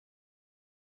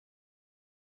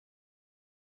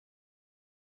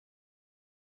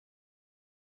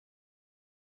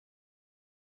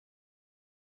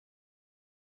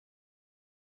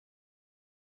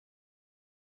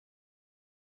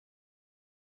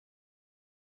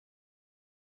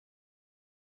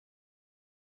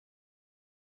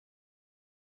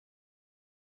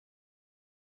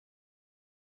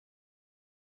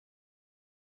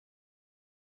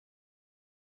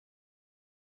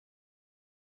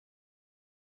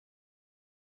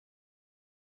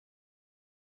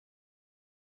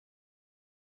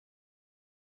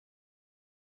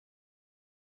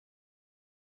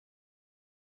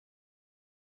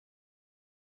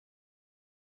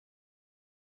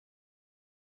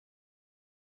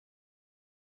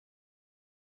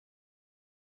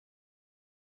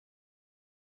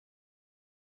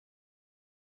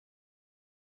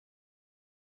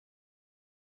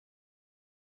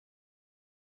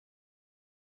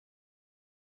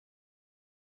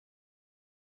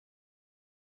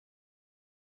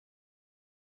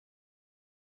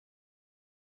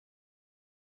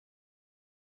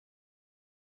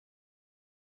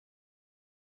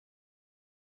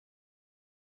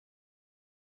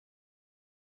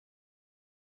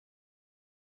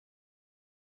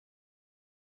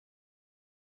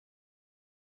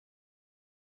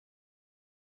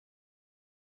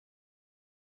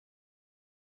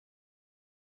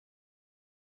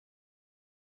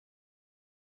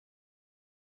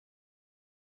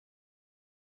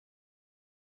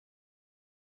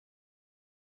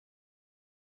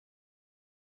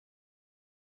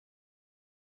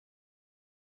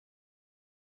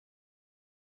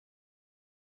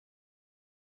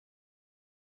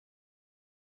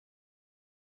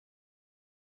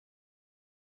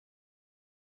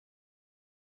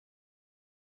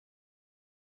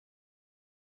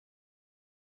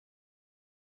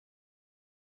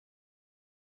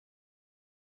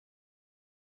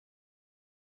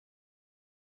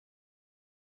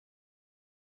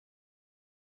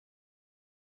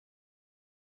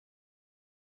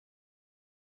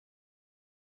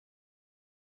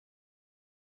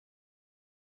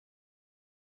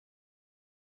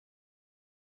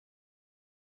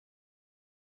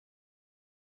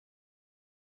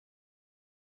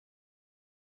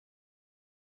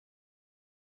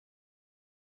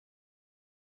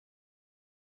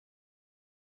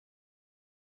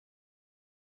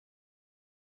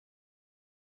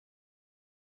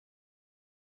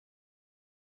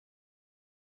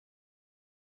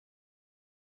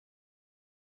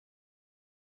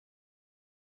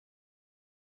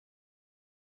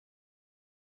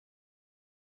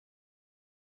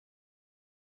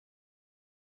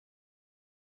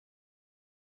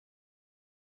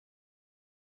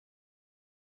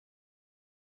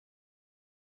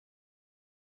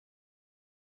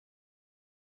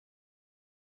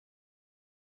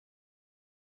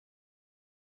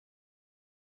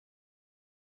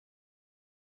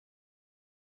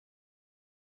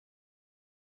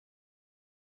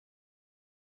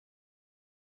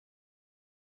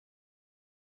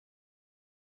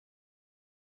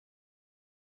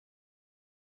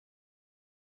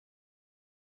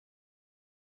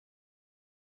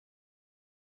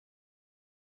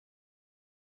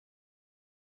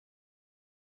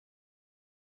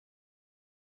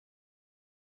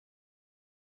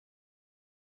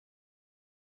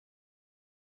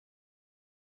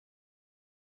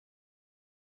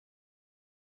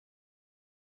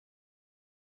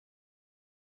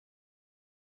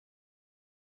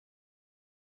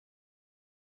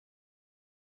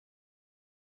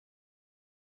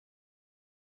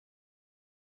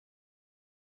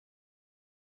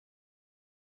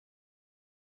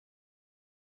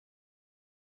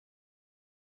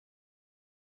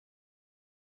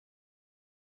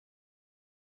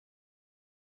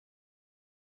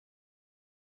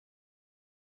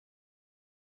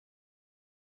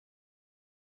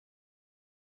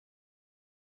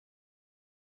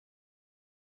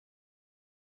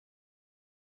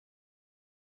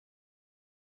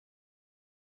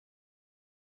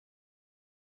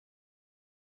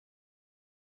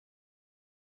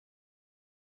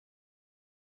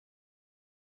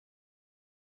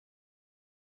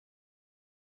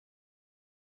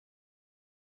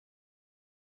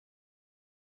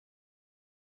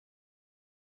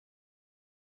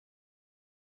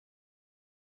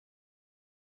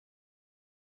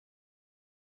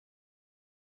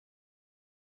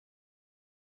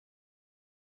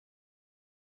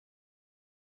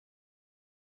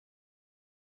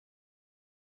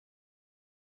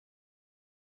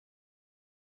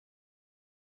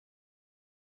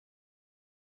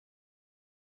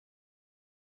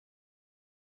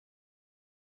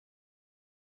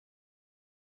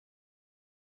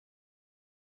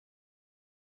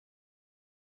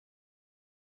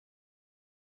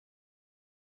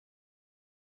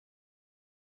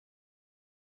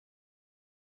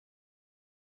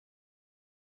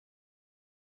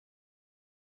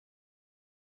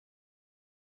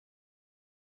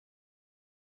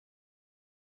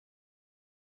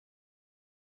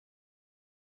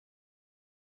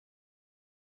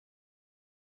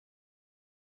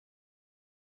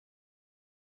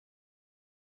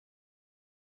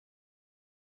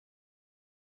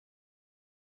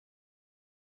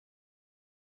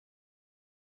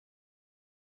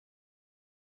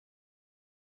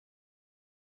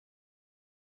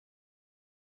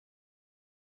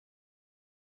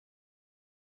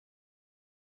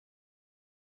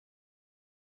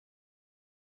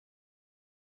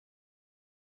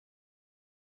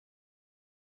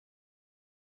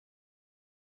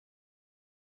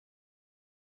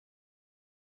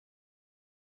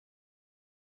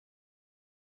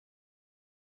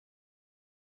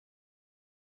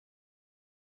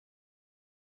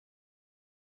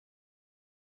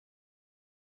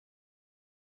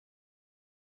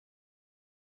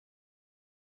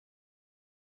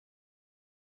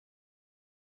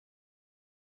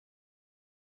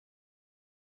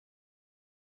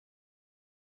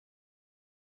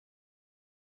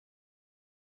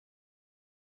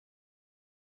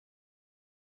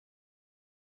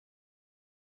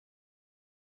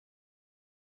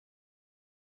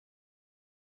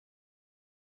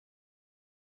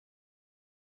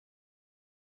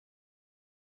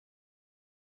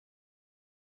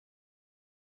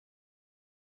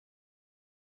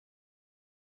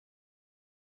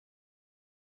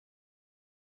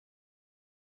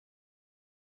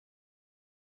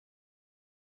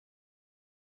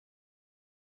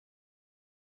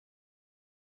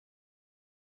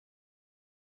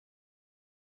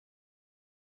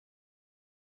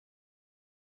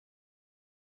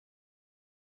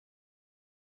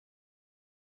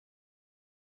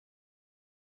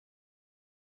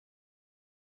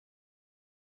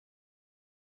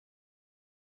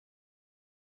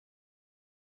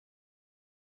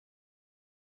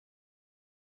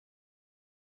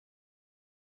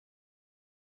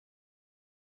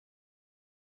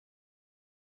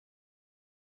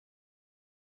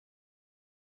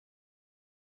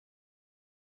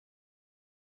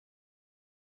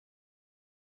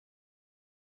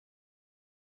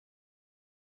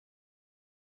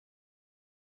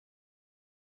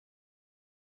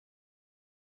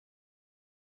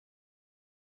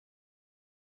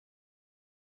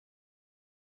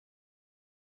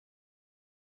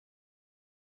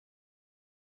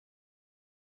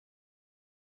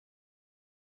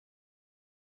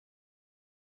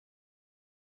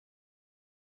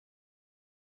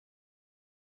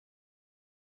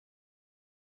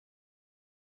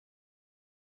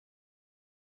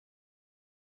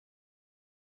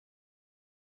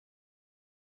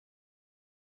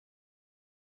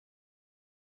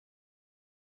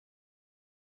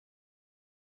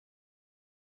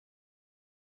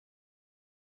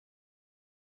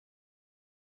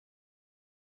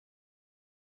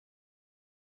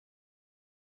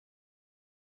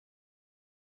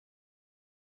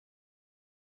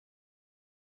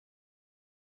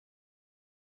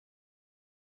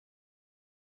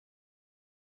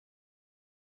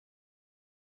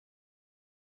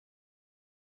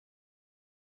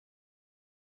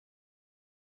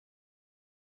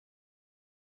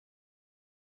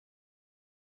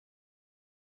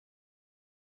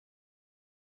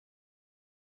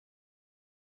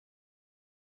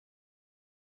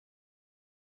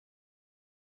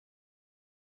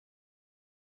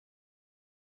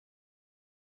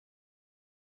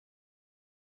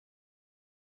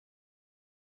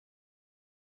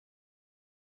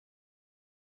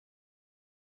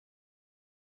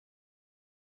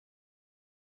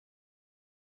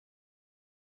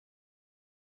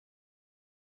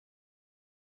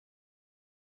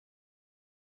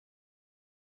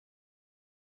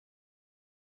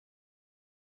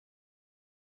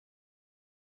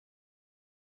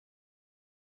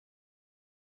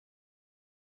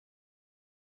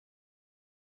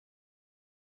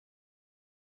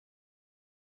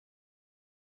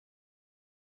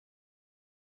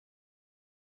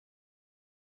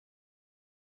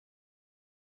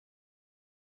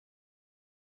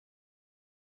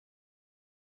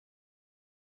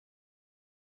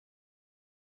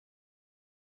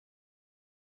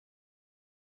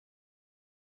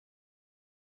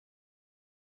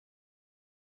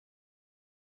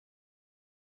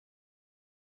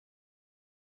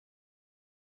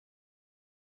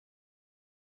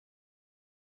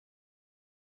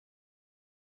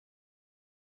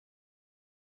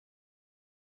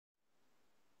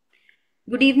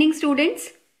Good evening,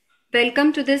 students.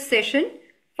 Welcome to this session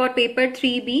for Paper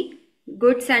 3B,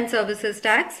 Goods and Services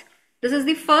Tax. This is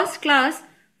the first class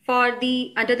for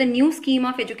under the new scheme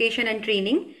of education and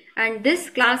training, and this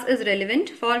class is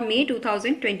relevant for May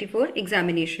 2024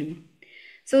 examination.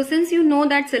 So since you know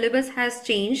that syllabus has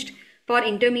changed for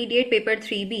intermediate Paper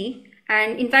 3B,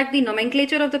 and in fact the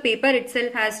nomenclature of the paper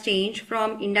itself has changed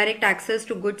from indirect taxes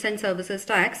to goods and services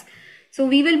tax. So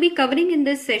we will be covering in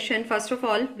this session, first of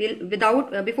all,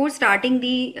 before starting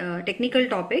the technical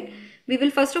topic, we will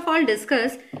first of all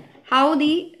discuss how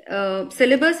the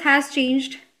syllabus has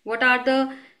changed, what are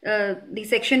the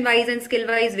section wise and skill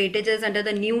wise weightages under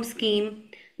the new scheme,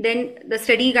 then the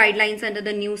study guidelines under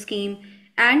the new scheme,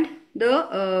 and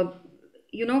the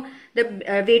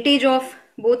weightage of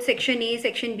both section A,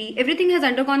 section B. Everything has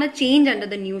undergone a change under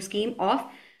the new scheme of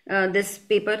this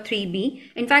paper 3B.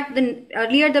 In fact,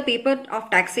 earlier the paper of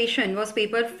taxation was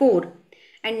paper 4,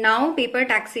 and now paper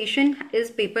taxation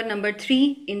is paper number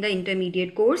 3 in the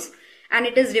intermediate course, and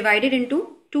it is divided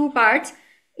into two parts,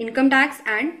 income tax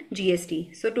and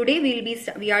GST. So today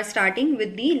we are starting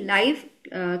with the live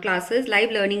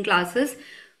learning classes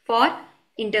for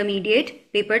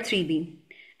intermediate paper 3B.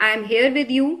 I am here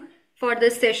with you for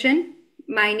this session.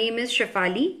 My name is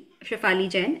Shefali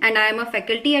Jain, and I am a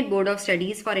faculty at Board of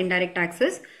Studies for Indirect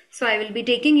Taxes. So I will be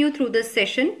taking you through this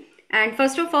session, and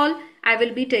first of all I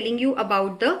will be telling you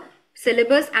about the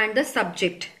syllabus and the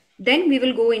subject. Then we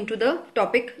will go into the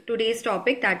today's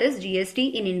topic, that is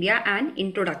GST in India and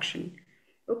introduction.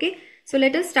 Okay, so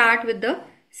let us start with the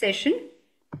session.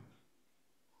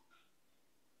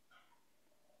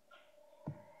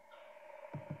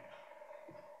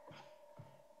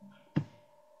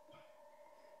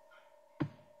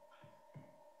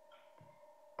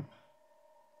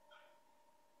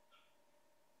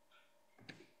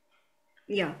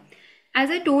 Yeah, as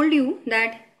I told you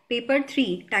that paper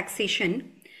 3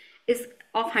 taxation is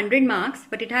of 100 marks,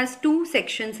 but it has two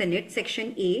sections in it,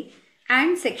 section A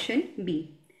and section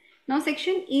B. Now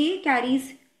section A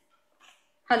carries,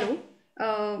 hello,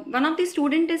 one of the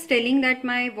student is telling that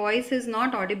my voice is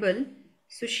not audible.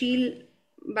 Sushil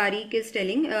Barik is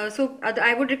telling,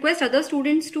 I would request other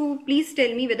students to please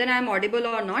tell me whether I am audible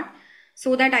or not,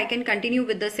 so that I can continue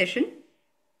with the session.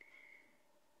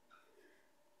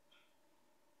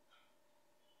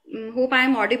 Hope I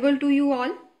am audible to you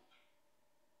all.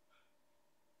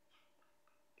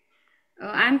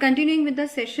 I am continuing with the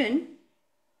session.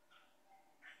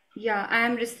 Yeah, I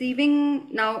am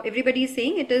receiving now. Everybody is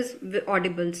saying it is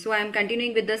audible. So I am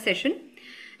continuing with the session.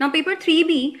 Now paper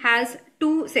 3B has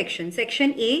two sections,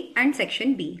 section A and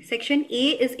section B. Section A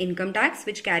is income tax,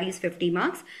 which carries 50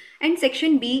 marks, and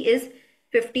section B is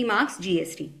 50 marks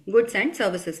GST, goods and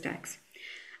services tax.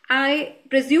 I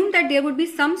presume that there would be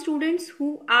some students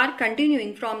who are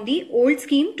continuing from the old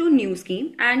scheme to new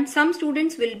scheme, and some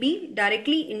students will be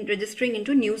directly registering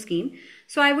into new scheme.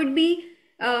 So I would be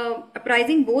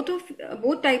apprising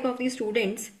both type of these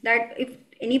students that if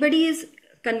anybody is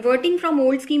converting from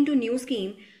old scheme to new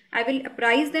scheme, I will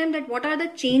apprise them that what are the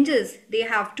changes they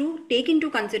have to take into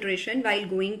consideration while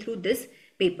going through this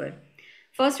paper.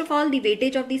 First of all, the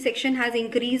weightage of the section has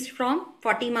increased from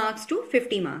 40 marks to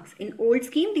 50 marks. In old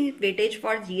scheme, the weightage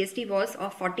for GST was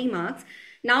of 40 marks.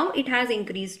 Now it has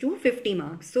increased to 50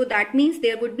 marks. So that means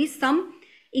there would be some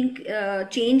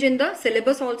change in the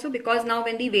syllabus also, because now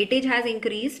when the weightage has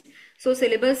increased, so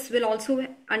syllabus will also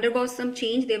undergo some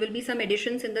change. There will be some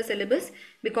additions in the syllabus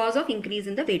because of increase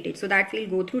in the weightage. So that we'll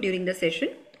go through during the session.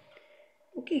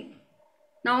 Okay.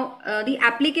 Now the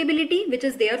applicability which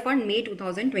is there for May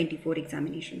 2024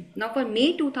 examination. Now for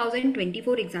May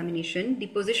 2024 examination, the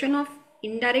position of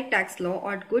indirect tax law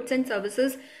or goods and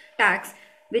services tax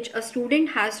which a student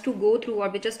has to go through or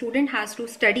which a student has to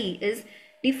study is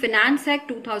the Finance Act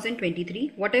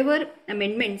 2023, whatever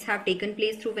amendments have taken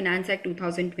place through Finance Act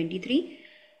 2023,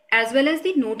 as well as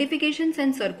the notifications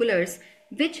and circulars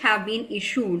which have been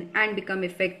issued and become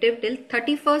effective till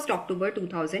 31st October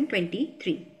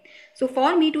 2023. So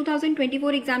for May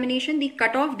 2024 examination, the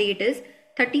cutoff date is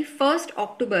 31st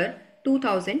October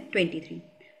 2023.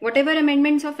 Whatever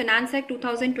amendments of Finance Act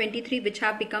 2023 which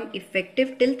have become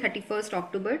effective till 31st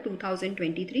October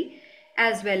 2023,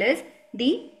 as well as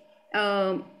the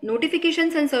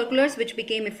notifications and circulars which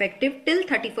became effective till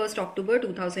 31st October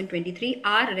 2023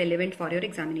 are relevant for your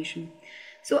examination.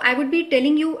 So I would be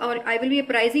telling you, or I will be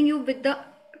apprising you with the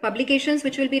publications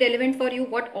which will be relevant for you,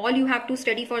 what all you have to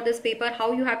study for this paper,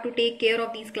 how you have to take care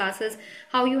of these classes,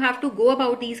 how you have to go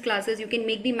about these classes, you can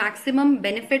make the maximum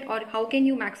benefit, or how can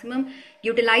you maximum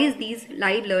utilize these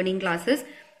live learning classes.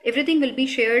 Everything will be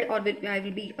shared, or I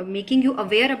will be making you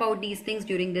aware about these things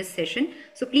during this session.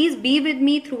 So please be with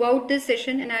me throughout this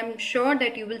session, and I'm sure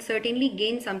that you will certainly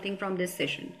gain something from this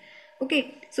session.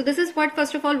 Okay, so this is what,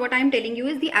 first of all, what I'm telling you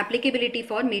is the applicability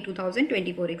for May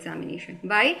 2024 examination.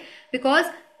 Why? Because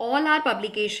all our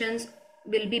publications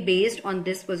will be based on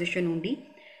this position only.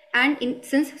 And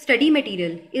since study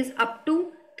material is up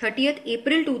to 30th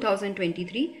April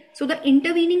 2023, so the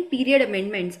intervening period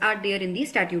amendments are there in the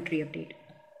statutory update.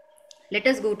 Let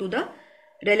us go to the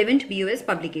relevant BOS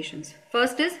publications.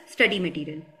 First is study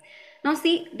material. Now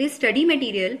see, this study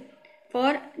material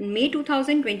for May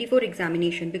 2024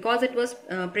 examination, because it was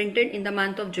printed in the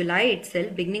month of July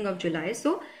itself, beginning of July.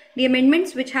 So the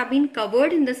amendments which have been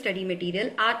covered in the study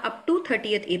material are up to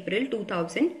 30th April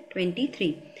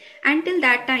 2023. Until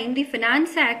that time, the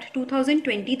Finance Act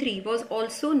 2023 was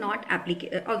also not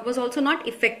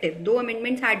effective, though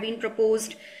amendments had been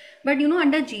proposed. But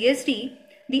under GST,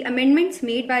 the amendments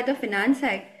made by the Finance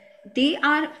Act, they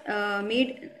are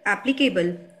made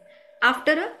applicable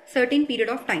after a certain period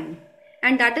of time,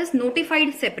 and that is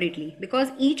notified separately, because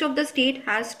each of the state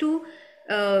has to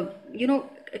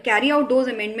carry out those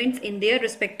amendments in their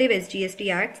respective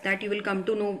SGST acts, that you will come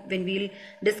to know when we will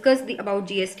discuss about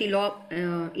GST law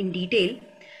in detail,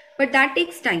 but that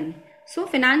takes time. So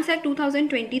Finance Act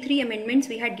 2023 amendments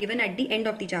we had given at the end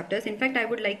of the chapters. In fact, I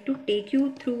would like to take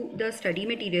you through the study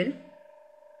material.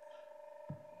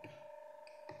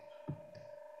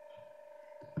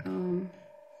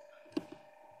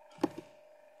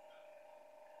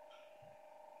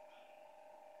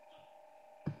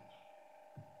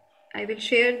 I will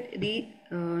share the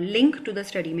link to the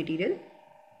study material.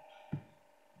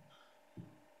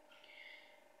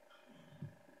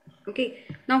 Okay,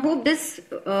 now hope this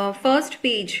first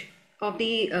page of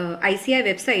the ICAI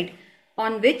website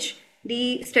on which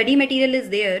the study material is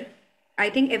there,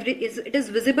 I think it is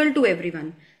visible to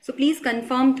everyone. So please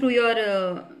confirm through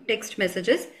your text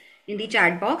messages in the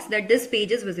chat box that this page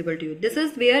is visible to you. This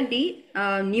is where the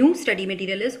new study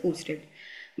material is hosted.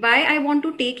 Why I want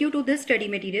to take you to this study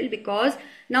material? Because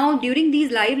now during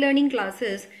these live learning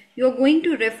classes, you are going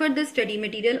to refer this study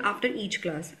material after each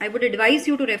class. I would advise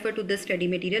you to refer to this study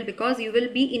material, because you will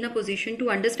be in a position to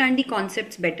understand the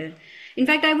concepts better. In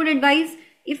fact, I would advise,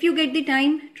 if you get the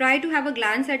time, try to have a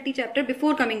glance at the chapter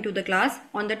before coming to the class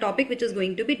on the topic which is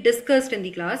going to be discussed in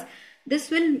the class. This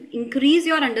will increase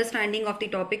your understanding of the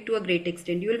topic to a great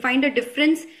extent. You will find a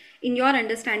difference in your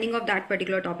understanding of that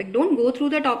particular topic. Don't go through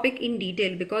the topic in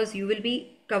detail, because we will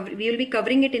be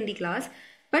covering it in the class,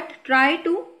 but try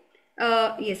to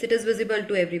yes, it is visible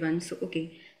to everyone. So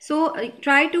okay, so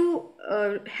try to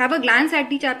have a glance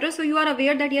at the chapter, so you are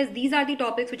aware that yes, these are the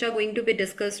topics which are going to be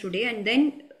discussed today, and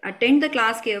then attend the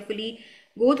class carefully.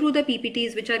 Go through the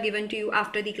PPTs which are given to you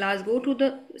after the class, go through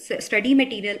the study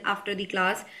material after the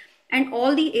class, and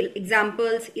all the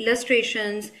examples,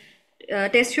 illustrations,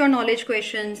 test your knowledge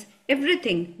questions,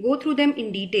 everything. Go through them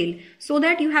in detail, so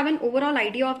that you have an overall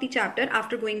idea of the chapter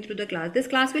after going through the class. This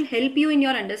class will help you in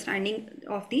your understanding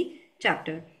of the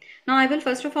chapter. Now I will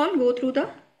first of all go through the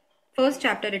first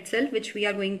chapter itself, which we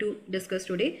are going to discuss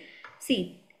today.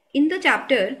 See, in the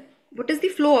chapter, what is the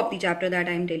flow of the chapter that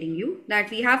I am telling you?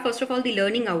 That we have first of all the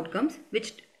learning outcomes,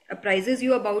 which apprises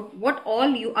you about what all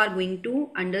you are going to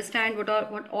understand, what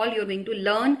all you are going to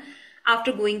learn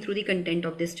after going through the content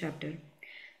of this chapter.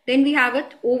 Then we have an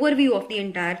overview of the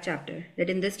entire chapter, that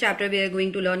in this chapter we are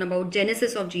going to learn about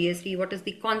genesis of GST, what is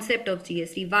the concept of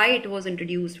GST, why it was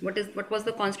introduced, what was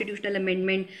the constitutional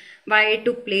amendment, why it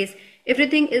took place.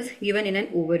 Everything is given in an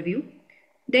overview.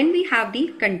 Then we have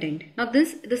the content. Now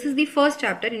this is the first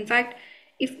chapter. In fact,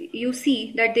 if you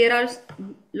see that there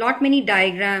are many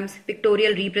diagrams,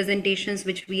 pictorial representations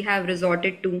which we have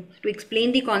resorted to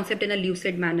explain the concept in a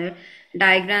lucid manner.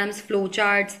 Diagrams,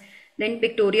 flowcharts, then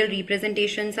pictorial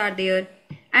representations are there,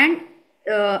 and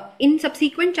in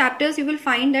subsequent chapters you will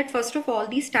find that first of all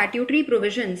the statutory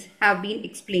provisions have been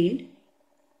explained.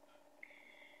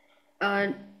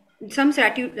 Some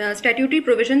statutory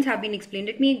provisions have been explained.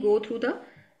 Let me go through the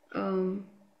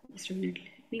just a minute.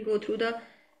 Let me go through the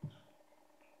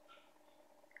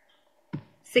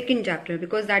second chapter,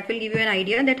 because that will give you an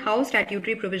idea that how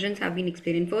statutory provisions have been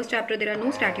explained. In first chapter there are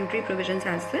no statutory provisions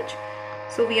as such,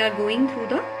 so we are going through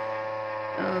the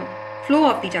flow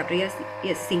of the chapter. Yes,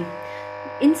 see,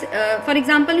 for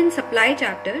example, in supply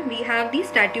chapter we have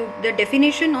the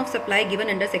definition of supply given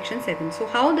under section 7. So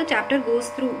how the chapter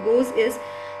goes is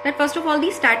that first of all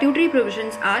the statutory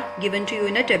provisions are given to you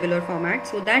in a tabular format,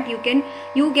 so that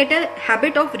you get a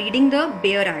habit of reading the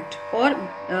bare act or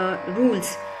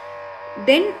rules.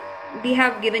 Then we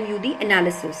have given you the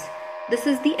analysis. this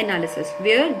is the analysis,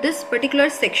 where this particular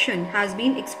section has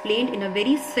been explained in a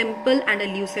very simple and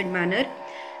a lucid manner,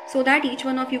 so that each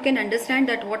one of you can understand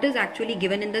that what is actually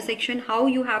given in the section, how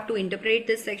you have to interpret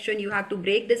this section, you have to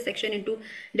break this section into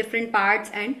different parts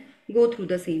and go through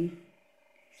the same.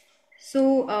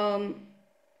 So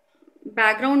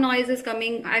background noise is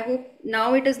coming. I hope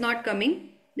now it is not coming.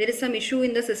 There is some issue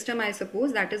in the system, I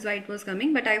suppose, that is why it was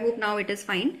coming, but I hope now it is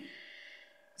fine.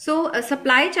 So a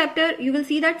supply chapter, you will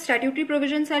see that statutory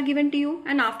provisions are given to you,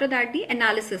 and after that the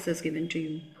analysis is given to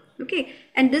you. Okay,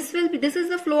 and this is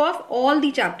the flow of all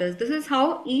the chapters. This is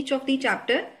how each of the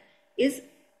chapter is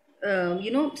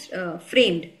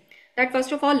framed. That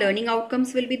first of all learning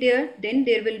outcomes will be there, then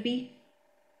there will be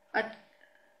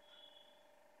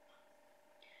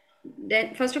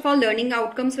first of all learning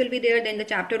outcomes will be there, then the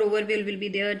chapter overview will be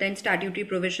there, then statutory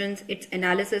provisions, its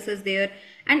analysis is there,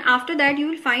 and after that you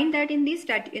will find that in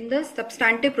the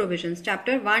substantive provisions,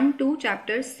 chapter 1 to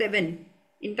chapter 7,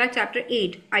 in fact chapter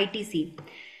 8, ITC,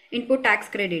 input tax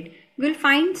credit, you will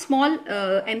find small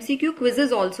MCQ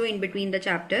quizzes also in between the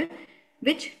chapter,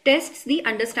 which tests the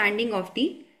understanding of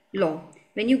the law.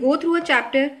 When you go through a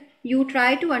chapter, you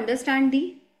try to understand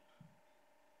the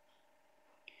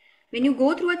you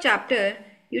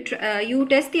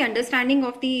test the understanding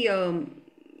of the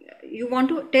you want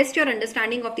to test your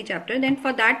understanding of the chapter, then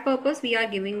for that purpose we are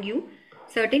giving you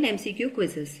certain MCQ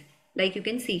quizzes, like you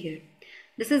can see here.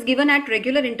 This is given at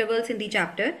regular intervals in the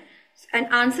chapter, and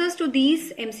answers to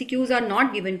these MCQs are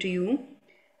not given to you.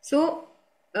 So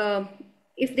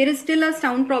if there is still a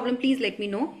sound problem, please let me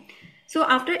know. So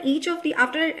after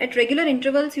at regular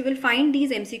intervals you will find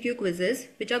these MCQ quizzes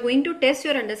which are going to test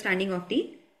your understanding of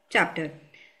the chapter.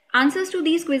 Answers to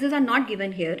these quizzes are not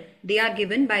given here. They are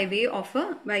given by way of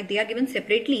they are given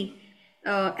separately,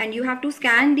 and you have to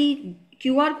scan the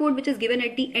QR code which is given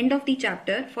at the end of the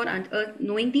chapter for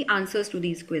knowing the answers to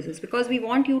these quizzes, because we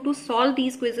want you to solve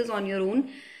these quizzes on your own.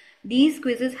 These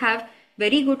quizzes have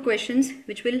very good questions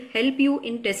which will help you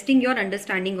in testing your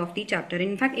understanding of the chapter,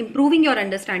 in fact improving your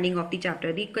understanding of the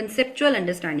chapter, the conceptual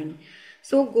understanding.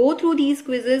 So go through these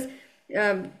quizzes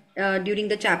during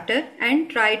the chapter and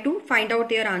try to find out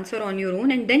their answer on your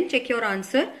own, and then check your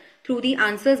answer through the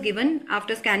answers given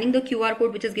after scanning the QR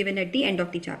code which is given at the end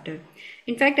of the chapter.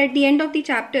 In fact, at the end of the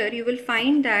chapter you will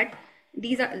find that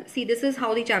these are, see, this is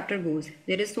how the chapter goes.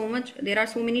 There are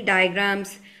so many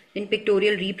diagrams in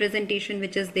pictorial representation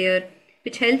which is there,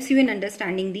 which helps you in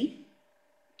understanding the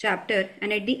chapter.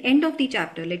 And at the end of the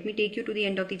chapter, let me take you to the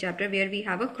end of the chapter where we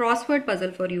have a crossword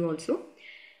puzzle for you also.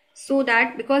 So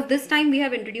that, because this time we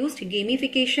have introduced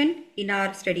gamification in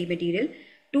our study material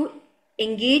to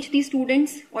engage the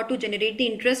students or to generate the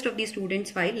interest of the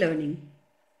students while learning.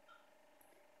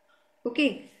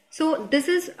 Okay, so this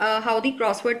is how the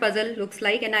crossword puzzle looks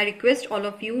like, and I request all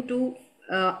of you to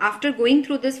after going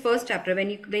through this first chapter,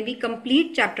 when we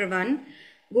complete chapter 1,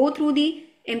 go through the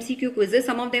MCQ quizzes.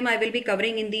 Some of them I will be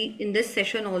covering in this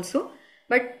session also,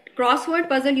 but crossword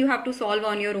puzzle you have to solve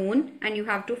on your own, and you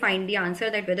have to find the answer,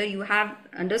 that whether you have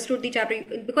understood the chapter,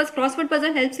 because crossword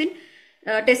puzzle helps in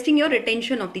testing your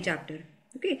retention of the chapter.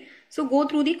 Okay, so go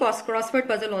through the crossword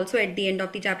puzzle also at the end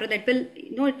of the chapter. That will,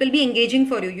 it will be engaging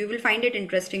for you. You will find it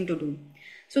interesting to do.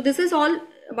 So this is all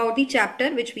about the chapter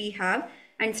which we have,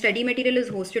 and study material is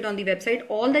hosted on the website.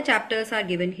 All the chapters are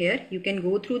given here. You can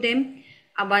go through them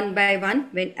one by one,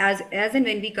 as and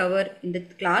when we cover in the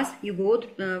class. You go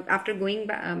after going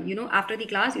after the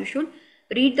class, you should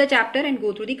read the chapter and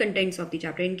go through the contents of the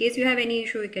chapter. In case you have any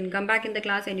issue, you can come back in the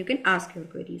class and you can ask your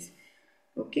queries.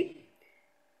 Okay,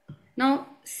 now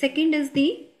second is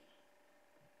the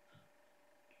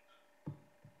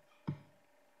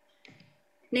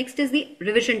next is the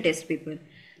revision test paper.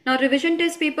 Now revision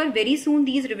test paper, very soon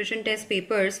these revision test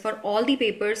papers for all the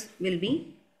papers will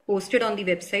be posted on the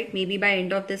website. Maybe by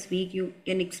end of this week you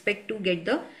can expect to get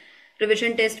the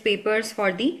revision test papers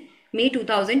for the May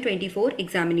 2024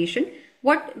 examination.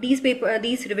 What these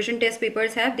revision test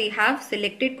papers have, they have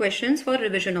selected questions for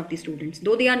revision of the students,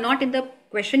 though they are not in the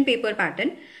question paper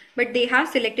pattern, but they have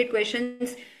selected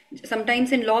questions.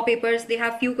 Sometimes in law papers they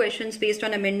have few questions based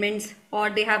on amendments,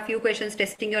 or they have few questions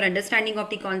testing your understanding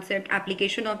of the concept,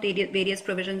 application of the various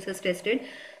provisions is tested.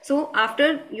 So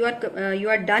after you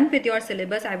are done with your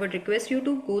syllabus, I would request you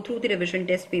to go through the revision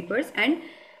test papers and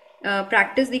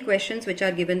practice the questions which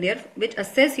are given there, which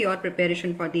assess your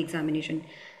preparation for the examination.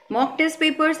 Mock test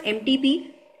papers,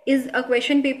 MTP, is a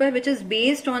question paper which is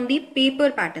based on the paper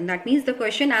pattern. That means the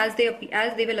question as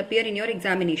they will appear in your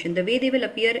examination, the way they will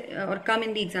appear or come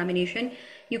in the examination.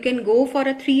 You can go for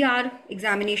a 3-hour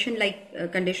examination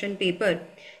like condition paper.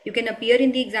 You can appear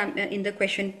in the exam in the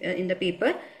question in the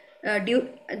paper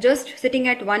just sitting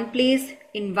at one place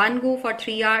in one go for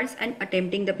 3 hours and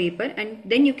attempting the paper, and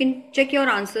then you can check your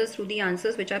answers through the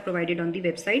answers which are provided on the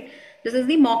website. This is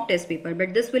the mock test paper,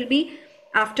 but this will be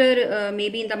after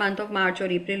maybe in the month of March or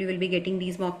April you will be getting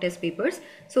these mock test papers.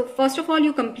 So first of all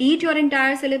you complete your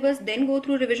entire syllabus, then go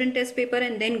through revision test paper,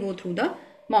 and then go through the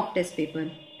mock test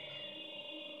paper.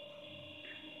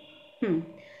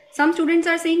 Some students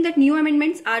are saying that new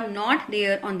amendments are not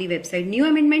there on the website. New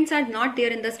amendments are not there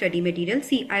in the study material.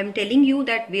 See, I am telling you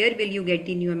that where will you get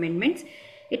the new amendments?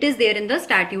 It is there in the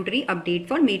statutory update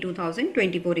for May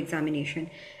 2024 examination.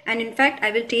 And in fact,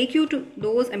 I will take you to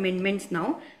those amendments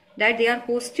now, that they are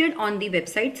posted on the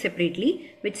website separately,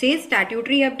 which says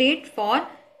statutory update for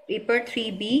paper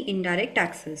 3B indirect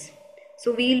taxes.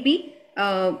 So we will be,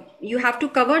 you have to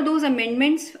cover those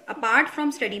amendments apart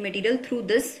from study material through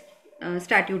this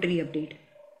statutory update.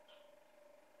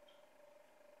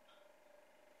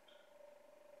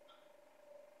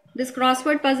 This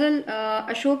crossword puzzle,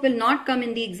 Ashok, will not come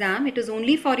in the exam. It is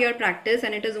only for your practice,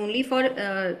 and it is only for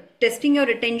testing your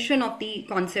retention of the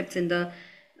concepts in the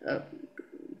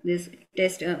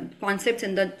concepts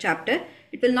in the chapter.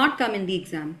 It will not come in the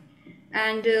exam.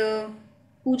 And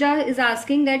Pooja is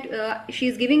asking that she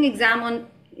is giving exam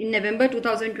in November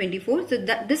 2024. So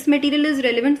this material is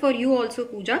relevant for you also,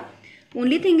 Pooja.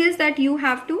 Only thing is that you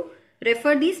have to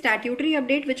refer the statutory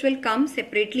update, which will come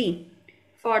separately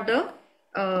for the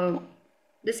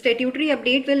statutory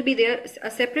update will be there.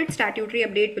 A separate statutory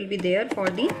update will be there for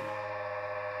the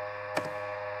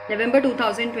November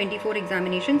 2024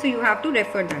 examination. So you have to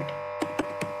refer that.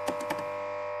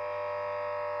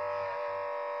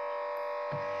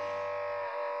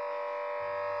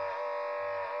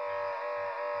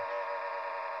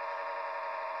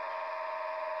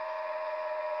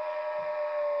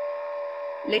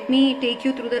 Let me take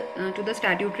you through the to the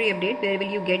statutory update. Where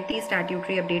will you get the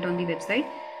statutory update on the website?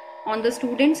 On the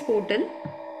students portal,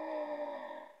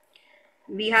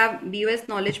 we have BOS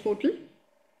knowledge portal.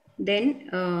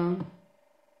 Then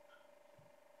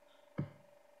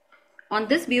on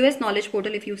this BOS knowledge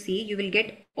portal, if you see, you will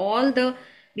get all the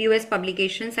BOS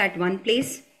publications at one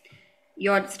place.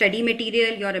 Your study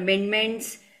material, your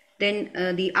amendments, then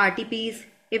the RTPs,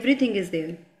 everything is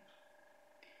there.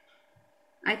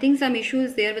 I think some issue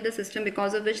is there with the system,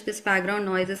 because of which this background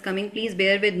noise is coming. Please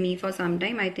bear with me for some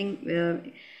time. I think we'll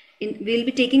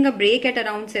be taking a break at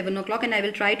around 7 o'clock, and I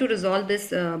will try to resolve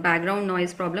this background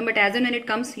noise problem. But as and when it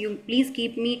comes, you please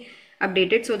keep me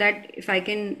updated, so that if I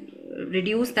can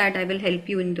reduce that, I will help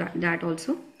you in that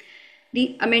also.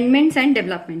 The amendments and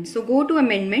developments. So go to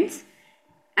amendments,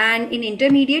 and in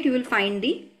intermediate you will find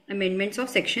the amendments of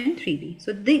section 3B.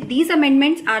 So these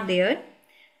amendments are there.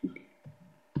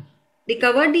 They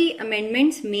cover the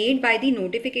amendments made by the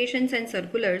notifications and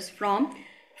circulars from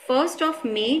 1st of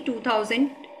May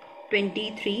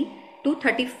 2023 to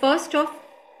 31st of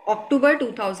October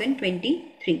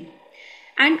 2023.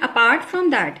 And apart from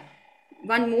that,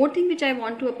 one more thing which I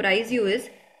want to apprise you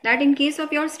is that in case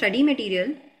of your study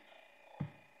material,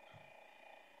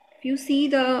 if you see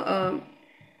the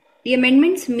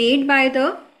amendments made by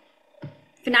the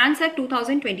Finance Act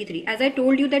 2023, as I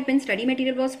told you that when study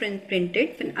material was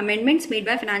printed, amendments made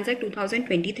by Finance Act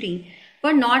 2023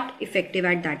 were not effective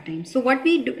at that time. So what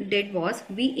we did was,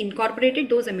 we incorporated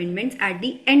those amendments at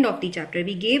the end of the chapter.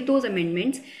 We gave those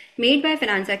amendments made by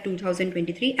Finance Act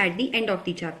 2023 at the end of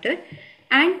the chapter,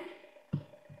 and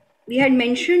we had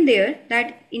mentioned there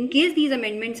that in case these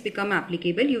amendments become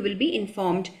applicable, you will be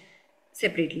informed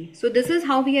separately. So this is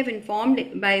how we have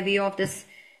informed by way of this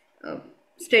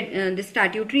the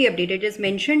statutory update. It is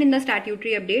mentioned in the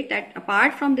statutory update that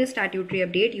apart from this statutory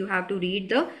update, you have to read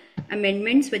the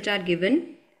amendments which are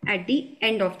given at the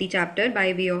end of the chapter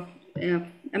by way of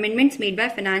amendments made by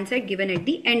Finance Act given at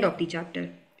the end of the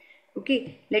chapter.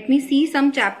 Okay, let me see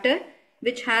some chapter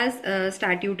which has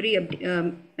statutory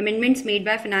amendments made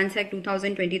by Finance Act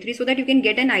 2023, so that you can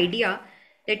get an idea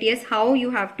that yes, how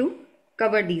you have to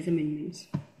cover these amendments.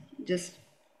 Just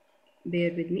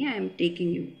bear with me, I am taking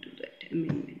you to that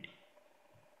amendment.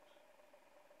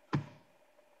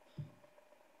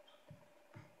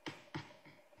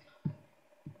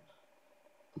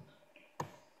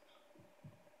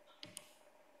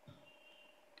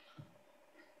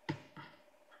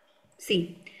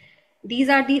 See,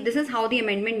 this is how the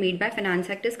amendment made by Finance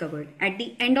Act is covered. At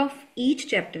the end of each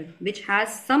chapter which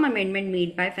has some amendment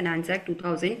made by Finance Act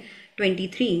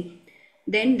 2023,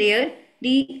 then there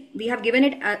we have given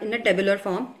it in a tabular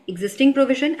form, existing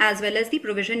provision as well as the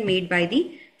provision made by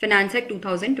the Finance Act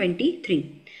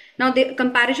 2023. Now the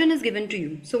comparison is given to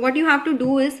you. So what you have to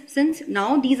do is, since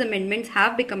now these amendments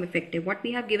have become effective, what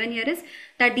we have given here is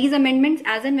that these amendments,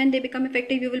 as and when they become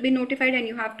effective, you will be notified and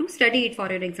you have to study it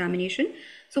for your examination.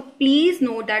 So please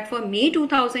note that for May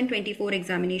 2024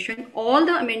 examination, all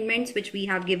the amendments which we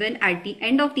have given at the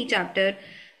end of the chapter,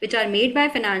 which are made by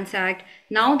Finance Act,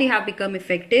 now they have become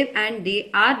effective and they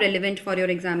are relevant for your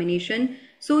examination.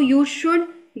 So you should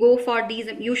go for these,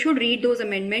 you should read those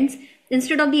amendments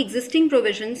instead of the existing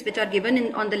provisions which are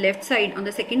given on the left side on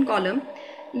the second column.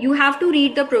 You have to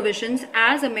read the provisions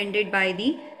as amended by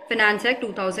the Finance Act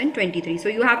 2023. So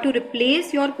you have to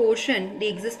replace your portion, the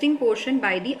existing portion,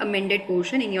 by the amended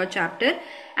portion in your chapter,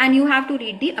 and you have to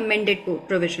read the amended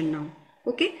provision now.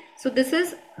 Okay, so this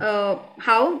is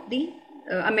how the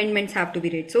amendments have to be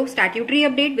read. So statutory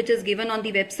update, which is given on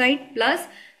the website, plus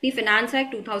the Finance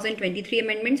Act 2023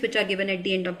 amendments, which are given at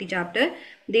the end of the chapter,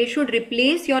 they should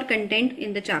replace your content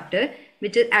in the chapter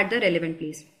which is at the relevant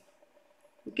place.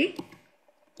 Okay,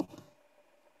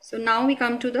 so now we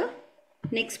come to the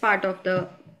next part of the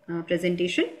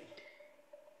presentation.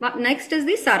 Next is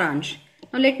the Saransh.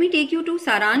 Now let me take you to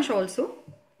Saransh also.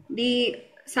 The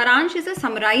Saransh is a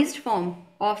summarized form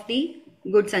of the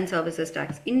goods and services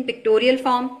tax in pictorial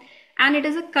form, and it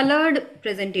is a colored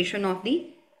presentation of the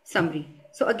summary.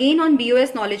 So again, on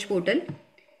BOS knowledge portal,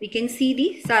 we can see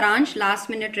the Saransh last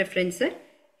minute referencer.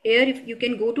 Here if you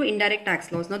can go to indirect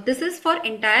tax laws. Now this is for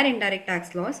entire indirect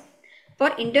tax laws. For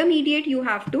intermediate you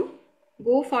have to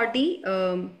go for the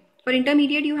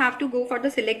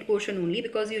select portion only,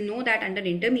 because you know that under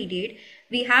intermediate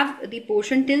we have the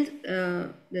portion till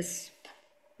this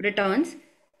returns.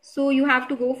 So you have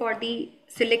to go for the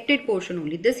selected portion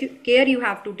only. This care you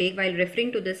have to take while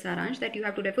referring to this Saransh, that you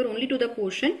have to refer only to the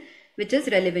portion which is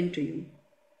relevant to you.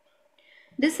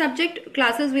 This subject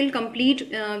classes will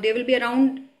complete, there will be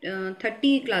around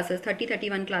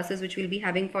 31 classes which we'll be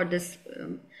having for this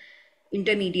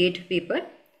intermediate paper.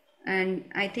 And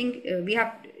I think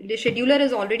the scheduler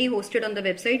is already hosted on the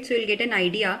website, so you'll get an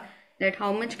idea that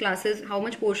how much classes, how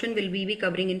much portion will we be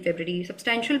covering in February.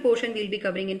 Substantial portion we'll be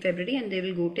covering in February, and they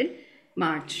will go till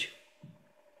March.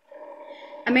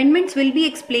 Amendments will be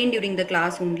explained during the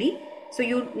class only, so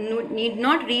you need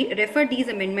not refer these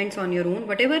amendments on your own.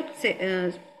 Whatever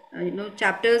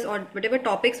chapters or whatever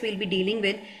topics we'll be dealing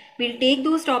with, we'll take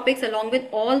those topics along with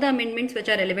all the amendments which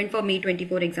are relevant for May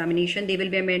 24 examination. They will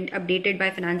be updated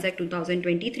by Finance Act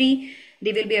 2023.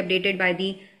 They will be updated by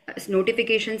the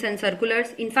notifications and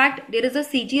circulars. In fact, there is a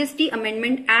CGST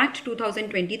Amendment Act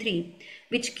 2023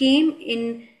 which came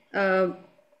in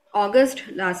August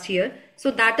last year. So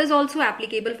that is also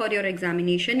applicable for your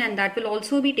examination, and that will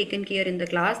also be taken care in the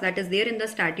class. That is there in the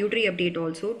statutory update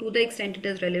also, to the extent it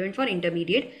is relevant for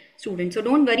intermediate students. So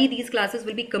don't worry, these classes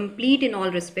will be complete in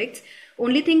all respects.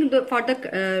 Only thing for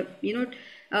the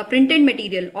printed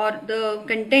material or the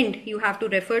content, you have to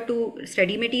refer to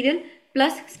study material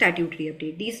plus statutory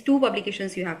update. These two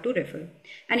publications you have to refer.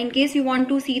 And in case you want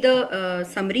to see the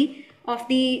summary of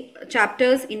the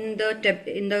chapters in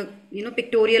the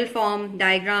pictorial form,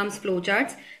 diagrams,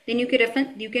 flowcharts, then you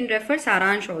can refer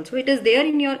Saransh also. It is there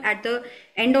in your at the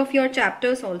end of your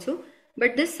chapters also,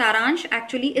 but this Saransh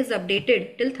actually is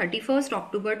updated till 31st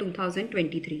October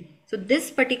 2023. So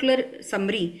this particular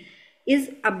summary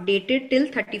is updated till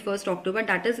 31st October.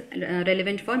 That is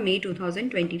relevant for May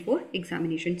 2024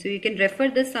 examination. So you can refer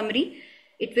this summary.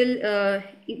 It will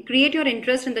create your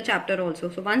interest in the chapter also.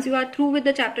 So once you are through with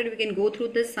the chapter, we can go through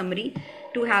this summary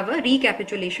to have a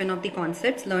recapitulation of the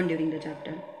concepts learned during the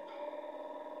chapter.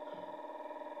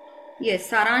 Yes,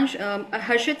 Saransh,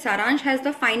 Harshit, Saransh has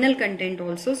the final content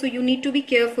also. So you need to be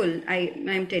careful, I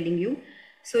am telling you.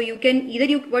 So you can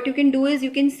what you can do is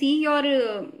you can see your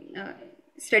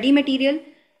study material,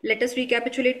 let us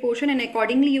recapitulate portion, and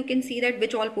accordingly you can see that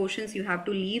which all portions you have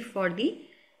to leave for the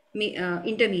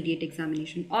intermediate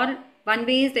examination. Or one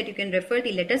way is that you can refer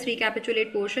the let us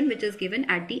recapitulate portion which is given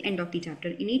at the end of the chapter.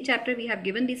 In each chapter we have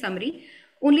given the summary.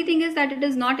 Only thing is that it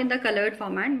is not in the colored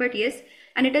format, but yes,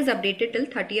 and it is updated till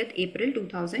 30th April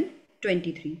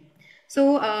 2023.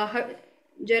 So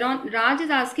Raj is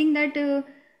asking that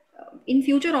in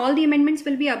future all the amendments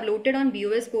will be uploaded on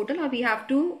BOS portal, or we have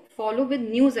to follow with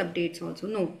news updates also.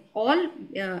 No, all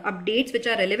updates which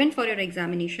are relevant for your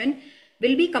examination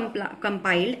will be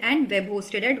compiled and web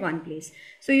hosted at one place.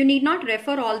 So you need not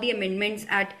refer all the amendments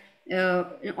at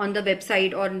on the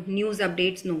website or news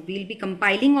updates. No, we will be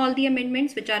compiling all the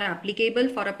amendments which are applicable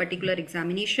for a particular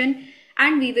examination,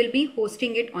 and we will be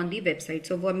hosting it on the website.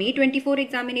 So for May 24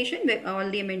 examination, all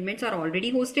the amendments are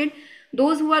already hosted.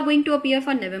 Those who are going to appear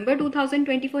for November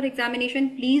 2024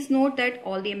 examination, please note that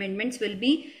all the amendments will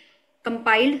be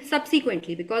compiled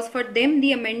subsequently, because for them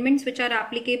the amendments which are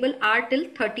applicable are till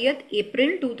 30th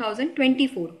April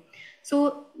 2024.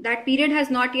 So that period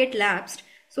has not yet lapsed.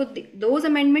 So those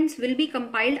amendments will be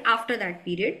compiled after that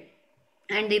period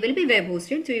and they will be web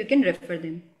hosted, so you can refer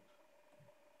them.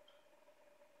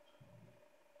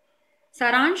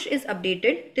 Saransh is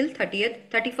updated till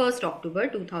 31st October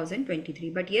 2023.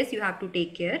 But yes, you have to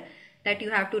take care that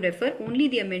you have to refer only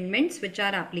the amendments which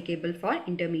are applicable for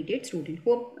intermediate student,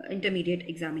 intermediate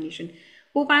examination.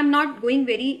 Hope I'm not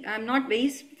very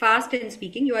fast in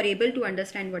speaking. You are able to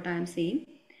understand what I am saying.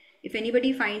 If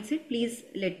anybody finds it, please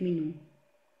let me know.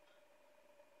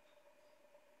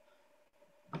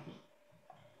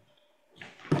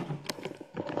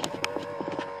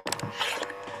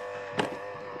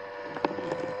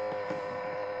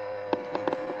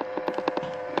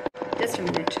 Just a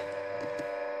minute.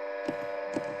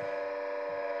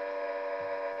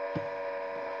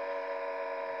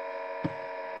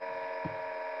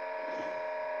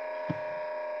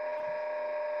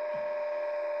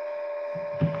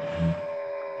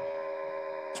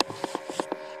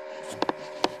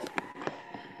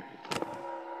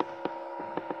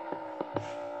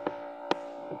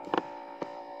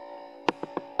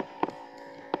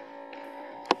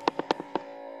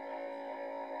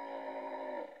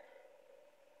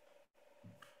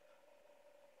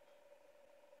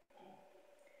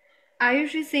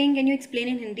 Ayush is saying can you explain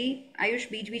in Hindi. Ayush,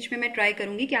 बीच बीच में मैं try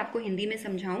करूंगी कि आपको हिंदी में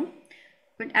समझाऊं,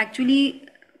 but actually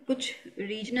कुछ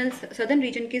regional southern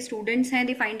reason के students हैं,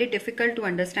 they find it difficult to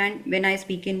understand when I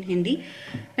speak in Hindi.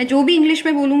 मैं जो भी इंग्लिश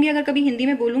में बोलूंगी, अगर कभी हिंदी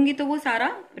में बोलूंगी तो वो सारा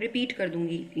रिपीट कर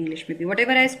दूंगी इंग्लिश में भी. What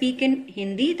ever I speak in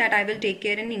Hindi that I will take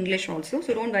care in English also.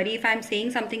 So don't worry if I am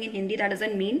saying something in Hindi, that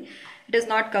doesn't mean it is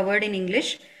not covered in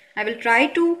English. I will try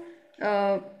to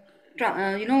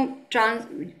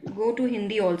go to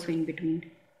Hindi also in between.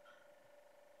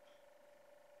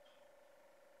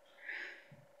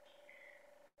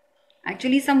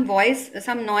 Actually, some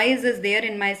noise is there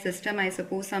in my system. I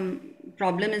suppose some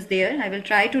problem is there. I will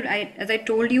try to, as I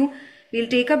told you,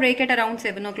 we'll take a break at around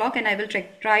 7 o'clock and I will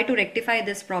try to rectify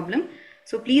this problem.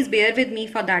 So please bear with me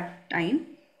for that time.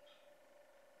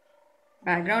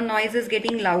 Background noise is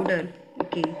getting louder.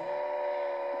 Okay.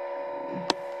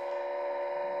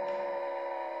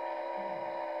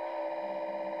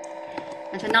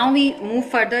 Now we move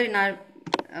further in our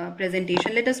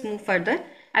presentation. Let us move further.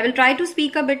 I will try to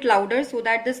speak a bit louder so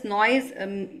that this noise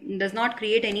does not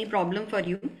create any problem for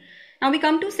you. Now we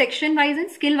come to section wise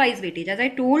and skill wise weightage. As I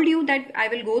told you that I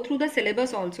will go through the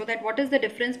syllabus also, that what is the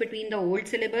difference between the old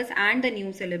syllabus and the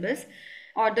new syllabus,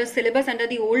 or the syllabus under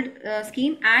the old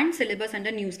scheme and syllabus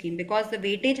under new scheme, because the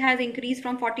weightage has increased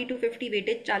from 40 to 50.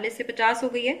 weightage 40 से 50 हो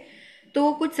गई है,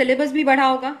 तो कुछ syllabus भी बढ़ा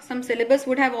होगा. Some syllabus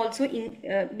would have also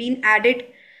been added,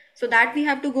 so that we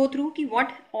have to go through कि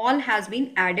what all has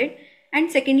been added.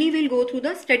 And secondly, we'll go through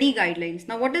the study guidelines.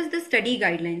 Now what is the study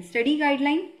guidelines? Study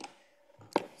guidelines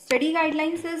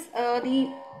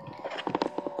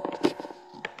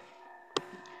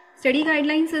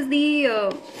is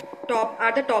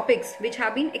the topics which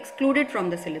have been excluded from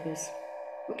the syllabus.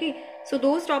 Okay, so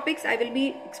those topics I will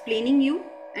be explaining you,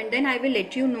 and then I will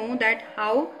let you know that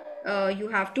how you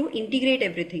have to integrate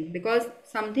everything, because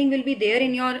something will be there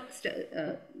in your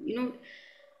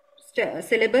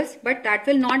syllabus, but that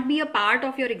will not be a part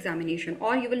of your examination,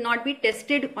 or you will not be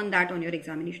tested on that on your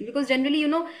examination, because generally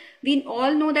we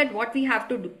all know that what we have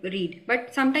to read,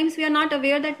 but sometimes we are not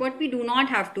aware that what we do not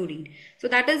have to read. So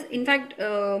that is in fact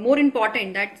more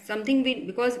important, that something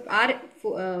because our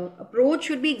approach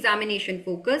should be examination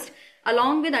focused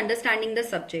along with understanding the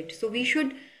subject. So we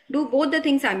should do both the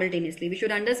things simultaneously. We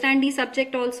should understand the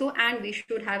subject also, and we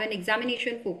should have an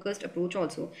examination focused approach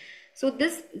also. So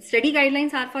this study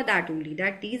guidelines are for that only,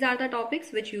 that these are the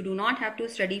topics which you do not have to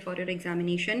study for your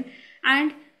examination,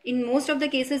 and in most of the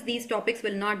cases these topics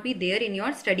will not be there in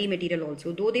your study material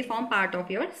also, though they form part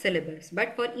of your syllabus.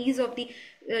 But for ease of the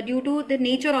due to the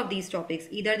nature of these topics,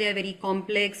 either they are very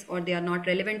complex, or they are not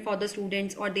relevant for the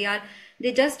students, or they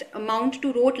just amount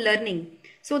to rote learning.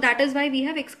 So that is why we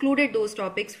have excluded those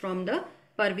topics from the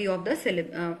purview of the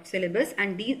syllabus,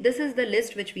 and this is the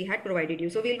list which we had provided you.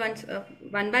 So we'll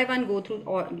one by one go through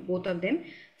both of them.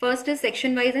 First is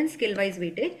section wise and skill wise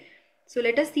weightage. So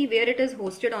let us see where it is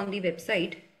hosted on the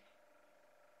website.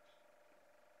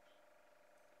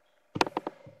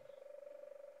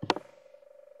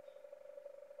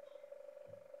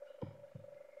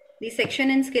 The section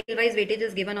and skill wise weightage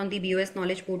is given on the BOS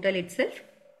knowledge portal itself.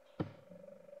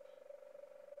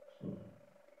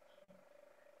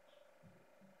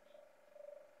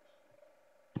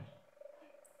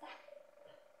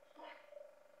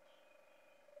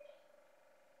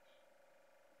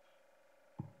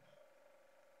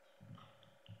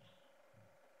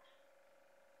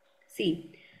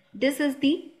 See, this is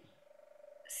the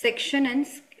section and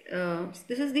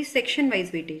this is the section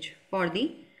wise weightage for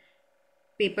the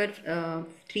paper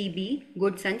 3B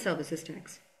goods and services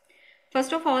tax.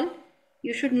 First of all,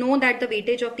 you should know that the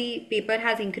weightage of the paper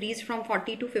has increased from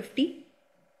 40 to 50.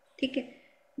 Okay.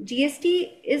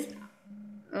 GST is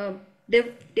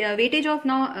the weightage of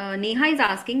now Neha is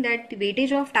asking that the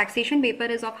weightage of taxation paper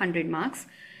is of 100 marks.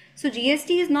 So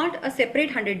GST is not a separate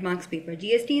 100 marks paper.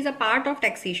 GST is a part of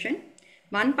taxation.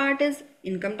 One part is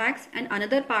income tax and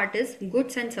another part is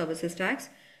goods and services tax.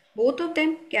 Both of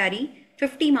them carry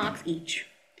 50 marks each.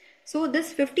 So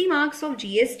this 50 marks of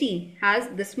GST has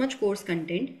this much course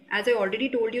content. As I already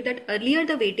told you that earlier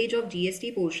the weightage of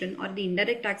GST portion or the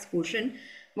indirect tax portion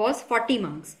was 40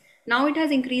 marks. Now it has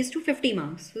increased to 50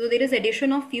 marks. So there is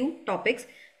addition of few topics.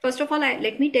 First of all,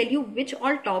 let me tell you which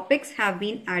all topics have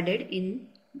been added in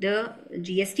the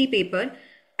GST paper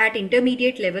at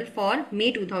intermediate level for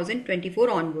May 2024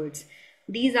 onwards.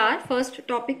 These are, first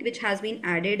topic which has been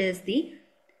added is the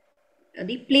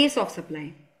place of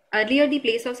supply. Earlier the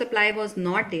place of supply was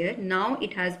not there. Now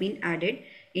it has been added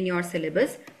in your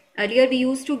syllabus. Earlier we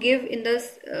used to give in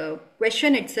this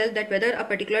question itself that whether a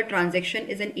particular transaction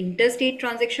is an interstate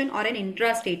transaction or an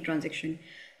intrastate transaction.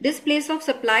 This place of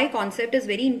supply concept is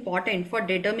very important for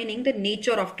determining the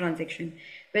nature of transaction,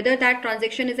 whether that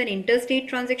transaction is an interstate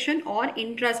transaction or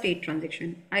intrastate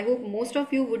transaction. I hope most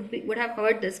of you would have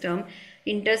heard this term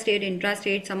interstate,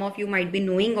 intrastate. Some of you might be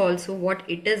knowing also what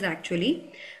it is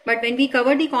actually. But when we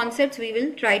cover the concepts, we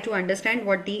will try to understand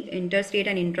what the interstate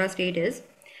and intrastate is.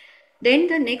 Then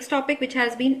the next topic which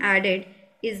has been added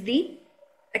is the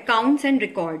accounts and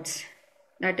records.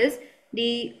 That is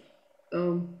the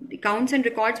accounts and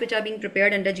records which are being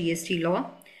prepared under GST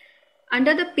law.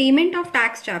 Under the payment of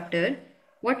tax chapter,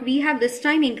 what we have this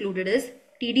time included is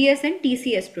TDS and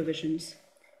TCS provisions.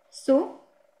 So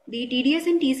the TDS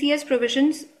and TCS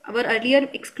provisions were earlier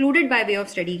excluded by way of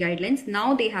study guidelines.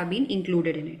 Now they have been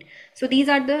included in it. So these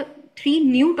are the three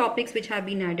new topics which have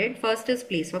been added. First is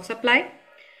place of supply.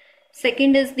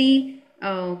 Second is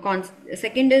accounts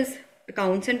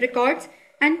and records,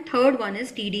 and third one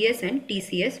is TDS and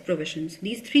TCS provisions.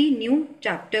 These three new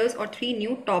chapters or three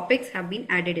new topics have been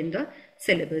added in the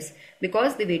syllabus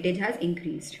because the weightage has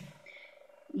increased.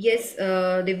 Yes,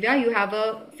 Divya, you have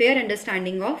a fair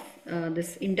understanding of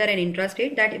this inter and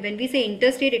intrastate. That when we say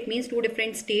interstate, it means two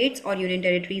different states or union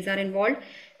territories are involved.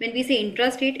 When we say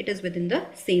intrastate, it is within the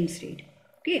same state.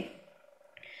 Okay.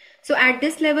 So at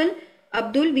this level,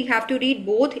 Abdul, we have to read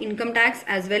both income tax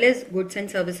as well as goods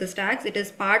and services tax. It is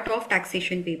part of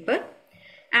taxation paper.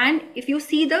 And if you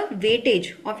see the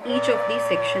weightage of each of these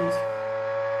sections,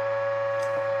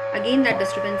 again that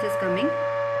disturbance is coming.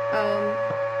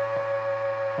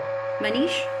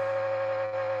 Manish,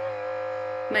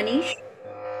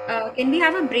 can we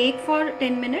have a break for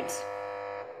 10 minutes?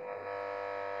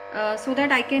 So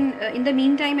that I can, in the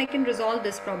meantime, I can resolve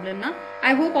this problem. Na?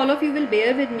 I hope all of you will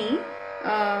bear with me.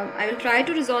 I will try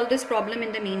to resolve this problem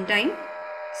in the meantime.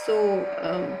 So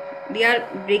we are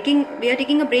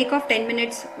taking a break of 10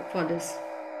 minutes for this.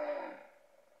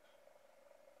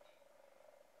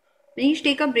 Manish,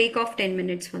 take a break of 10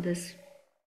 minutes for this.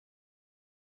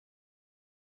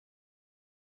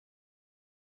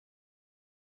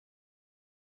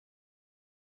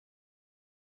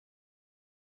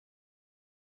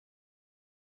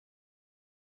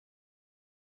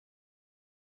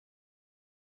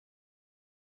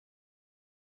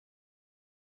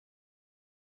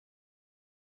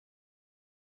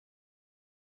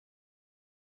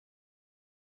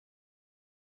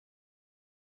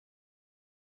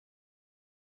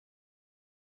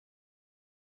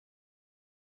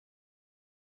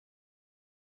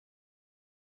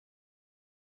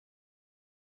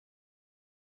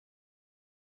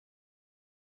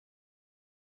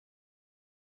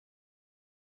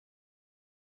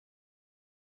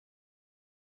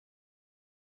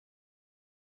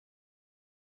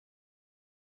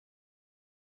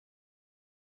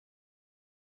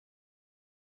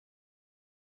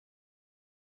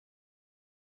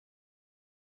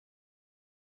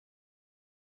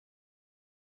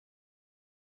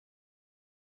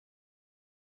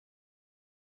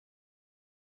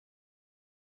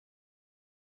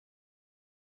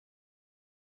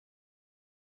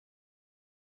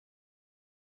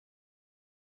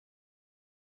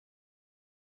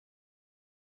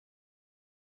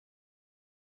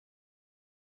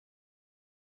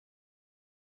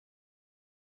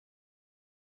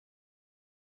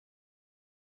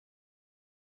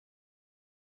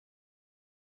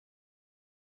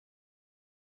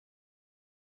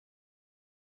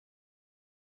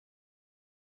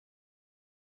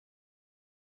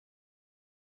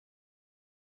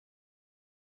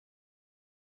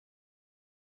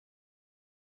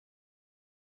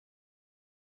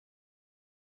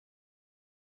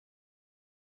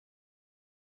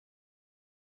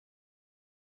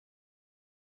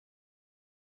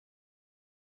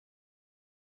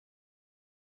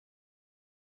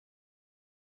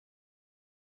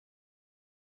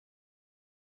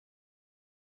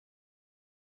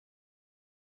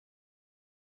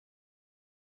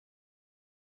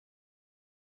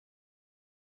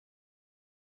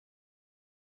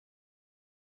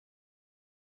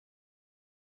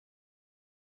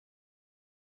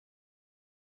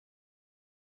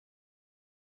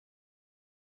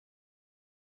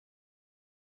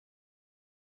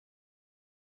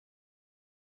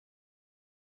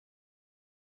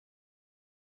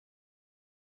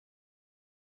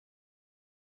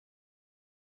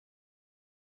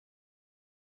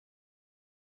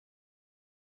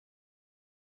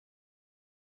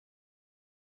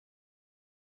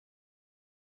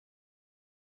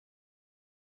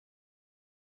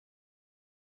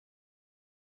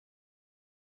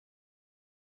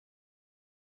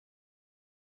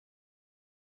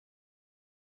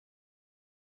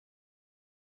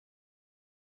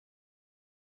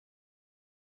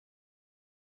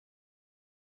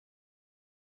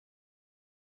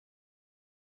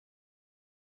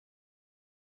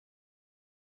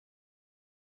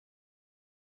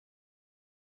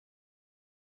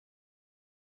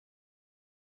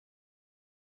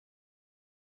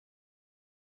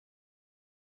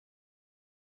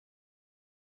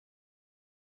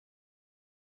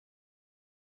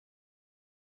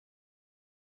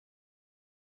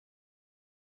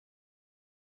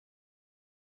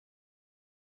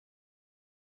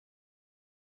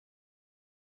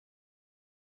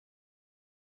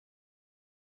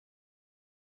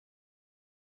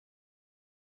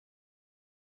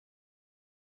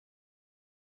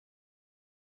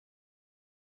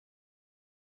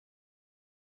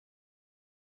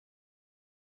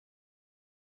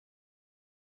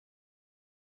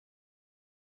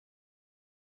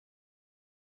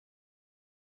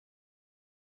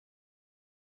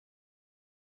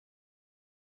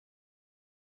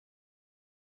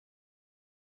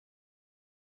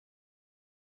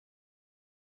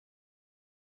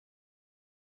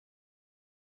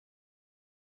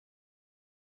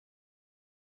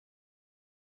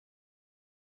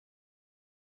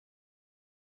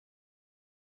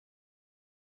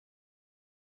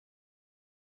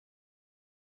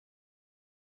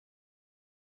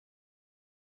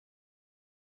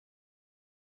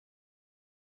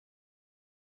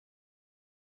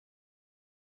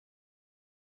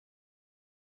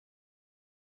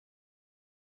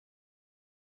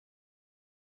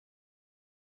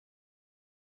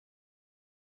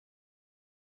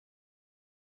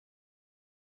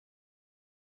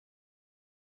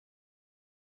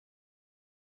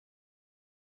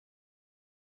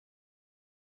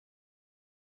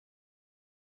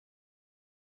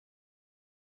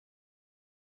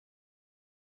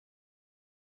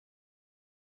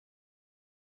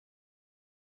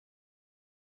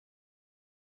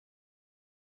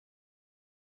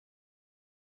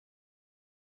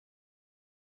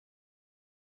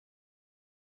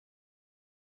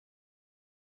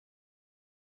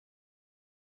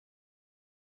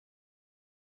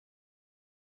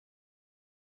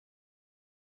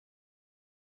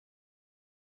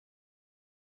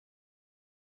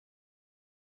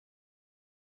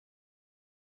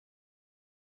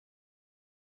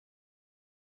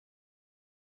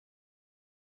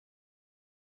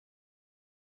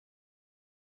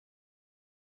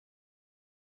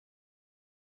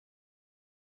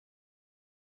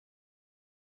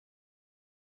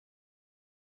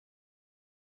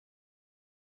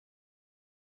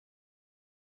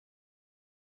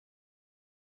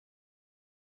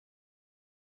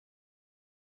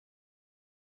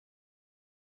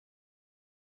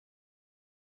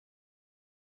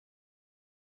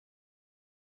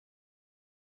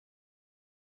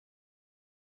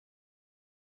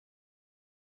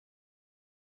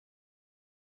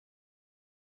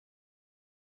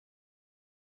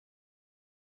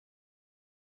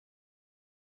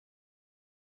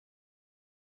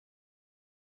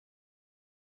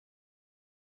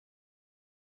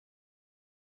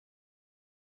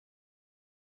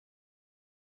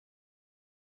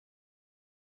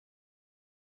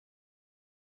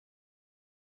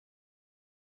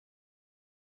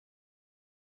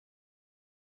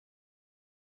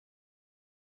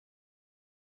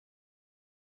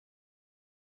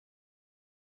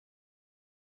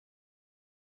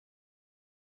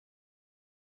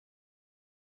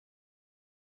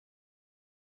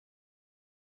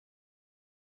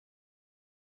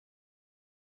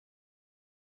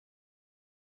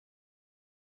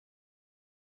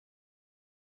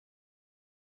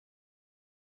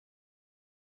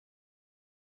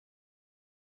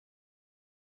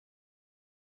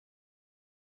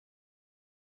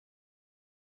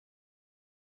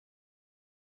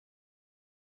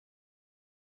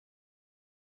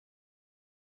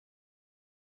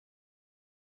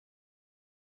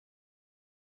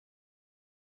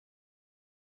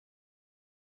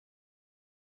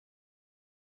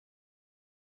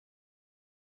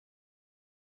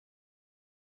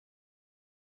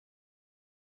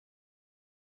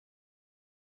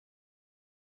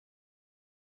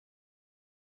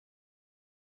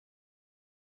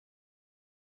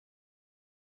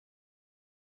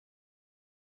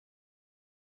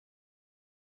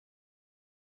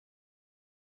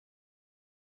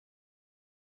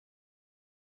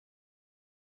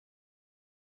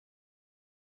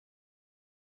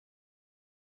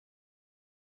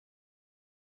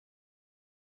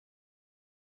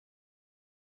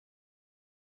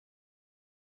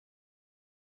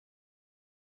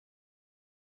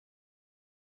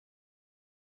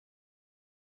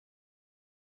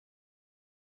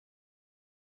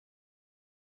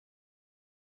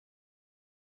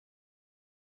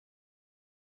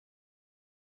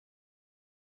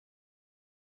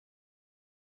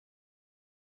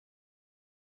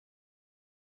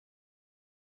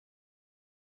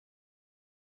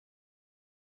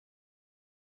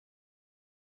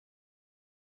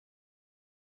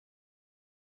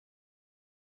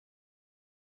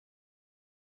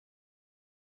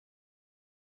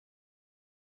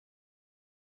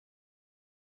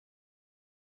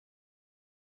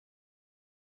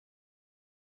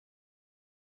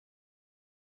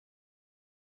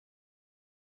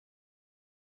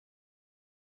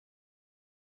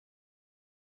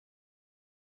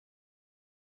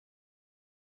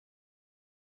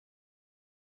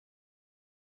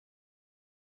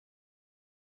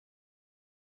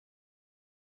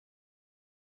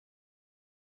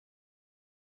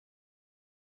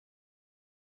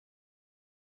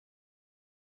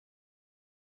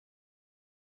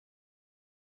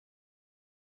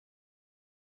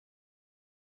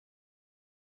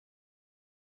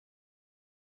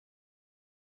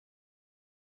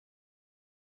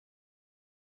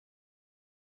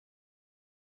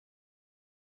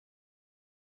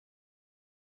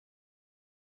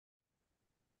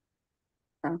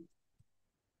 हाँ,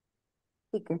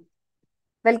 ठीक है.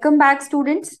 Welcome back,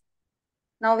 students.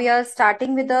 Now we are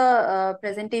starting with the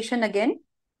presentation again.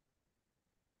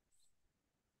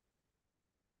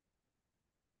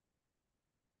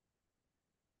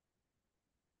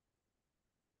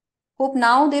 Hope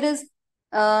now there is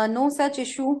no such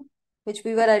issue which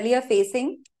we were earlier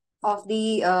facing of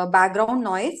the background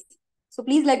noise. So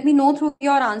please let me know through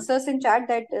your answers in chat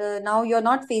that now you're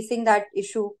not facing that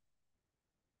issue.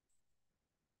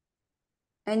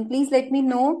 And please let me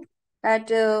know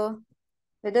that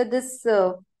whether this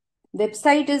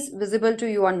website is visible to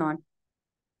you or not.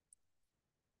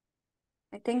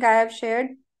 I think I have shared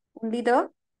only the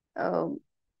uh,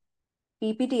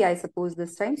 PPT, I suppose,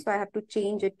 this time. So I have to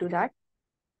change it to that.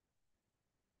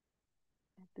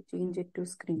 I have to change it to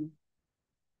screen.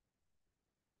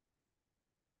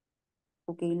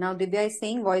 Okay, now Divya is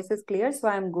saying voice is clear. So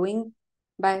I'm going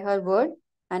by her word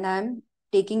and I'm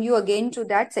taking you again to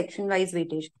that section-wise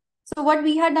weightage. So what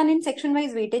we had done in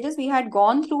section-wise weightage is we had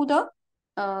gone through the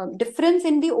difference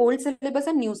in the old syllabus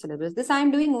and new syllabus. This I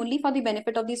am doing only for the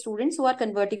benefit of the students who are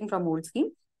converting from old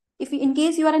scheme. If in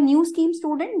case you are a new scheme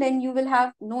student, then you will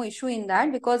have no issue in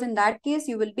that, because in that case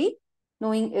you will be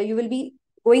knowing you will be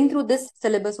going through this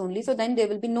syllabus only. So then there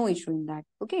will be no issue in that.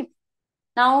 Okay.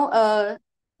 Now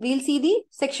we'll see the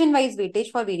section wise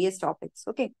weightage for various topics.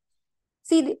 Okay.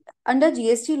 See, under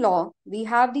GST law, we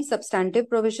have the substantive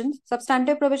provisions.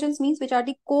 Substantive provisions means which are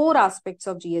the core aspects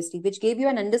of GST, which gave you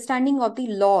an understanding of the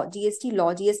law,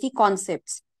 GST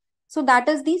concepts. So that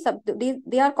is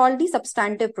they are called the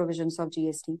substantive provisions of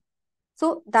GST.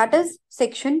 So that is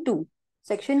section 2.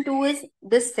 Section 2 is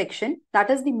this section.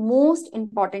 That is the most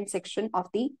important section of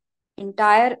the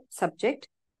entire subject,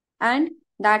 and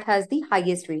that has the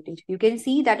highest weightage. You can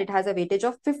see that it has a weightage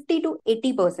of 50 to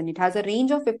 80%. It has a range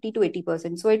of 50 to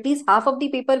 80%. So at least half of the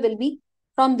paper will be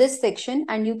from this section,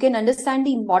 and you can understand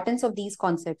the importance of these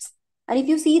concepts. And if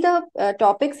you see the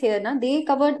topics here, they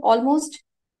covered almost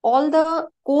all the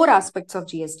core aspects of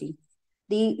GST.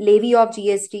 The levy of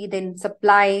GST, then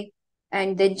supply,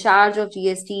 and then charge of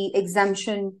GST,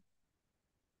 exemption,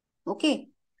 okay,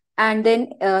 and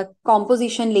then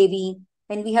composition levy,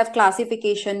 and we have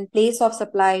classification, place of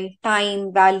supply,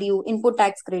 time, value, input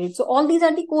tax credit. So all these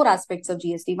are the core aspects of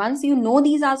GST. Once you know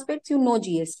these aspects, you know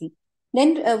GST.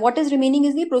 Then what is remaining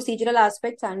is the procedural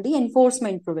aspects and the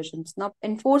enforcement provisions. Now,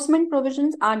 enforcement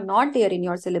provisions are not there in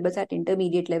your syllabus at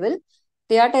intermediate level.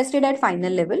 They are tested at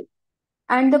final level.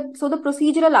 And so the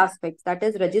procedural aspects, that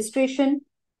is registration,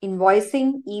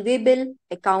 invoicing, e-way bill,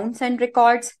 accounts and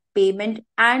records, payment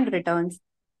and returns,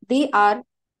 they are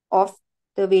of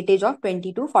the weightage of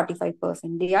 20 to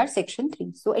 45%. They are section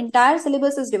 3. So entire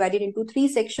syllabus is divided into 3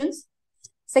 sections.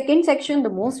 Second section, the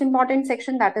most important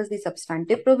section, that is the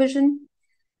substantive provision.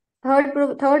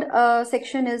 Third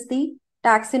section is the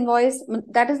tax invoice,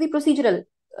 that is the procedural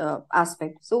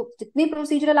aspect. So जितने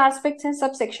procedural aspects हैं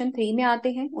सब section 3 में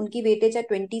आते हैं, उनकी weightage है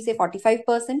 20 से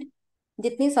 45%.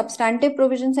 जितने substantive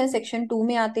provisions हैं section 2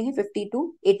 में आते हैं 50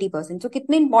 to 80%. So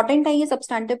कितने important है ये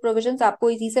substantive provisions आपको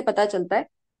इसी से पता चलता है,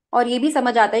 और ये भी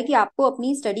समझ आता है कि आपको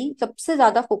अपनी study सबसे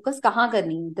ज्यादा focus कहाँ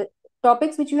करनी है. The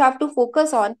topics which you have to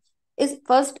focus on is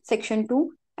first section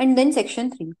 2 and then section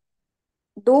 3.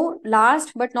 Though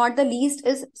last but not the least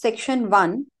is section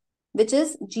 1, which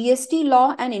is GST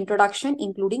law and introduction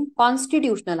including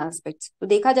constitutional aspects. तो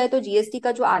देखा जाए तो GST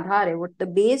का जो आधार है, what the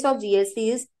base of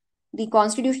GST is the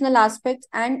constitutional aspects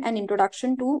and an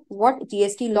introduction to what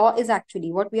GST law is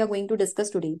actually, what we are going to discuss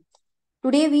today.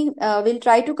 Today we will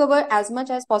try to cover as much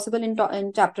as possible in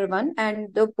chapter 1,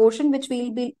 and the portion which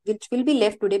will be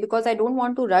left today, because I don't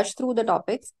want to rush through the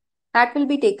topics, that will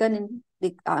be taken in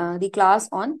the class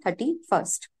on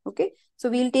 31st. Okay, so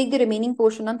we'll take the remaining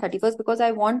portion on 31st because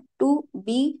I want to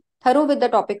be thorough with the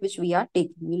topic which we are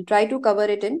taking. We'll try to cover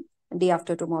it in day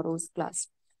after tomorrow's class.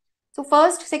 So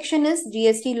first section is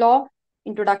GST law,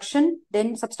 introduction,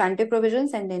 then substantive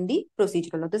provisions, and then the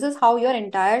procedural law. This is how your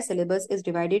entire syllabus is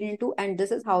divided into, and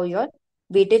this is how your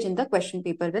weightage in the question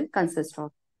paper will consist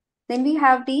of. Then we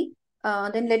have the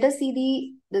then let us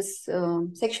see this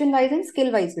section wise and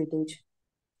skill wise weightage.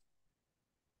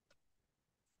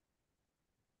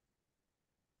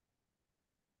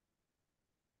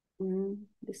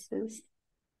 This is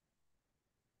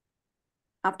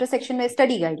after section wise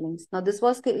study guidelines. Now this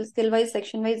was skill wise,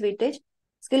 section wise weightage.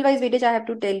 Skill wise weightage, I have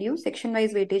to tell you, section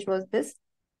wise weightage was this.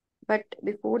 But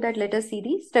before that, let us see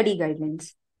the study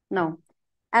guidelines. Now,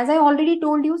 as I already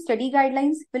told you, study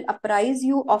guidelines will apprise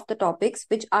you of the topics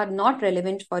which are not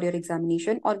relevant for your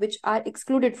examination or which are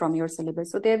excluded from your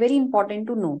syllabus. So they are very important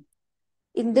to know.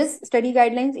 In this study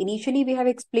guidelines, initially we have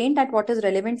explained that what is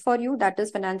relevant for you, that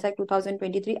is Finance Act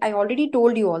 2023. I already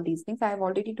told you all these things. I have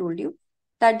already told you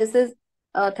that this is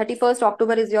 31st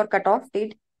October is your cutoff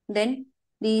date. Then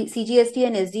the CGST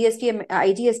and SGST,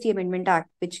 IGST Amendment Act,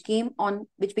 which became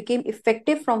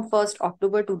effective from 1st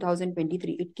October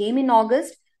 2023. It came in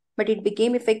August, but it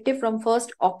became effective from 1st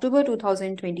October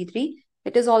 2023.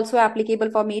 It is also applicable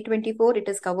for May 24. It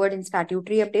is covered in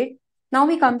statutory update. Now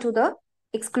we come to the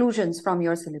exclusions from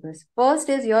your syllabus. First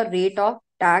is your rate of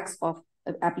tax of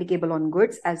applicable on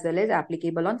goods as well as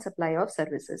applicable on supply of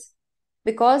services.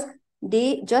 Because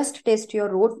they just test your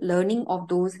rote learning of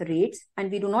those rates,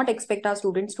 and we do not expect our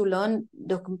students to learn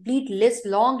the complete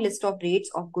long list of rates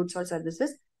of goods or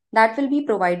services that will be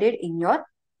provided in your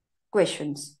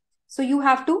questions. So you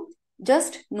have to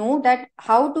just know that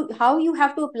how you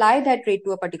have to apply that rate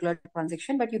to a particular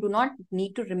transaction, but you do not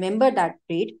need to remember that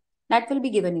rate. That will be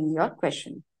given in your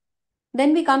question.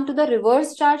 Then we come to the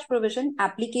reverse charge provision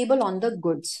applicable on the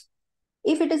goods.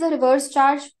 If it is a reverse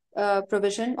charge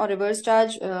provision or reverse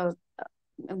charge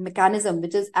mechanism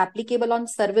which is applicable on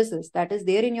services, that is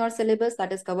there in your syllabus,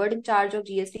 that is covered in charge of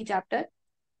GST chapter.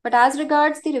 But as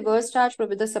regards the reverse charge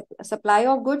provision, the supply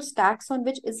of goods, tax on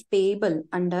which is payable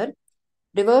under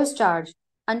reverse charge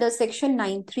under section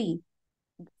 9(3),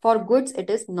 for goods, it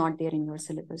is not there in your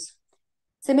syllabus.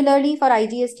 Similarly, for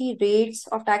IGST, rates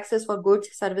of taxes for goods,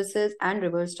 services, and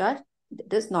reverse charge,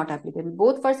 it is not applicable.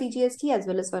 Both for CGST as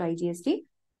well as for IGST,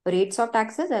 rates of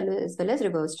taxes as well as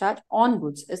reverse charge on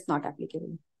goods is not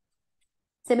applicable.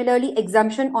 Similarly,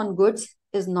 exemption on goods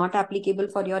is not applicable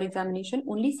for your examination.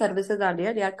 Only services are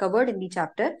there. They are covered in the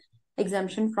chapter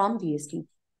exemption from GST.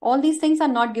 All these things are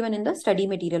not given in the study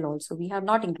material also. We have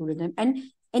not included them. And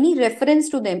any reference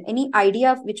to them, any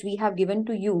idea which we have given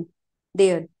to you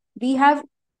there, we have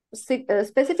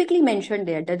specifically mentioned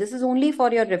there that this is only for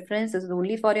your reference, this is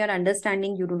only for your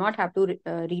understanding. You do not have to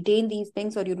retain these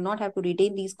things, or you do not have to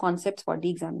retain these concepts for the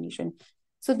examination.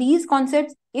 So these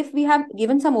concepts, if we have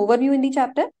given some overview in the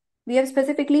chapter, we have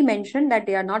specifically mentioned that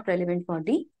they are not relevant for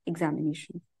the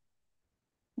examination.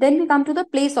 Then we come to the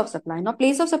place of supply. Now,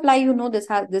 place of supply, you know, this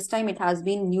time it has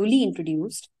been newly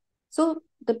introduced. So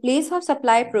the place of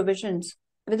supply provisions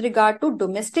with regard to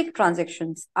domestic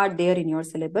transactions are there in your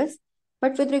syllabus,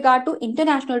 but with regard to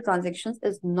international transactions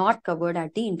is not covered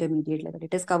at the intermediate level.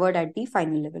 It is covered at the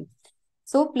final level.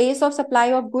 So place of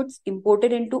supply of goods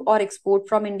imported into or export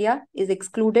from India is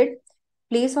excluded.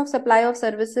 Place of supply of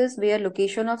services where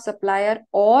location of supplier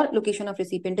or location of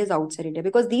recipient is outside India,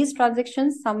 because these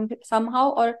transactions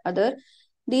somehow or other,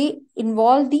 they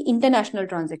involve the international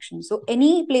transaction. So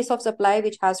any place of supply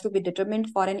which has to be determined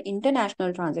for an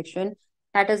international transaction,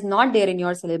 that is not there in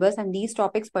your syllabus, and these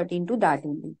topics pertain to that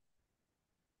only.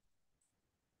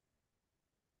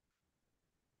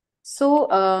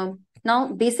 So now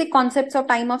basic concepts of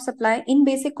time of supply. In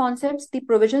basic concepts, the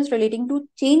provisions relating to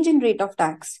change in rate of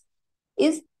tax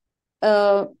is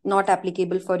not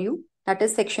applicable for you. That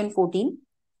is section 14.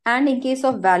 And in case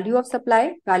of value of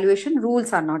supply, valuation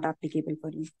rules are not applicable for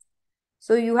you.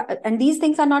 So and these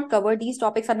things are not covered. These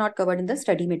topics are not covered in the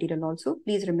study material also.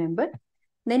 Please remember.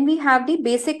 Then we have the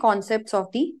basic concepts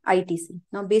of the ITC.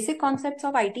 Now, basic concepts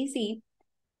of ITC,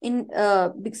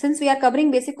 since we are covering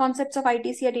basic concepts of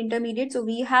ITC at intermediate, so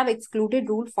we have excluded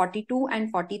rule 42 and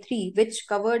 43, which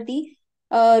cover the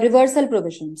reversal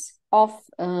provisions of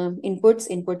inputs,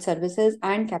 input services,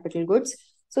 and capital goods.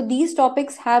 So these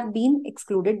topics have been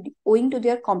excluded owing to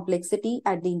their complexity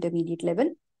at the intermediate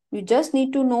level. You just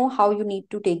need to know how you need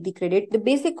to take the credit, the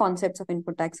basic concepts of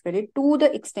input tax credit, to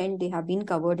the extent they have been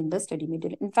covered in the study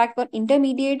material. In fact, for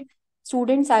intermediate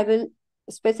students, I will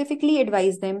specifically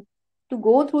advise them to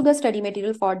go through the study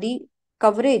material for the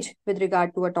coverage with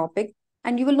regard to a topic,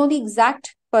 and you will know the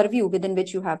exact purview within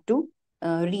which you have to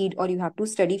read or you have to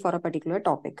study for a particular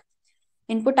topic.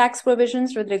 Input tax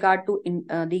provisions with regard to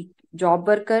the job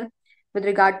worker, with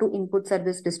regard to input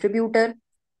service distributor,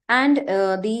 and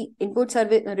the input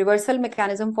service reversal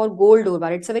mechanism for gold ore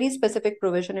bar. It's a very specific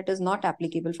provision. It is not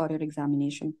applicable for your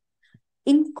examination.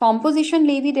 In composition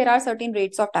levy, there are certain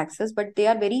rates of taxes, but they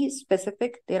are very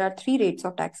specific. There are 3 rates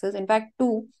of taxes. In fact,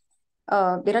 2.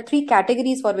 There are 3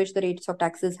 categories for which the rates of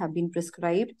taxes have been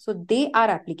prescribed. So they are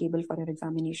applicable for your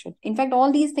examination. In fact,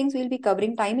 all these things we'll be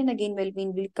covering time and again while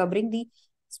we'll be covering the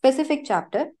specific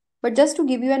chapter. But just to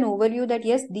give you an overview that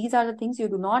yes, these are the things you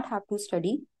do not have to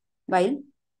study while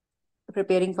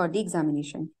preparing for the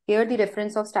examination. Here the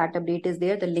reference of stat update is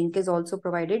there. The link is also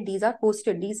provided. These are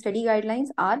posted. These study guidelines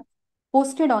are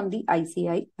posted on the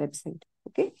ICAI website.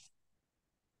 Okay.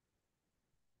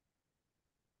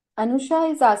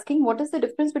 Anusha is asking, what is the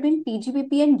difference between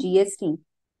PGBP and GST?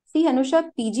 See, Anusha,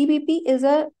 PGBP is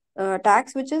a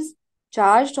tax which is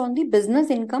charged on the business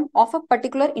income of a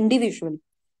particular individual.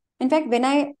 In fact, when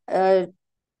I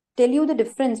tell you the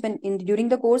difference when in during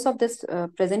the course of this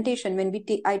presentation, when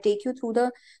I take you through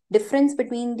the difference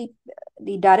between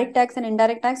the direct tax and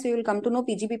indirect tax, so you will come to know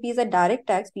PGBP is a direct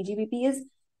tax. PGBP is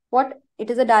what it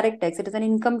is, a direct tax. It is an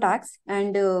income tax,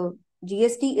 and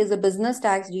GST is a business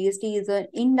tax. GST is an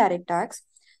indirect tax.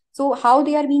 So how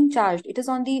they are being charged? It is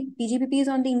on the PGBP is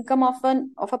on the income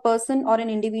of a person or an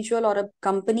individual or a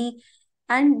company,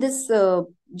 and this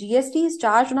GST is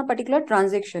charged on a particular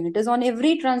transaction. It is on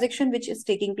every transaction which is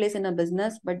taking place in a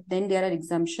business, but then there are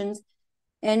exemptions.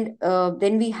 And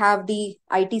then we have the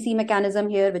ITC mechanism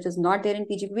here, which is not there in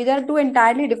PGBP. There are two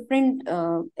entirely different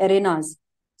arenas.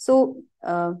 So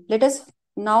let us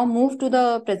now move to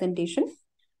the presentation.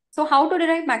 So how to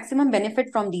derive maximum benefit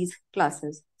from these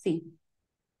classes? See,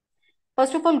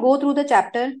 first of all, go through the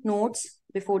chapter notes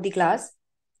before the class,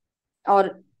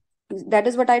 or that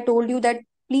is what I told you, that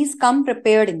please come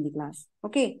prepared in the class.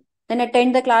 Okay. Then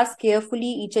attend the class carefully,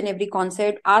 each and every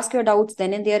concept. Ask your doubts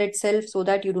then and there itself, so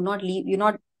that you do not leave, you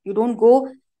don't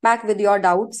go back with your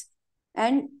doubts.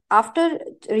 And after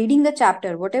reading the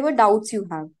chapter, whatever doubts you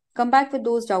have, come back with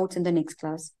those doubts in the next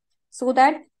class, so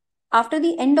that after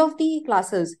the end of the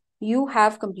classes, you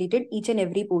have completed each and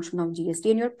every portion of GST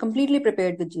and you're completely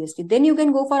prepared with GST. Then you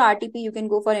can go for RTP, you can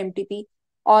go for MTP,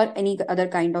 or any other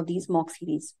kind of these mock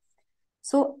series.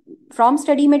 So from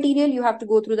study material, you have to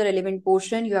go through the relevant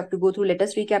portion. You have to go through let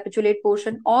us recapitulate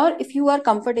portion. Or if you are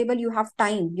comfortable, you have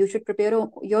time, you should prepare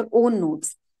your own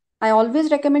notes. I always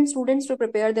recommend students to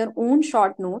prepare their own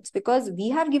short notes, because we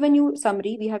have given you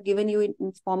summary. We have given you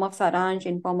in form of saransh,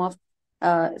 in form of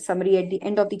summary at the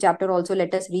end of the chapter also,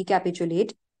 let us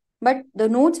recapitulate. But the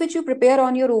notes which you prepare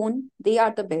on your own, they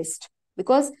are the best,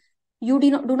 because you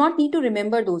do not need to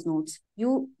remember those notes.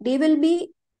 They will be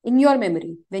in your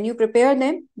memory. When you prepare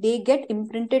them, they get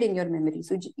imprinted in your memory.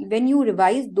 So when you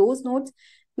revise those notes,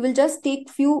 you will just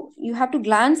you have to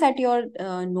glance at your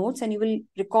notes and you will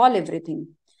recall everything.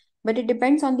 But it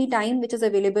depends on the time which is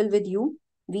available with you.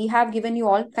 We have given you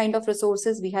all kind of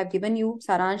resources. We have given you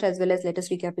saransh as well as let us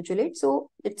recapitulate.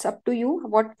 So it's up to you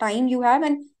what time you have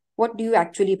and what do you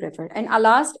actually prefer. And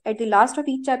at the last of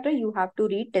each chapter, you have to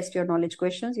read test your knowledge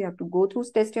questions. You have to go through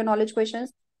test your knowledge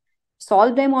questions,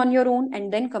 solve them on your own,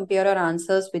 and then compare your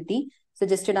answers with the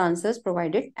suggested answers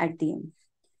provided at the end.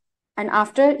 And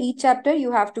after each chapter,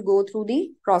 you have to go through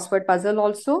the crossword puzzle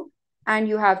also, and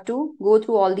you have to go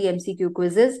through all the MCQ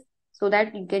quizzes, so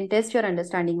that you can test your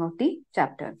understanding of the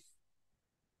chapter.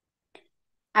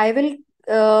 I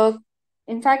will,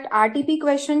 in fact, RTP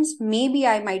questions, maybe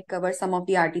I might cover some of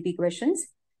the RTP questions,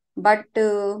 but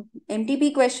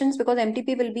MTP questions, because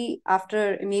MTP will be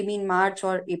after maybe in March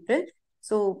or April.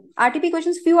 So RTP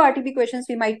questions, few RTP questions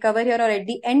we might cover here, or at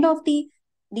the end of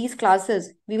these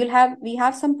classes, we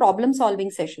have some problem solving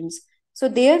sessions. So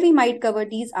there we might cover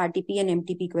these RTP and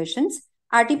MTP questions.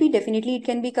 RTP definitely it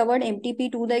can be covered.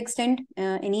 MTP to the extent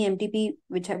any MTP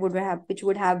which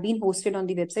would have been hosted on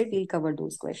the website, we'll cover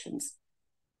those questions.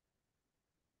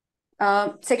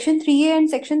 Section 3A and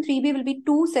Section 3B will be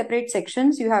two separate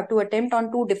sections. You have to attempt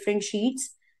on two different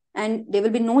sheets, and there will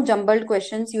be no jumbled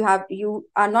questions. You will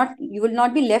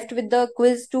not be left with the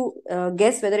quiz to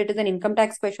guess whether it is an income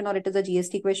tax question or it is a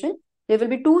GST question. There will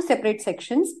be two separate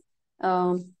sections.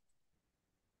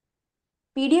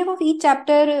 PDF of each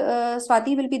chapter,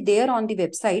 Swati, will be there on the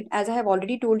website. As I have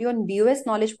already told you, on BOS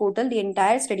Knowledge Portal, the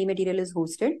entire study material is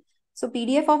hosted. So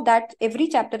PDF of that, every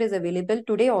chapter is available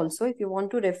today also. If you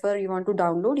want to refer, you want to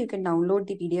download, you can download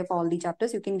the PDF of all the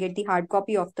chapters. You can get the hard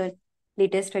copy of the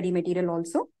latest study material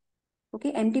also.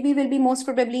 Okay, MTP will be most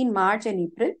probably in March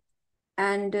and April.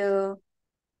 And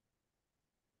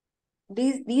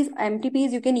these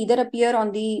MTPs, you can either appear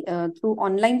on the through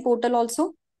online portal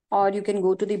also, or you can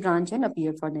go to the branch and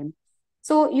appear for them.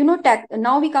 So,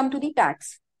 now we come to the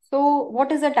tax. So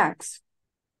what is a tax?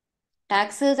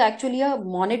 Tax is actually a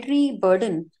monetary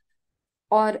burden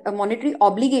or a monetary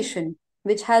obligation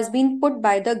which has been put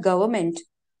by the government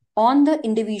on the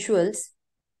individuals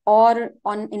or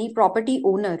on any property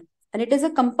owner. And it is a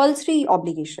compulsory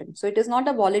obligation. So it is not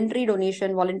a voluntary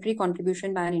donation, voluntary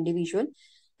contribution by an individual.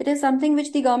 It is something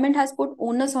which the government has put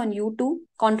onus on you to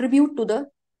contribute to the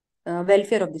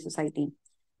welfare of the society.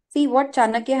 See, what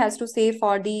Chanakya has to say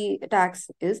for the tax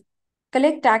is,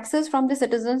 collect taxes from the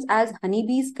citizens as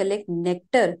honeybees collect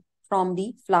nectar from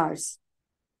the flowers,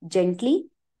 gently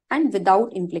and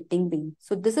without inflicting pain.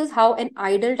 So this is how an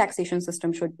ideal taxation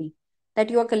system should be, that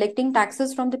you are collecting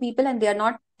taxes from the people and they are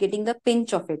not getting the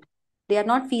pinch of it. they are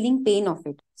not feeling pain of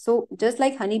it. So just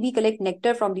like honeybee collect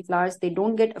nectar from the flowers, they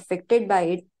don't get affected by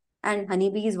it, and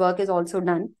honeybee's work is also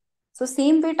done. So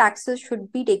same way taxes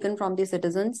should be taken from the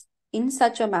citizens in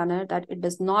such a manner that it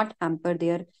does not hamper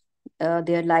their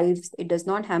lives, it does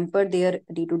not hamper their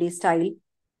day-to-day style.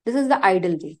 This is the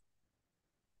ideal way.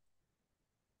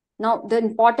 Now, the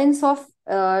importance of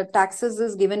taxes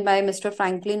is given by Mr.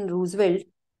 Franklin Roosevelt.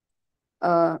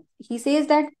 He says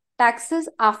that taxes,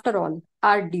 after all,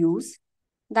 are dues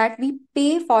that we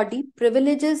pay for the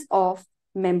privileges of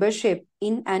membership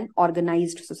in an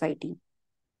organized society.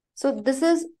 So, this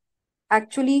is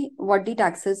actually what the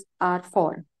taxes are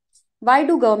for. Why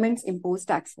do governments impose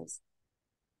taxes?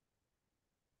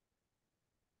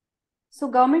 So,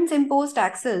 governments impose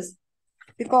taxes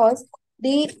because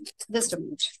they, just a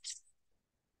minute.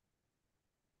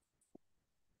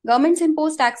 Governments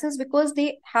impose taxes because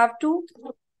they have to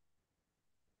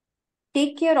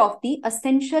take care of the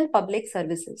essential public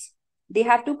services. They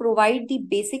have to provide the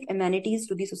basic amenities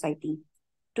to the society,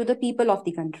 to the people of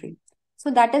the country.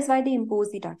 So that is why they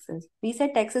impose the taxes. We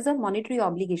said taxes are monetary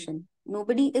obligation.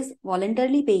 Nobody is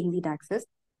voluntarily paying the taxes,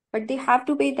 but they have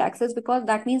to pay taxes because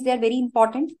that means they are very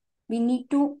important. We need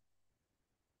to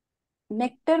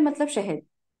nectar matlab shahad.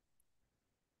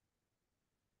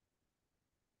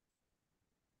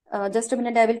 Just a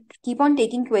minute, I will keep on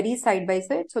taking queries side by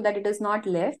side so that it is not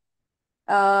left.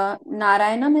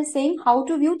 Narayanam is saying how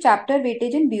to view chapter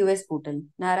weightage in BOS portal.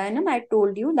 Narayanam, I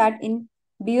told you that in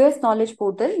BOS knowledge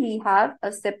portal, we have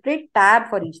a separate tab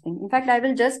for each thing. In fact, I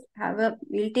will just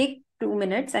we'll take 2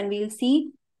 minutes and we'll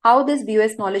see how this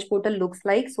BOS knowledge portal looks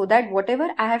like, so that whatever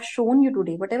I have shown you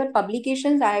today, whatever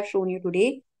publications I have shown you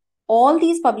today, all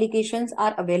these publications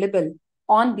are available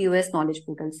on BOS knowledge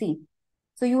portal. See.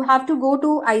 So you have to go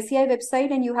to ICAI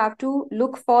website and you have to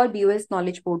look for BOS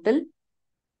knowledge portal.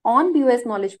 On BOS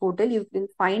knowledge portal, you will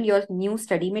find your new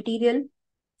study material,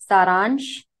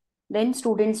 Saransh, then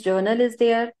students journal is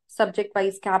there, subject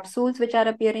wise capsules which are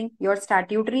appearing, your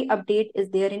statutory update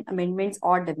is there in amendments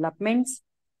or developments.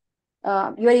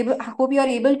 I hope you are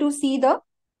able to see the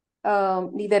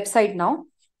website now.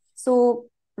 So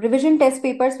revision test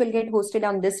papers will get hosted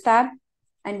on this tab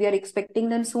and we are expecting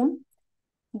them soon.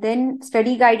 Then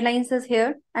study guidelines is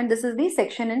here, and this is the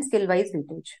section and skill wise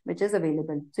weightage which is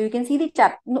available. So you can see the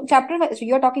chapter wise. So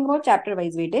you are talking about chapter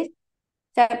wise weightage.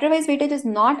 Chapter wise weightage is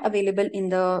not available in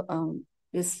the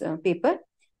this paper.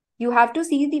 You have to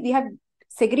see we have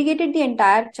segregated the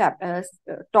entire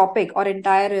topic or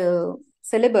entire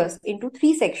syllabus into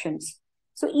 3 sections.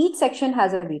 So each section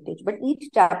has a weightage, but each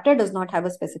chapter does not have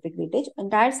a specific weightage.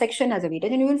 Entire section has a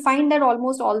weightage, and you will find that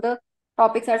almost all the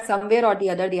topics are somewhere or the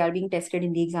other, they are being tested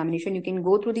in the examination. You can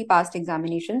go through the past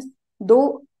examinations,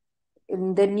 though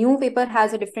the new paper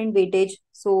has a different weightage,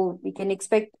 so we can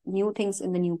expect new things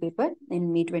in the new paper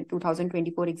in May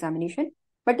 2024 examination.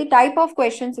 But the type of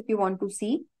questions, if you want to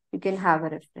see, you can have a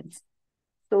reference.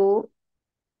 So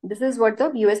this is what the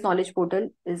BOS knowledge portal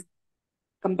is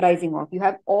comprising of. You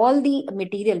have all the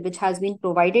material which has been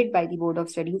provided by the Board of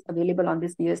Studies available on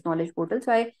this BOS knowledge portal.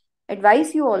 So I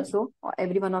advise you also, or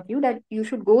every one of you, that you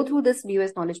should go through this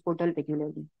BOS knowledge portal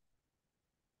regularly.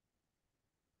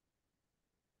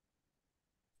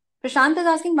 Prashant is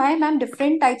asking, why, ma'am,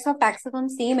 different types of taxes on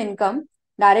same income,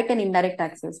 direct and indirect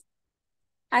taxes?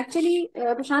 Actually,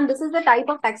 Prashant, this is the type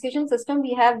of taxation system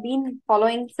we have been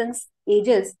following since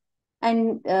ages.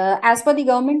 And as per the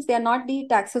governments, they are not the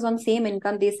taxes on same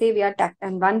income. They say we are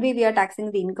and one way we are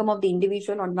taxing the income of the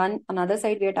individual. On another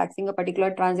side, we are taxing a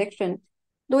particular transaction.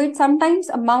 Though it sometimes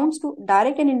amounts to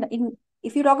direct and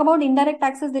if you talk about indirect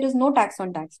taxes, there is no tax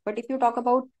on tax. But if you talk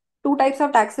about 2 types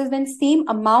of taxes, then same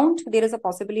amount, there is a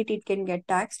possibility it can get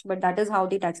taxed. But that is how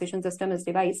the taxation system is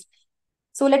devised.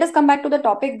 So let us come back to the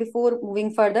topic before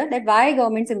moving further, that why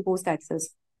governments impose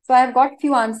taxes. So I have got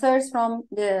few answers from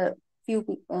the few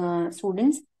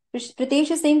students.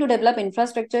 Pritesh is saying to develop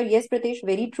infrastructure. Yes, Pritesh,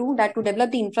 very true that to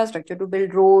develop the infrastructure, to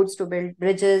build roads, to build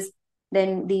bridges,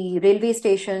 then the railway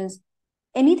stations,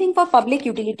 anything for public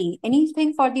utility,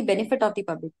 anything for the benefit of the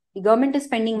public. The government is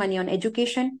spending money on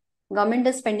education, government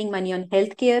is spending money on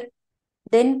healthcare,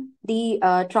 then the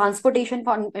transportation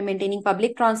for maintaining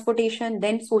public transportation,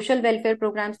 then social welfare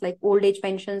programs like old age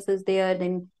pensions is there,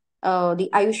 then the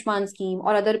Ayushman scheme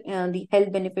or other the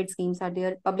health benefit schemes are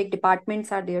there, public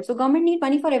departments are there. So government need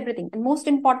money for everything. And most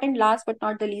important, last but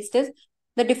not the least, is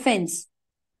the defense.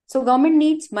 So government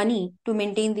needs money to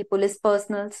maintain the police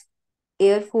personals,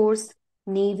 air force,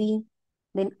 navy,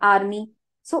 then army.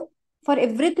 So for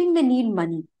everything they need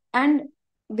money. And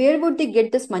where would they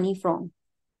get this money from?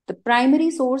 The primary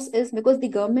source is because the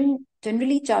government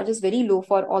generally charges very low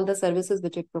for all the services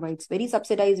which it provides. Very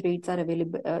subsidized rates are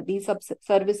available. These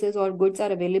services or goods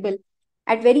are available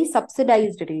at very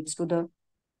subsidized rates to the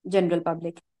general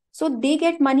public. So they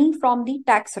get money from the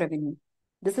tax revenue.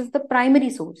 This is the primary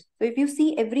source. So if you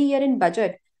see every year in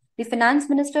budget, the finance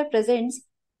minister presents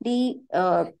the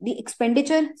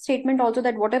expenditure statement also,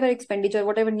 that whatever expenditure,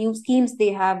 whatever new schemes they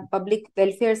have, public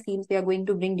welfare schemes they are going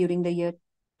to bring during the year,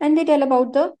 and they tell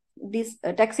about these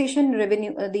taxation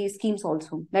revenue, these schemes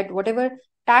also, that whatever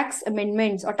tax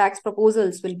amendments or tax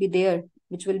proposals will be there,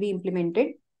 which will be implemented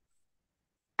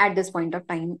at this point of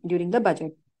time during the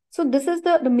budget. So this is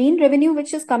the main revenue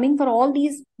which is coming for all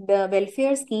these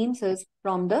welfare schemes is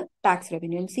from the tax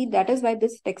revenue. And see, that is why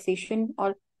this taxation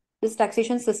or this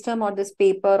taxation system or this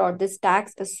paper or this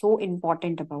tax is so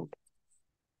important about.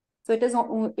 So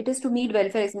it is to meet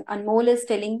welfare. Anmol is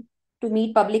telling to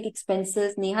meet public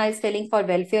expenses. Neha is telling for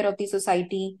welfare of the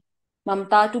society.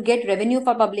 Mamta to get revenue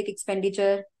for public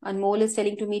expenditure. Anmol is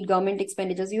telling to meet government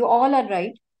expenditures. You all are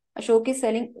right. Ashok is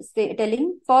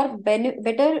telling for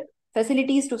better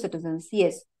facilities to citizens.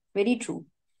 Yes, very true.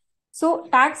 So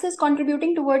tax is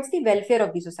contributing towards the welfare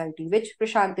of the society, which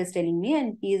Prashant is telling me,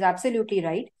 and he is absolutely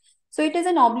right. So it is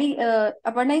an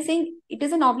Aparna is saying it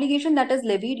is an obligation that is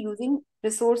levied using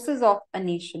resources of a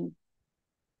nation.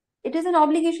 It is an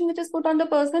obligation which is put on the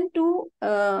person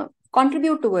to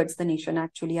contribute towards the nation.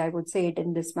 Actually, I would say it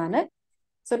in this manner.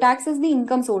 So tax is the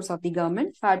income source of the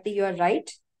government. Bharti, you are right.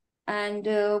 And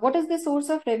what is the source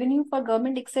of revenue for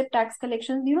government except tax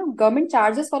collections? Government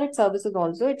charges for its services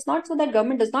also. It's not so that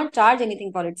government does not charge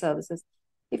anything for its services.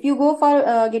 If you go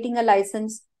for getting a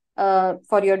license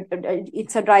for your,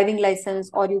 it's a driving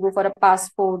license, or you go for a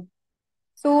passport.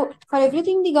 So for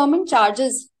everything, the government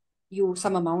charges you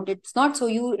some amount. It's not so,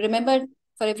 you remember,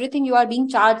 for everything you are being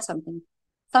charged something.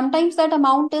 Sometimes that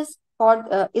amount is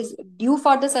due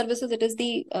for the services. It is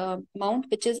the amount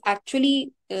which is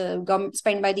actually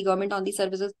spent by the government on the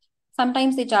services.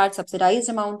 Sometimes they charge subsidized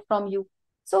amount from you.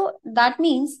 So that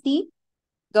means the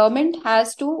government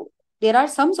has to, there are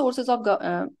some sources of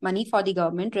money for the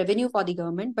government, revenue for the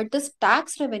government, but this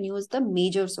tax revenue is the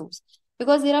major source,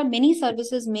 because there are many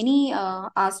services, many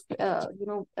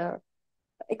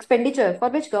expenditure for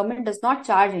which government does not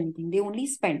charge anything. They only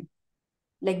spend,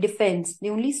 like defense, they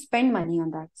only spend money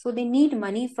on that. So they need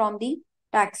money from the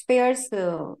taxpayers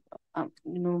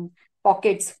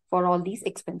pockets for all these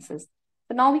expenses.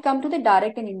 So now we come to the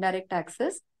direct and indirect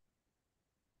taxes.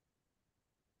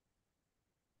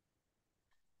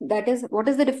 That is, what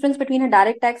is the difference between a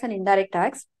direct tax and indirect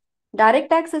tax? Direct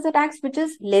tax is a tax which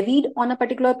is levied on a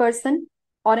particular person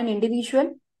or an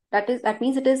individual. That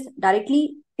means it is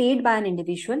directly paid by an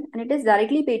individual, and it is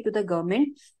directly paid to the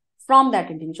government from that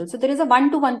individual. So there is a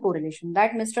one-to-one correlation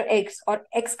that Mr. X or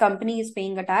X company is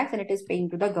paying a tax, and it is paying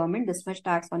to the government this much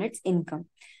tax on its income.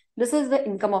 This is the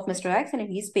income of Mr. X, and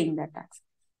he is paying that tax.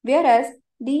 Whereas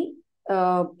the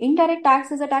indirect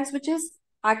tax is a tax which is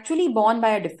actually borne by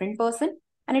a different person,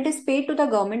 and it is paid to the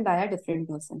government by a different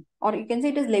person, or you can say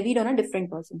it is levied on a different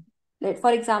person.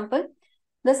 For example,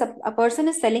 a person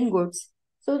is selling goods.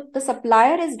 So the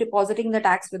supplier is depositing the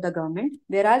tax with the government,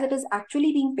 whereas it is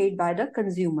actually being paid by the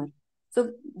consumer.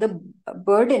 So the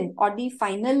burden or the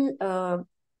final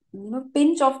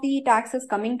pinch of the tax is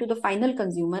coming to the final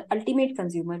consumer, ultimate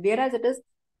consumer, whereas it is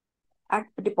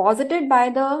deposited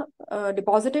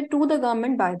to the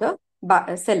government by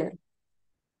the seller.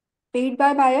 Paid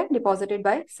by buyer, deposited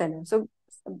by seller. So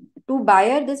to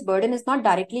buyer, this burden is not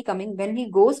directly coming. When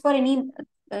he goes for any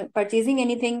purchasing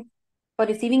anything, for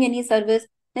receiving any service,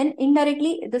 then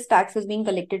indirectly this tax is being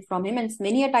collected from him, and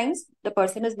many a times the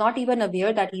person is not even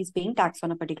aware that he is paying tax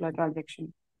on a particular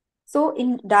transaction. So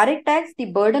in direct tax, the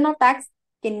burden of tax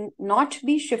cannot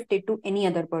be shifted to any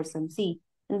other person. See,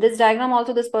 in this diagram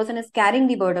also, this person is carrying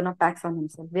the burden of tax on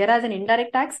himself, whereas in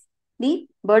indirect tax, the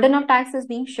burden of tax is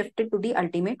being shifted to the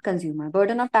ultimate consumer.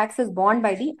 Burden of tax is borne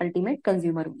by the ultimate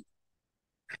consumer.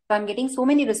 So I'm getting so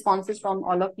many responses from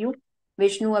all of you.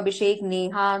 Vishnu, Abhishek,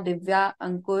 Neha, Divya,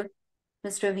 Ankur,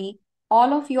 Mr. V.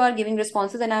 All of you are giving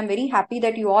responses, and I'm very happy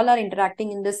that you all are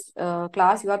interacting in this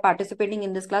class. You are participating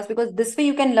in this class, because this way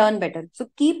you can learn better. So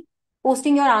keep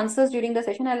posting your answers during the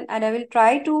session, and I will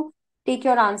try to take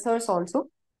your answers also.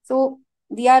 So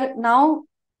we are now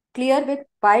clear with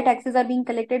why taxes are being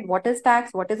collected, what is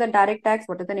tax, what is a direct tax,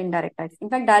 what is an indirect tax. In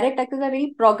fact, direct taxes are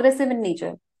very progressive in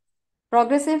nature.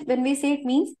 Progressive, when we say, it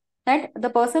means that the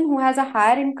person who has a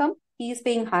higher income, he is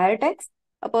paying higher tax.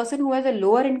 A person who has a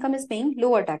lower income is paying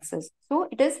lower taxes. So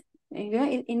it is,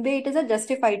 in way, it is a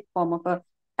justified form of a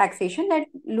taxation, that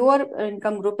lower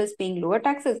income group is paying lower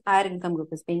taxes, higher income group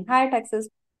is paying higher taxes.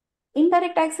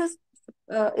 Indirect taxes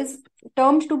is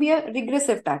termed to be a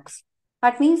regressive tax.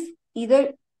 That means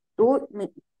either though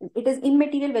it is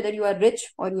immaterial whether you are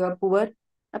rich or you are poor,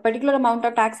 a particular amount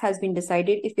of tax has been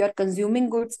decided. If you are consuming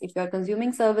goods, if you are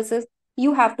consuming services,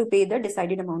 you have to pay the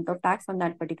decided amount of tax on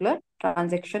that particular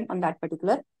transaction, on that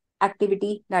particular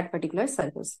activity, that particular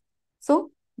service.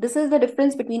 So this is the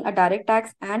difference between a direct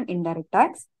tax and indirect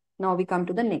tax. Now we come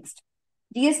to the next.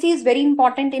 GST is very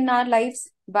important in our lives.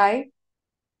 By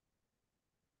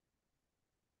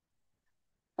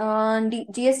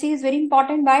GST is very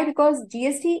important. Why? Because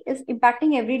GST is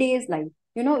impacting everyday's life.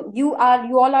 You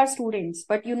all are students,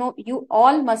 but you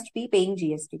all must be paying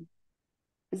GST.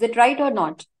 Is it right or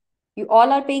not? You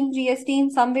all are paying GST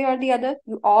in some way or the other.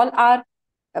 You all are,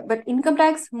 but income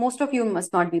tax, most of you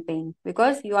must not be paying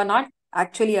because you are not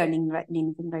actually earning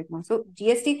anything right now. So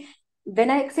GST, when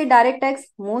I say direct tax,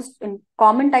 most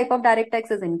common type of direct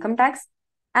tax is income tax.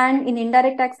 And in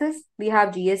indirect taxes, we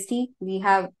have GST, we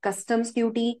have customs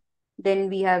duty, then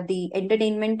we have the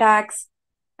entertainment tax,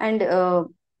 and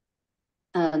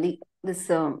this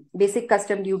basic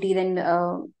custom duty, then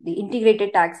the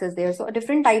integrated taxes there. So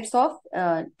different types of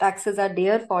taxes are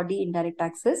there for the indirect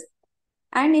taxes.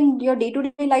 And in your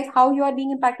day-to-day life, how you are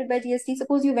being impacted by GST?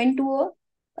 Suppose you went to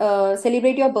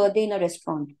celebrate your birthday in a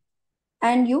restaurant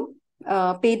and you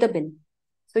pay the bill.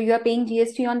 So you are paying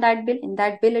GST on that bill. In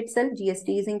that bill itself,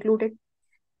 GST is included.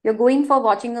 You're going for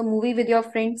watching a movie with your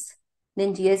friends,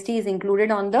 then GST is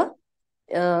included on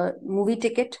the movie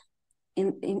ticket.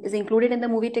 Is included in the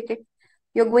movie ticket.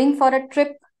 You're going for a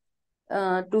trip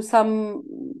to some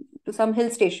hill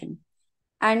station,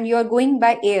 and you're going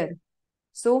by air.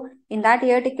 So in that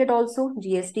air ticket also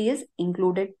GST is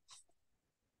included.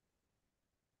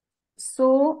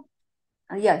 So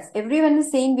yes, everyone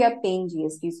is saying we are paying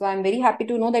GST. So I'm very happy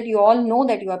to know that you all know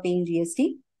that you are paying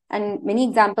GST. And many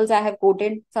examples I have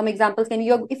quoted. Some examples can be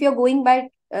if you're going by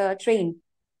train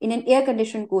in an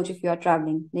air-conditioned coach, if you are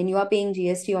traveling, then you are paying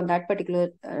GST on that particular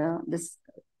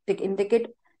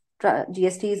ticket.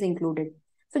 GST is included.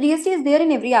 So GST is there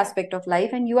in every aspect of life,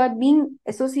 and you are being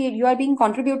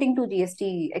contributing to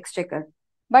GST exchequer.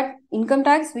 But income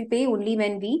tax we pay only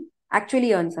when we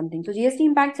actually earn something. So GST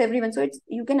impacts everyone. So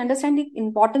you can understand the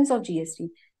importance of GST.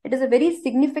 It is a very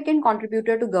significant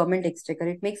contributor to government exchequer.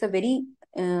 It makes a very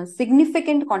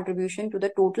significant contribution to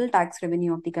the total tax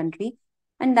revenue of the country.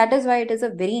 And that is why it is a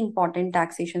very important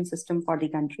taxation system for the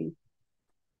country.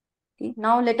 Okay.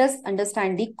 Now let us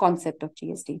understand the concept of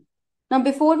GST. Now,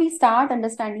 before we start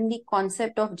understanding the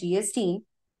concept of GST,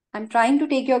 I'm trying to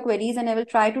take your queries, and I will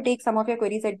try to take some of your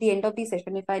queries at the end of the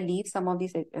session if I leave some of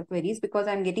these queries, because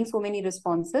I'm getting so many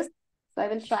responses. So I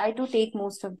will try to take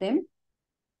most of them.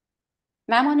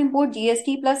 Ma'am, on import,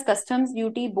 GST plus customs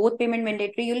duty, both payment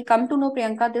mandatory. You will come to know,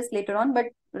 Priyanka, this later on, but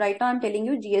right now I'm telling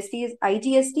you GST is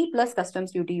IGST plus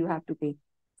customs duty you have to pay.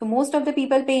 So most of the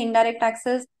people pay indirect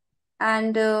taxes,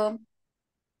 and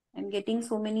I'm getting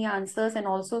so many answers, and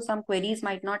also some queries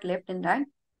might not left in that.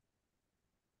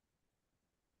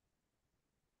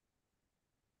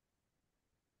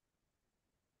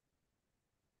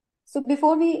 So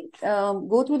before we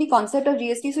go through the concept of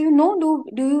GST,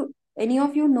 so any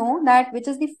of you know that which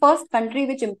is the first country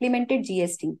which implemented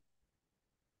GST?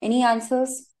 Any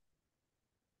answers?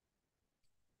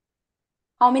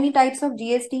 How many types of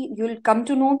GST you'll come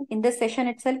to know in this session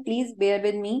itself? Please bear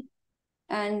with me.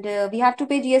 And we have to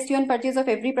pay GST on purchase of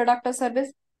every product or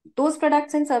service. Those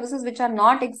products and services which are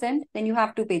not exempt, then you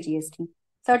have to pay GST.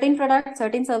 Certain products,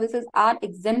 certain services are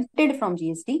exempted from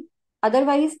GST.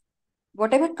 Otherwise,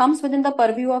 whatever comes within the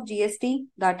purview of GST,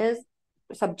 that is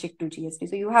subject to GST.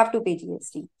 So you have to pay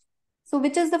GST. So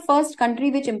which is the first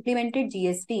country which implemented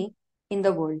GST in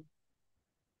the world?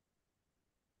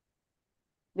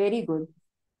 Very good.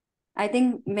 I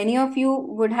think many of you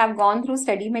would have gone through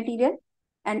study material,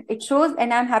 and it shows,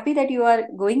 and I'm happy that you are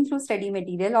going through study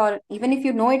material, or even if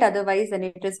you know it otherwise, then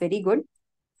it is very good.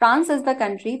 France is the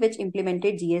country which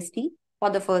implemented GST for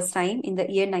the first time in the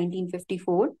year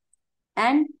 1954.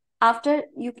 And after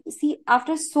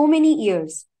so many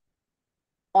years,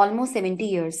 almost 70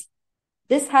 years,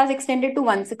 this has extended to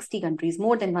 160 countries,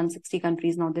 more than 160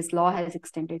 countries now this law has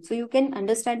extended. So you can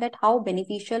understand that how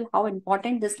beneficial, how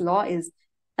important this law is.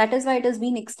 That is why it has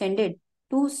been extended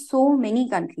to so many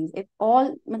countries.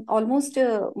 Almost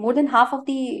more than half of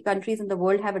the countries in the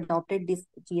world have adopted this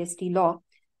GST law.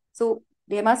 So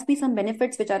there must be some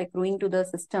benefits which are accruing to the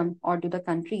system or to the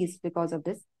countries because of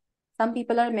this. Some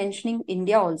people are mentioning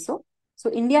India also.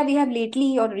 So India, we have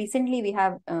lately or recently, we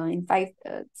have in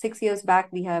 6 years back,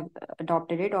 we have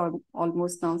adopted it, or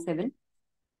almost now 7.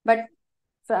 But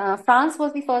France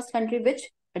was the first country which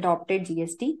adopted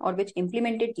GST or which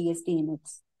implemented GST in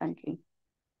its country?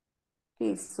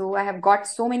 Okay, so I have got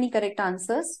so many correct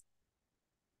answers.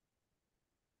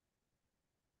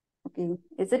 Okay,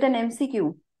 is it an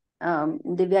MCQ?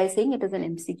 Divya is saying it is an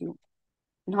MCQ.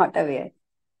 Not aware.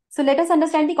 So let us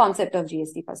understand the concept of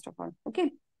GST first of all.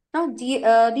 Okay. Now,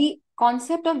 the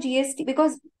concept of GST,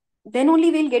 because then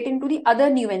only we'll get into the other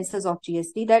nuances of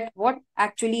GST, that what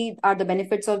actually are the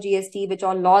benefits of GST, which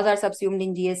all laws are subsumed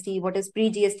in GST, what is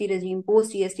pre-GST regime,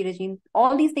 post-GST regime,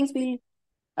 all these things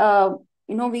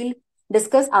we'll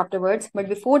discuss afterwards. But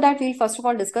before that, we'll first of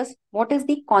all discuss what is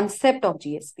the concept of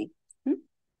GST.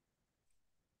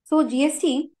 So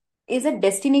GST is a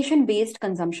destination-based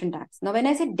consumption tax. Now, when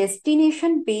I say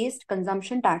destination-based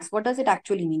consumption tax, what does it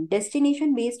actually mean?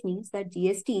 Destination-based means that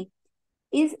GST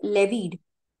is levied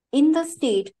in the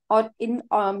state, or in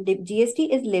the GST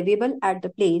is leviable at the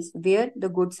place where the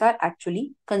goods are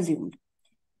actually consumed.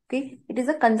 Okay, it is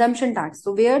a consumption tax.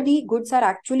 So where the goods are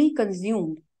actually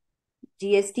consumed,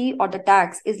 GST or the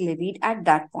tax is levied at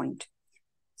that point.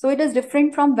 So it is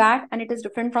different from VAT and it is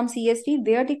different from CST,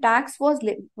 where the tax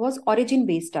was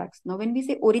origin-based tax. Now, when we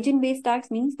say origin-based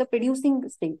tax, means the producing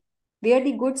state, where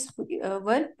the goods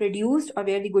were produced or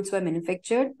where the goods were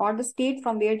manufactured, or the state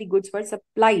from where the goods were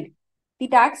supplied. The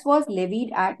tax was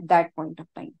levied at that point of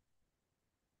time.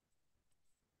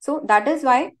 So that is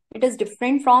why it is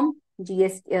different from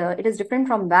GST. It is different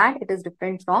from VAT. It is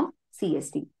different from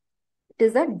CST. It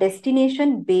is a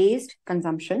destination-based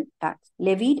consumption tax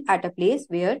levied at a place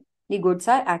where the goods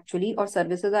are actually or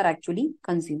services are actually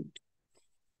consumed.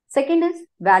 Second is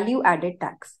value-added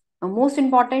tax, a most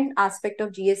important aspect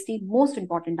of GST, most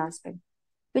important aspect,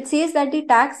 which says that the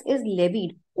tax is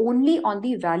levied only on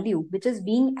the value which is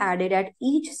being added at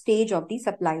each stage of the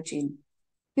supply chain.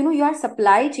 You know, your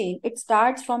supply chain, it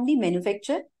starts from the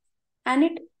manufacture and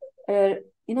it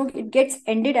gets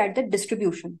ended at the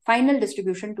distribution, final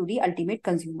distribution to the ultimate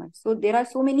consumer. So there are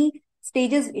so many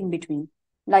stages in between.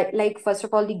 Like first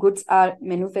of all, the goods are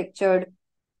manufactured,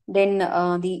 then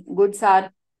the goods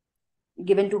are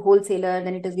given to wholesaler,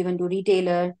 then it is given to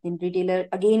retailer, then retailer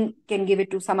again can give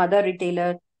it to some other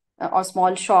retailer or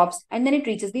small shops, and then it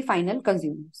reaches the final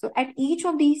consumer. So at each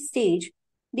of these stage,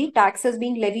 the tax is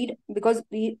being levied because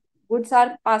the goods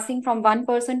are passing from one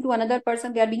person to another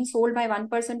person. They are being sold by one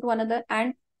person to another,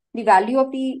 and the value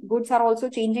of the goods are also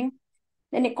changing.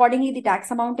 Then accordingly, the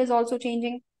tax amount is also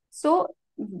changing. So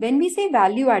when we say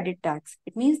value added tax,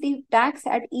 it means the tax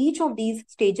at each of these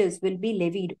stages will be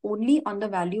levied only on the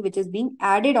value which is being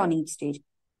added on each stage,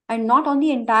 and not on the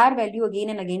entire value again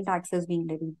and again tax is being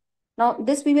levied. Now,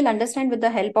 this we will understand with the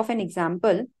help of an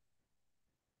example.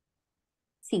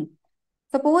 See,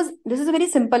 suppose this is a very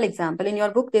simple example. In your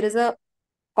book, there is a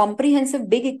comprehensive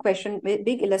big equation,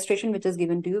 big illustration which is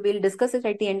given to you. We'll discuss it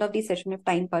at the end of the session if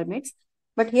time permits.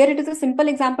 But here it is a simple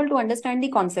example to understand the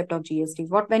concept of GST.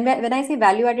 When I say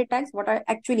value added tax, what I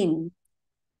actually mean?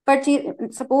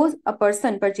 Suppose a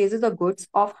person purchases a goods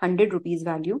of 100 rupees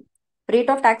value. Rate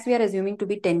of tax we are assuming to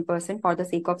be 10%. For the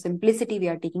sake of simplicity, we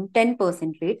are taking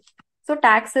 10% rate. So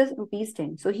tax is rupees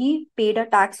 10. So he paid a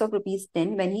tax of rupees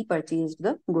 10 when he purchased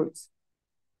the goods.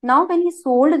 Now, when he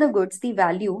sold the goods, the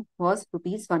value was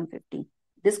rupees 150.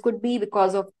 This could be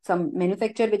because of some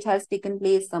manufacture which has taken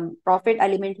place, some profit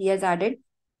element he has added.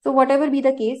 So whatever be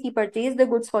the case, he purchased the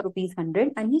goods for rupees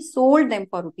 100 and he sold them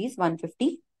for rupees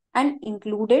 150 and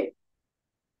included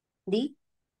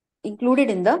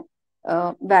in the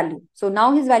value. So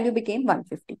now his value became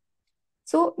 150.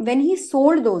 So when he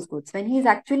sold those goods, when he is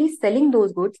actually selling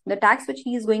those goods, the tax which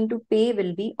he is going to pay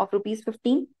will be of rupees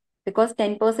 15 because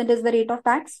 10% is the rate of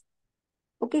tax.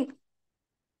 Okay.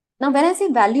 Now, when I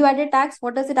say value added tax,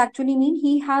 what does it actually mean?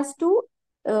 He has to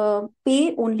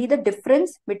pay only the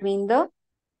difference between the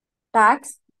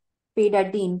tax paid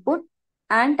at the input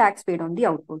and tax paid on the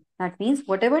output. That means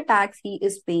whatever tax he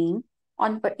is paying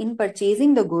in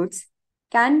purchasing the goods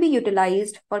can be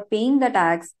utilized for paying the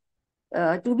tax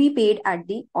to be paid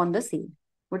on the sale.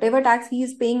 Whatever tax he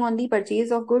is paying on the purchase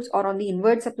of goods or on the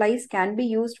inward supplies can be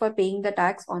used for paying the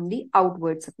tax on the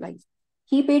outward supplies.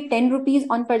 He paid 10 rupees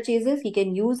on purchases. He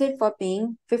can use it for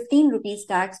paying 15 rupees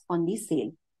tax on the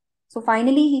sale. So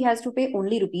finally, he has to pay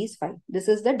only rupees 5. This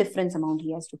is the difference amount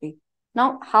he has to pay.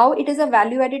 Now, how it is a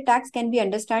value-added tax can be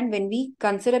understand when we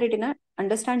consider it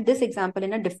understand this example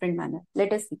in a different manner.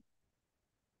 Let us see.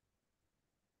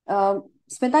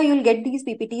 Smita, you'll get these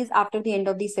PPTs after the end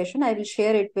of the session. I will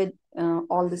share it with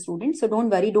all the students. So don't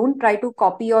worry. Don't try to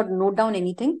copy or note down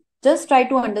anything. Just try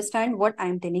to understand what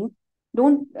I'm telling.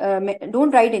 Don't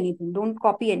write anything. Don't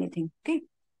copy anything. Okay.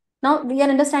 Now we are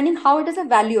understanding how it is a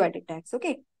value-added tax.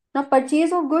 Okay. Now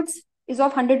purchase of goods is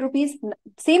of 100 rupees.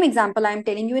 Same example I am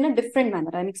telling you in a different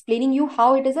manner. I am explaining you how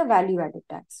it is a value added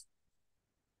tax.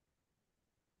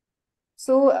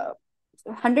 So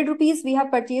 100 rupees, we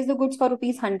have purchased the goods for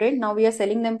rupees 100. Now we are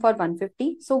selling them for 150.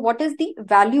 So what is the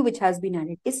value which has been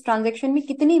added? इस transaction में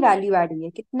कितनी value add हुई है,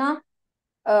 कितना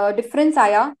difference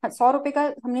आया? 100 रुपए का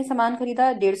हमने सामान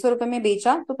खरीदा, 150 रुपए में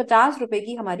बेचा, तो 50 रुपए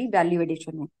की हमारी वैल्यू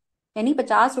एडिशन है, यानी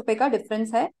 50 रुपए का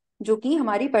डिफरेंस है जो कि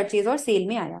हमारी परचेज और सेल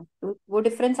में आया। तो वो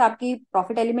डिफरेंस आपकी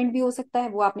प्रॉफिट एलिमेंट भी हो सकता है,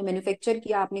 वो आपने मैन्युफैक्चर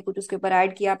किया, आपने कुछ उसके ऊपर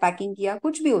ऐड किया, पैकिंग किया,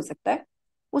 कुछ भी हो सकता है,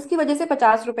 उसकी वजह से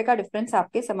 50 रुपए का डिफरेंस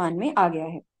आपके सामान में आ गया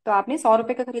है। तो आपने 100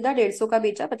 रुपए का खरीदा, 150 का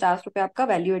बेचा, 50 रुपए आपका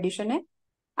वैल्यू एडिशन है।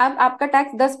 अब आपका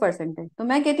टैक्स 10% है, तो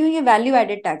मैं कहती हूँ ये वैल्यू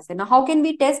एडेड टैक्स है ना। How can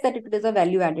we test that it is a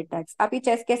value added tax? आप ये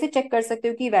कैसे चेक कर सकते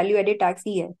हो कि वैल्यू एडेड टैक्स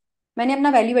ही है? मैंने अपना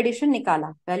वैल्यू एडिशन निकाला,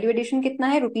 वैल्यू एडिशन कितना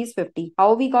है?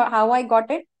 ₹50। How I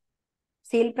got it?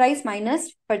 Sale price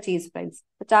minus purchase price,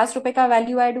 50 रुपए का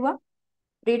वैल्यू एड हुआ,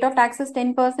 rate of tax is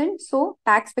 10%, so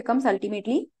tax becomes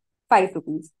ultimately 5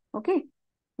 rupees. Okay,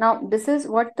 now this is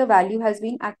what the value has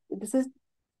been. This is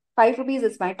 5 rupees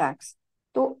is my tax.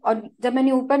 तो और जब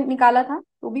मैंने ऊपर निकाला था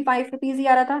तो भी 5 rupees ही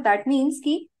आ रहा था। दैट मीन्स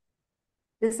कि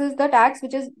this is the tax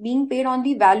which is being paid on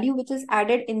the value which is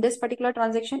added in this particular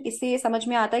transaction. इससे ये समझ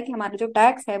में आता है कि हमारा जो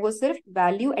टैक्स है वो सिर्फ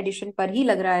वैल्यू एडिशन पर ही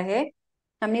लग रहा है।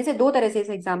 हमने इसे दो तरह से इस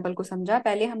एग्जाम्पल को समझा।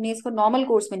 पहले हमने इसको नॉर्मल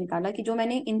कोर्स में निकाला कि जो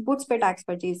मैंने इनपुट्स पे टैक्स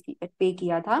पे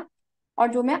किया था और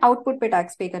जो मैं आउटपुट पे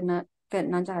टैक्स पे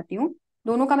करना चाहती हूँ,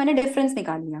 दोनों का मैंने डिफरेंस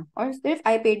निकाल लिया और सिर्फ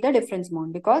I paid the difference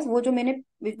amount, because वो जो मैंने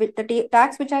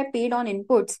tax which I paid on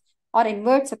inputs और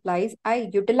invert supplies, I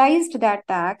utilised that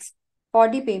tax for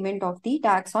the payment of the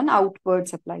tax on outward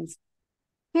supplies.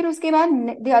 फिर उसके बाद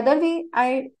the other way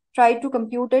I try to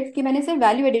compute it कि मैंने सिर्फ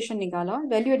वैल्यू एडिशन निकाला और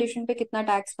value addition पे कितना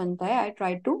टैक्स बनता है, I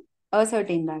try to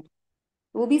ascertain that,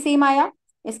 वो भी सेम आया।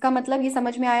 इसका मतलब ये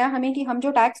समझ में आया हमें कि हम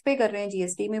जो टैक्स पे कर रहे हैं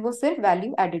जीएसटी में वो सिर्फ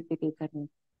वैल्यू एडेड पे कर रहे हैं।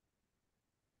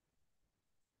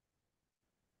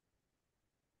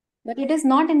 But it is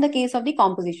not in the case of the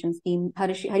composition scheme.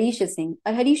 Harish Singh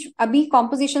और हरीश, अभी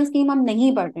कॉम्पोजिशन स्कीम हम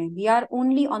नहीं पढ़ रहे हैं, we are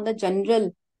only on the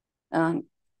general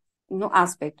no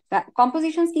aspect.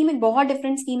 Composition scheme एक बहुत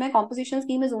डिफरेंट स्कीम है। Composition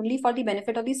scheme is only for the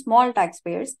benefit of the small tax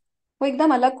payers. वो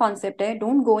एकदम अलग कॉन्सेप्ट है,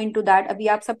 don't go in to that. अभी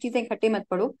आप सब चीजें इकट्ठे मत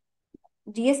पढ़ो।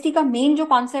 जीएसटी का मेन जो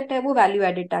कॉन्सेप्ट है वो वैल्यू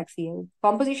एडेड टैक्स ही है।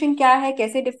 कॉम्पोजिशन क्या है,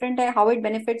 कैसे डिफरेंट है, how it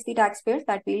benefits the tax payers,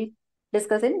 that will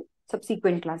discuss in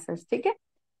subsequent classes. ठीक है,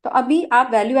 तो अभी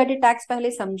आप वैल्यू एडेड टैक्स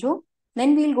पहले समझो,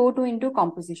 then we'll go to into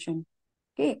composition.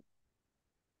 Okay,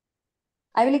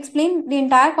 I will explain the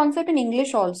entire concept in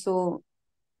English also,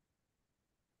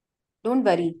 don't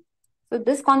worry. So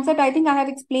this concept, I think I have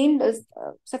explained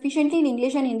sufficiently in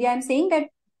English and Hindi. I'm saying that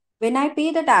when I pay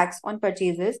the tax on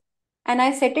purchases and I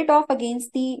set it off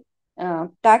against the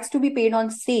tax to be paid on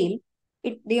sale,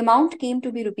 the amount came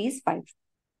to be ₹5.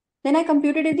 Then I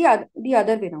computed it the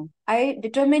other way around. I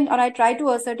determined, or I tried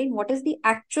to ascertain what is the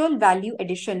actual value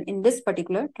addition in this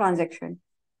particular transaction,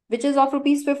 which is of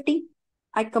 ₹50.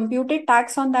 I computed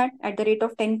tax on that at the rate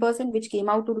of 10%, which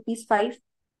came out to ₹5.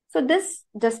 So this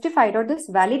justified or this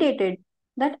validated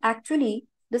that actually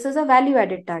this is a value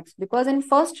added tax, because in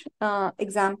first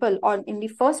example or in the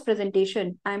first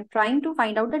presentation, I am trying to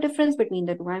find out the difference between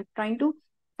the two. I am trying to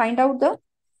find out the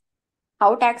how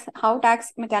tax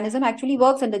mechanism actually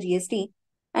works under GST.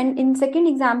 And in second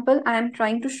example, I am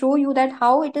trying to show you that how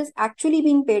it is actually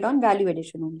being paid on value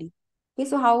addition only. Okay,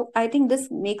 so how I think this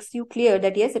makes you clear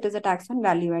that yes, it is a tax on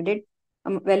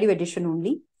value addition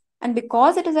only. And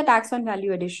because it is a tax on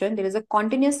value addition, there is a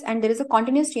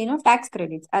continuous chain of tax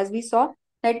credits, as we saw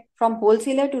that from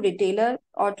wholesaler to retailer,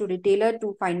 or to retailer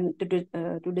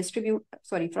to distribute,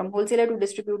 sorry, from wholesaler to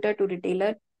distributor to retailer,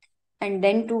 and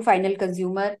then to final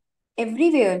consumer.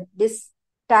 Everywhere this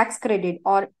tax credit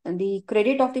or the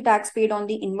credit of the tax paid on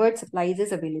the inward supplies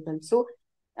is available. So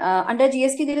under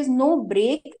GST, there is no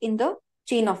break in the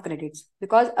chain of credits,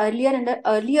 because under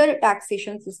earlier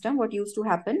taxation system, what used to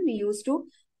happen,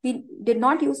 we did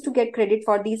not used to get credit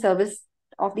for the service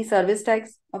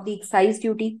tax, of the excise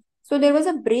duty. So there was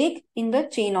a break in the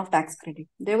chain of tax credit.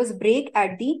 There was a break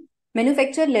at the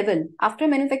manufacturer level. After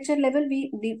manufacturer level,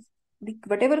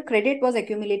 whatever credit was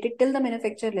accumulated till the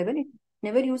manufacturer level, it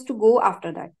never used to go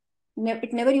after that.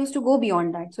 It never used to go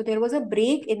beyond that. So there was a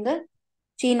break in the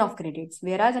chain of credits.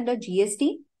 Whereas under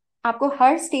GST, आपको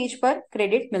हर stage पर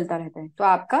credit मिलता रहता है। तो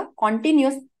आपका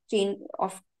continuous chain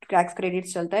of tax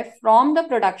credits चलता है from the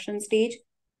production stage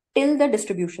till the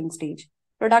distribution stage.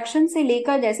 Production से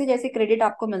लेकर जैसे जैसे क्रेडिट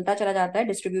आपको मिलता चला जाता है,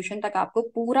 डिस्ट्रीब्यूशन तक आपको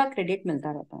पूरा क्रेडिट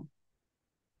मिलता रहता है।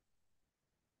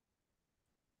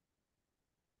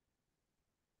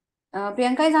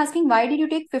 Priyanka is asking, why did you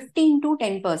take 50 into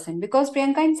 10%? Because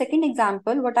Priyanka, in second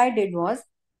example, what I did was,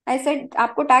 I said,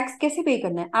 आपको tax कैसे pay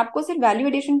करना है? आपको सिर्फ value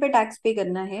addition पे tax pay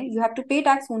करना है. You have to pay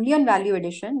tax only on value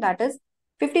addition. That is,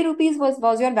 50 rupees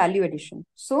was your value addition.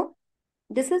 So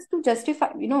this is to justify,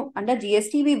 under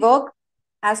GST we work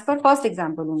as per first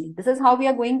example only. This is how we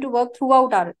are going to work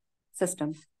throughout our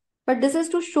system. But this is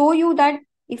to show you that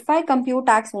if I compute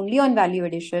tax only on value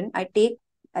addition,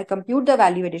 I compute the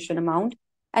value addition amount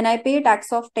and I pay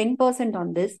tax of 10%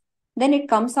 on this, then it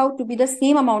comes out to be the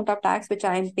same amount of tax which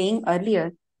I am paying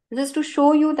earlier. This is to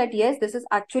show you that yes, this is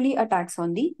actually a tax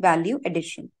on the value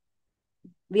addition.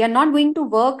 We are not going to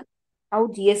work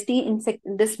out GST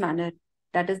in this manner.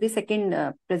 That is the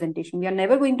second presentation. We are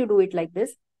never going to do it like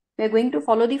this. We are going to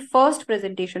follow the first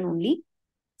presentation only.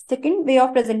 Second way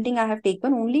of presenting I have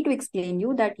taken only to explain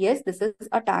you that yes, this is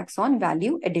a tax on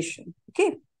value addition.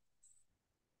 Okay.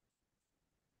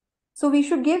 So we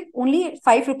should give only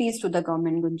 5 rupees to the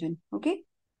government, Gunjan. Okay.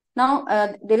 Now,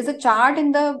 there is a chart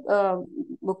in the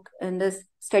book, in this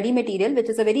study material, which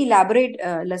is a very elaborate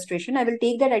illustration. I will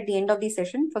take that at the end of the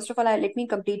session. First of all, let me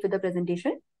complete with the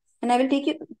presentation, and I will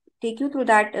take you through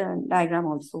that diagram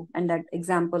also and that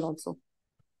example also.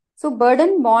 So,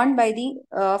 burden borne by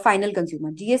the final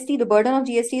consumer. GST, the burden of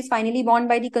GST is finally borne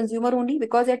by the consumer only,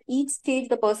 because at each stage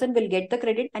the person will get the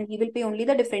credit and he will pay only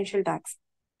the differential tax.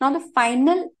 Now, the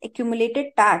final accumulated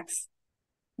tax,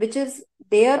 which is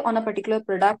there on a particular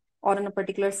product or on a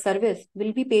particular service,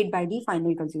 will be paid by the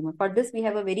final consumer. For this, we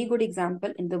have a very good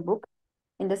example in the book,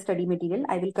 in the study material.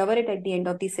 I will cover it at the end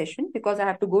of the session because I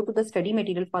have to go to the study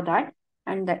material for that,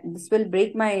 and this will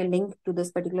break my link to this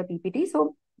particular PPT.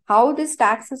 So how this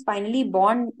tax is finally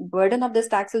borne, burden of this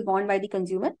tax is borne by the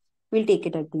consumer, we'll take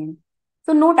it at the end.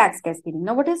 So no tax cascading.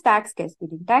 Now, what is tax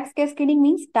cascading? Tax cascading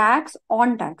means tax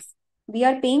on tax. We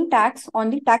are paying tax on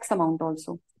the tax amount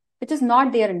also, which is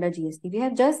not there under GST. We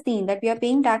have just seen that we are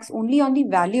paying tax only on the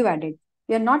value added.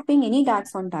 We are not paying any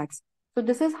tax on tax. So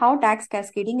this is how tax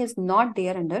cascading is not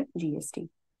there under GST.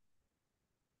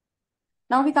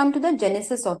 Now we come to the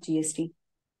genesis of GST.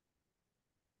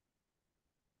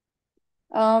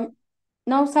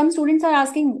 Now some students are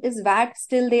asking, is VAT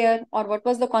still there, or what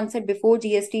was the concept before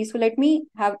GST? So let me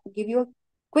give you a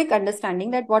quick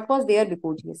understanding that what was there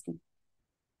before GST.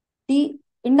 The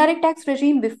indirect tax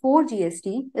regime before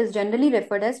GST is generally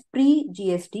referred as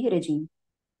pre-GST regime.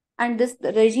 And this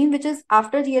regime which is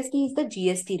after GST is the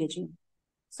GST regime.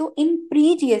 So in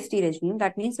pre-GST regime,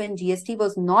 that means when GST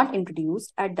was not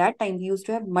introduced, at that time we used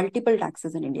to have multiple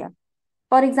taxes in India.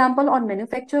 For example, on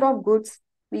manufacture of goods,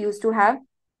 we used to have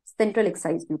central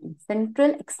excise duty.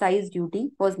 Central excise duty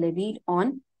was levied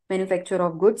on manufacture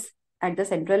of goods at the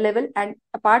central level. And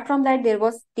apart from that, there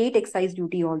was state excise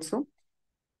duty also.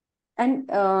 And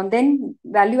then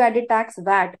value-added tax,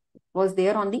 VAT, was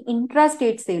there on the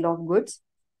intrastate sale of goods.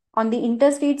 On the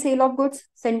interstate sale of goods,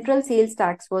 central sales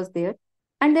tax was there.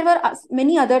 And there were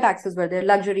many other taxes were there: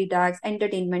 luxury tax,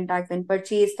 entertainment tax, and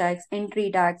purchase tax,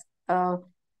 entry tax,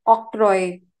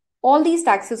 octroi, all these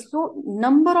taxes. So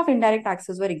number of indirect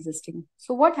taxes were existing.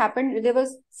 So what happened? There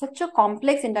was such a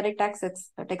complex indirect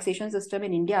taxation system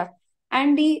in India.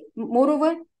 And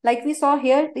moreover, like we saw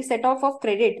here, the set off of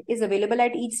credit is available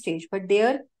at each stage. But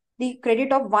there, the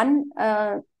credit of one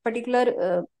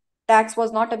particular tax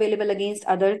was not available against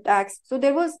other tax. So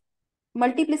there was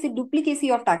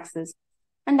duplicacy of taxes.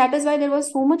 And that is why there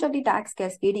was so much of the tax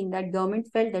cascading that government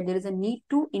felt that there is a need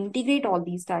to integrate all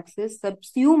these taxes,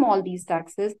 subsume all these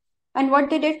taxes. And what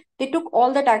they did, they took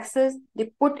all the taxes,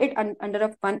 they put it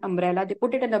under one umbrella, they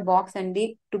put it in a box, and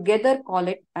they together call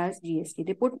it as GST.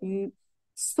 They put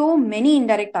so many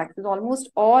indirect taxes,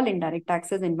 almost all indirect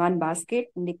taxes in one basket,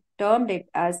 and they termed it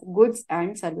as goods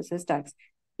and services tax.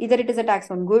 Either it is a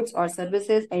tax on goods or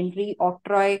services, entry,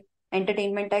 octroi,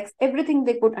 entertainment tax, everything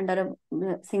they put under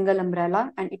a single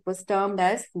umbrella, and it was termed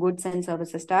as goods and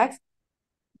services tax.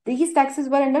 These taxes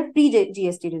were under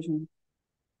pre-GST regime.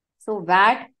 So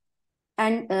VAT,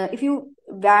 and if you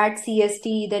VAT,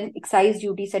 CST, then excise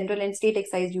duty, central and state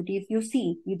excise duty, if you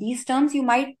see these terms, you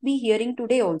might be hearing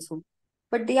today also,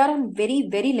 but they are on very,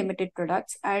 very limited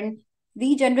products, and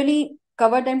we generally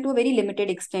cover them to a very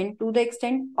limited extent, to the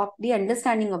extent of the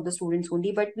understanding of the students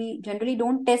only, but we generally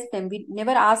don't test them. We will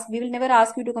never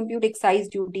ask you to compute excise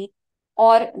duty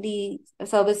or the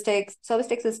service tax. Service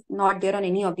tax is not there on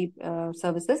any of the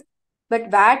services, but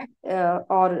VAT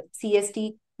or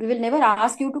CST, we will never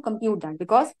ask you to compute that,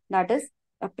 because that is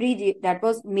that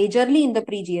was majorly in the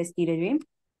pre-GST regime.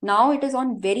 Now it is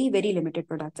on very, very limited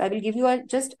products. I will give you a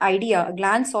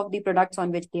glance of the products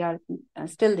on which they are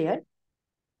still there.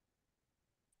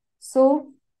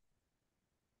 So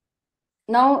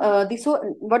Now, so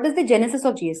what is the genesis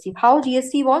of GST? How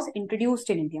GST was introduced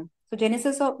in India?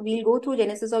 So we'll go through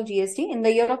genesis of GST in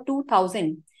the year of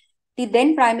 2000. The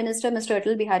then Prime Minister, Mr.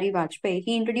 Atal Bihari Vajpayee,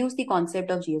 he introduced the concept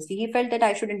of GST. He felt that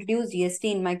I should introduce GST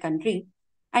in my country,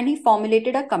 and he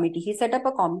formulated a committee. He set up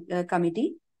a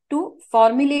committee to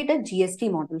formulate a GST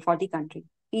model for the country.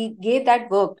 He gave that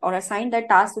work or assigned that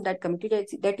task to that committee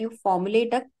that you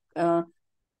formulate a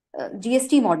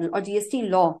GST model or GST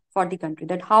law for the country,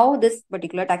 that how this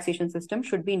particular taxation system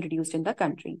should be introduced in the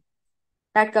country.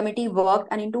 That committee worked,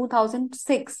 and in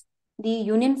 2006, the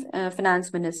Union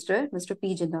Finance Minister, Mr.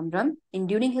 P. Chidambaram,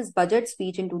 during his budget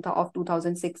speech of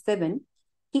 2006-7,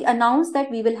 he announced that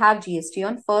we will have GST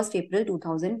on 1st April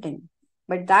 2010.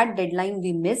 But that deadline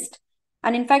we missed.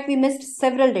 And in fact, we missed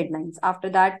several deadlines. After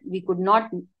that, we could not,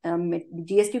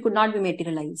 GST could not be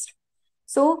materialized.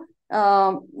 So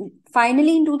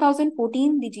finally, in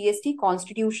 2014, the GST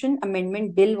Constitution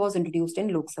Amendment Bill was introduced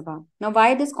in Lok Sabha. Now,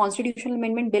 why this Constitutional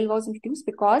Amendment Bill was introduced?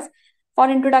 Because for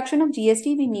introduction of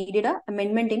GST, we needed an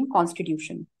amendment in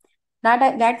Constitution.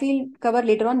 That we'll cover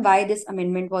later on why this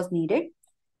amendment was needed.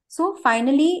 So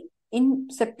finally, in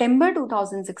September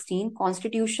 2016,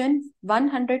 Constitution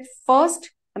 101st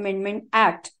Amendment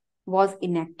Act was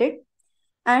enacted.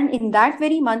 And in that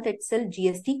very month itself,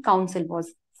 GST Council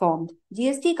was formed.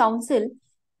 GST Council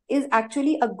is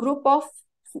actually a group of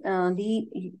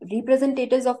the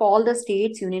representatives of all the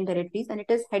states, union territories, and it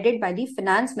is headed by the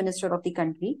finance minister of the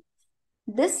country.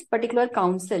 This particular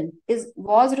council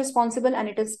was responsible, and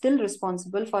it is still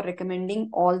responsible for recommending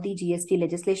all the GST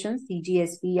legislations,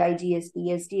 CGST, IGST,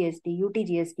 SGST,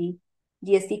 UTGST,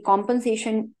 GST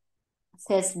compensation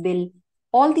cess bill.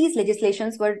 All these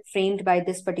legislations were framed by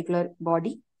this particular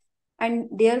body. And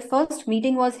their first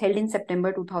meeting was held in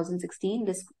September 2016.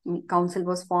 This council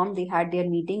was formed. They had their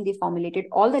meeting. They formulated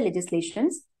all the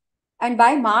legislations. And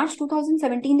by March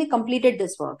 2017, they completed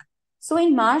this work. So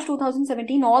in March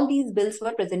 2017, all these bills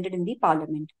were presented in the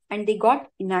parliament and they got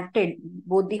enacted.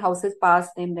 Both the houses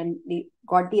passed them, then they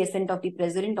got the assent of the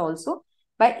president also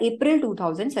by April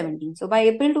 2017. So by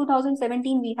April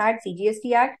 2017, we had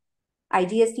CGST Act,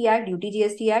 IGST Act,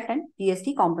 UTGST Act, and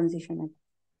GST Compensation Act.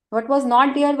 What was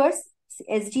not there was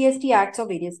SGST acts of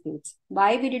various states.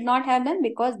 Why we did not have them?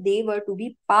 Because they were to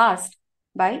be passed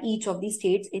by each of the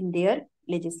states in their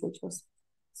legislatures.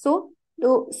 So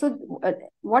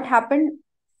what happened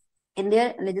in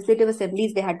their legislative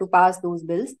assemblies? They had to pass those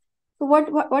bills. So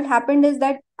what happened is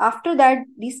that after that,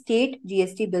 the state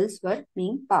GST bills were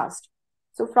being passed.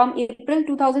 So from April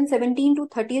 2017 to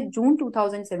 30th June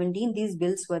 2017, these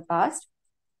bills were passed.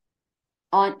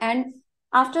 And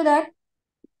after that,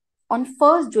 on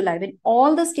 1st July, when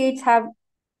all the states have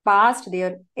passed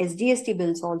their SGST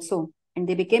bills also, and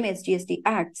they became SGST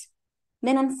acts,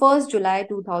 then on 1st July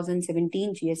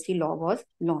 2017, GST law was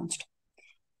launched.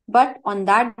 But on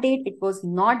that date, it was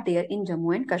not there in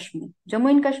Jammu and Kashmir. Jammu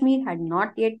and Kashmir had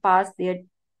not yet passed their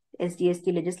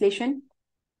SGST legislation.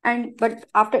 But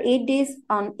after 8 days,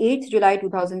 on 8th July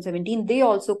 2017, they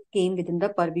also came within the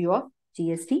purview of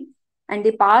GST, and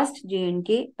they passed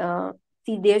J&K,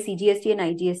 their CGST and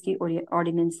IGST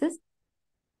ordinances.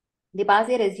 They passed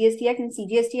their SGST Act, and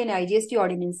CGST and IGST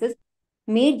ordinances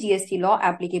made GST law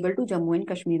applicable to Jammu and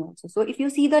Kashmir also. So if you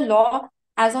see the law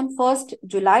as on 1st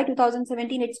July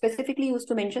 2017, it specifically used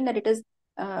to mention that it is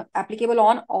applicable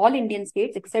on all Indian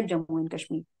states except Jammu and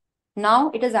Kashmir.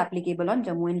 Now it is applicable on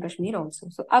Jammu and Kashmir also.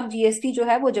 So अब GST जो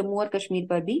है वो जम्मू और कश्मीर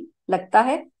पर भी लगता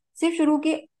है. सिर्फ शुरू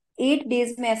के 8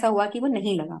 डेज में ऐसा हुआ कि वो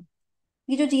नहीं लगा.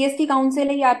 ये जो जीएसटी काउंसिल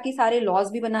है, ये आपकी सारे लॉज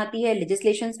भी बनाती है,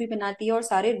 लेजिस्लेशंस भी बनाती है, और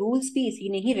सारे रूल्स भी इसी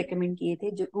ने ही रेकमेंड किए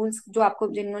थे. जो रूल्स जो आपको,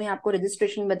 जिन्होंने आपको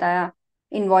रजिस्ट्रेशन बताया,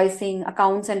 invoicing,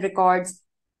 accounts and records,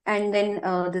 and then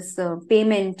this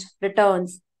payment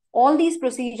returns, all these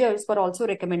procedures were also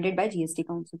recommended by GST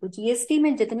council. तो GST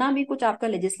में जितना भी कुछ आपका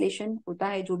legislation होता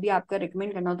है, जो भी आपका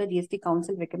recommend करना होता है, GST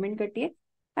council recommend करती है,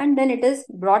 and then it is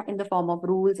brought in the form of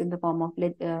rules, in the form of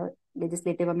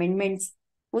legislative amendments.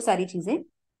 वो सारी चीजें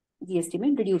GST में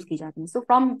introduce की जाती हैं. So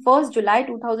from 1st July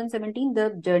 2017, the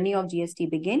journey of GST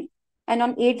began, and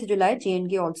on 8th July,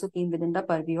 J&K also came within the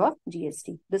purview of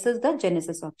GST. This is the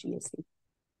genesis of GST.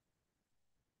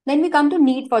 Then we come to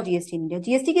need for GST in India.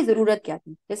 GST की जरूरत क्या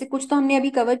थी? जैसे कुछ तो हमने अभी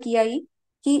cover किया ही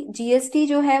कि GST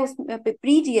जो है उसमें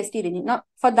प्री GST रेजिम. ना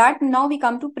for that now we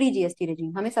come to pre GST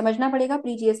regime. हमें समझना पड़ेगा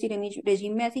प्री GST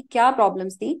रेजिम में ऐसी क्या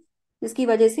प्रॉब्लम्स थी जिसकी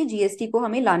वजह से GST को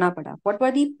हमें लाना पड़ा. What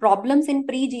were the problems in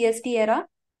pre GST era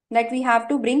that we have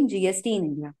to bring GST in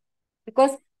India?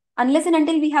 Because unless and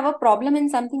until we have a problem in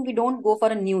something, we don't go for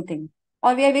a new thing,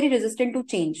 or we are very resistant to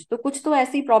change. तो कुछ तो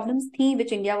ऐसी problems थी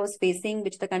which India was facing,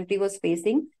 which the country was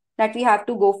facing, that we have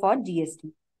to go for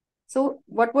GST. So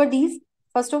what were these?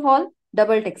 First of all,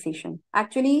 double taxation.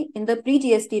 Actually, in the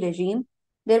pre-GST regime,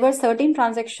 there were certain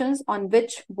transactions on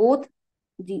which both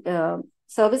the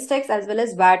service tax as well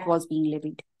as VAT was being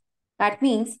levied. That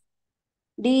means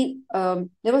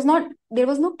there was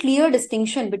no clear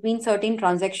distinction between certain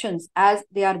transactions as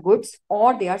they are goods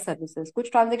or they are services.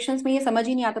 कुछ transactions में ये समझ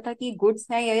ही नहीं आता था कि goods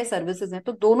हैं या ये services हैं,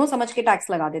 तो दोनों समझ के टैक्स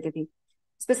लगा देते थे.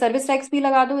 इस पे सर्विस टैक्स भी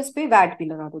लगा दो, इस पे वैट भी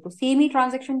लगा दो, तो सेम ही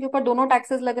ट्रांजेक्शन के ऊपर दोनों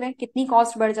टैक्सेस लग रहे हैं, कितनी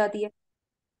कॉस्ट बढ़ जाती है.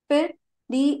 फिर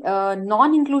the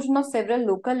non inclusion of several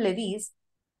local levies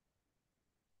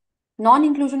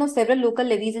non-inclusion of several local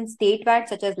levies in state VAT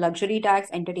such as luxury tax,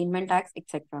 entertainment tax,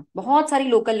 etc. बहुत सारी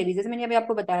local levies, जैसे मैंने अभी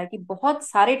आपको बताया कि बहुत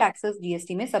सारे taxes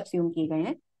GST में subsume किए गए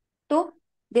हैं. तो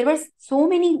there were so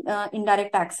many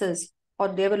indirect taxes or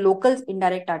there were local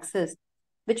indirect taxes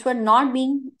which were not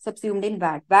being subsumed in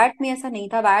VAT. VAT में ऐसा नहीं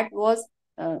था. VAT was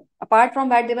apart from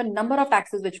VAT there were number of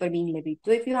taxes which were being levied.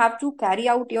 So if you have to carry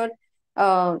out your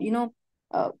uh,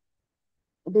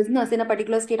 business in a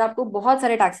particular state, आपको बहुत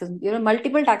सारे taxes,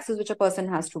 multiple taxes which a person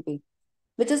has to pay,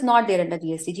 which is not there under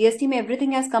GST. GST में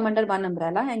everything has come under one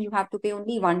umbrella and you have to pay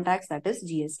only one tax, that is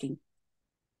GST.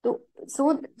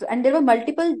 So and there were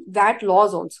multiple VAT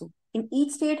laws also. In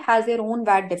each state has their own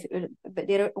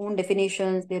their own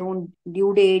definitions, their own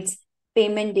due dates,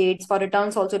 payment dates. For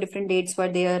returns also different dates were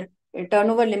there.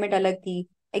 Turnover limit alag thi.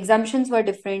 Exemptions were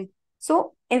different.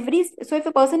 So if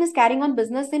a person is carrying on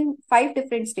business in 5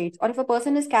 different states, or if a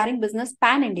person is carrying business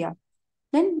pan India,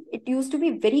 then it used to be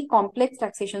very complex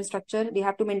taxation structure. They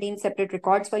have to maintain separate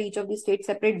records for each of the states.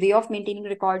 Separate way of maintaining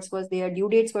records was there. Due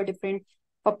dates were different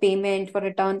for payment, for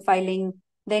return filing.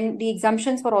 Then the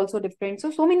exemptions were also different.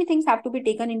 So many things have to be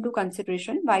taken into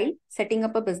consideration while setting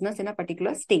up a business in a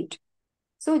particular state.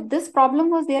 So this problem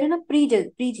was there in a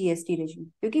pre-GST regime,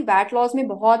 क्योंकि VAT laws में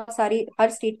बहुत सारी, हर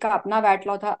state का अपना VAT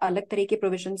law था, अलग तरह के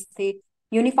provisions थे,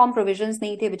 uniform provisions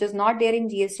नहीं थे, which is not there in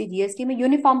GST. GST में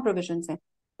uniform provisions हैं.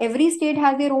 Every state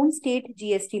has their own state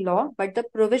GST law, but the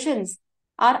provisions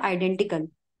are identical.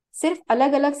 सिर्फ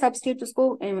अलग अलग सब स्टेट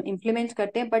उसको इम्प्लीमेंट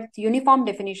करते हैं, बट यूनिफॉर्म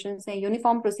डेफिनेशंस हैं,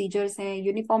 यूनिफॉर्म प्रोसीजर्स हैं,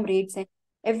 यूनिफॉर्म रेट्स हैं,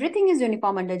 everything is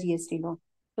uniform under GST law.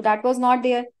 So that was not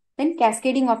there. Then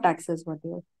cascading of taxes were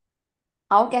there.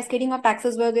 How cascading of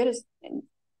taxes were there is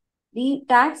the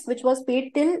tax which was paid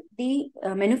till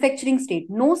the manufacturing state,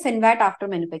 no SENVAT after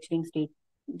manufacturing state.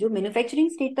 जो manufacturing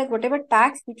state तक whatever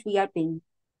tax which we are paying,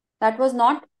 that was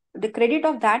not, the credit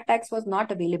of that tax was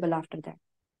not available after that.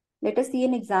 Let us see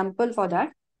an example for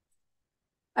that.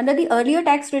 Under the earlier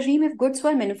tax regime, if goods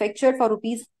were manufactured for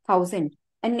rupees 1,000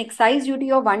 and an excise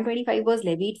duty of 125 was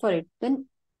levied for it, then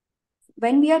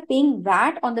when we are paying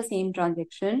VAT on the same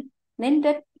transaction, then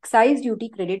that excise duty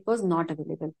credit was not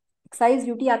available. Excise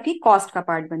duty आपकी cost का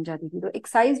part बन जाती थी. तो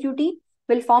excise duty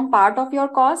will form part of your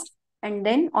cost, and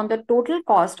then on the total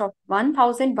cost of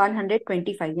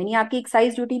 1,125, यानी आपकी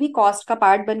excise duty भी cost का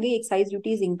part बन गई. Excise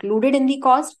duty is included in the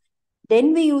cost.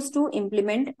 Then we used to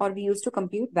implement, or we used to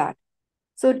compute VAT.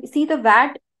 So see, the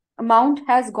VAT amount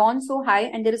has gone so high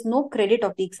and there is no credit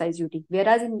of the excise duty.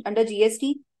 Whereas under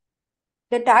GST,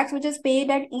 the tax which is paid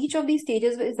at each of these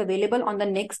stages is available on the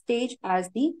next stage as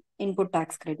the input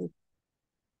tax credit.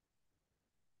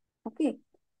 Okay.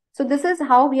 So this is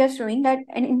how we are showing that.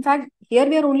 And in fact, here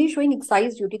we are only showing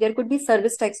excise duty. There could be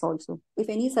service tax also. If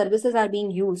any services are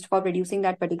being used for producing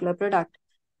that particular product,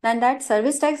 then that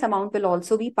service tax amount will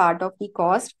also be part of the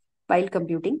cost while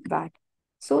computing VAT.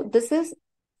 So this is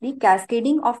the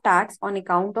cascading of tax on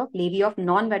account of levy of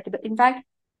non-VATable. In fact,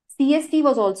 CST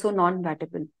was also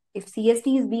non-VATable. If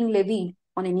CST is being levied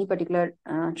on any particular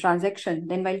transaction,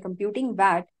 then while computing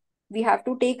VAT, we have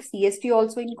to take CST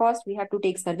also in cost, we have to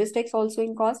take service tax also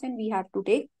in cost, and we had to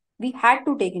take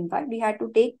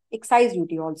excise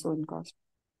duty also in cost.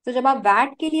 तो जब आप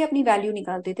VAT के लिए अपनी value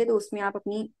निकालते थे तो उसमें आप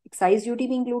अपनी एक्साइज ड्यूटी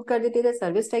भी इंक्लूड कर देते थे,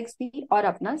 सर्विस टैक्स भी, और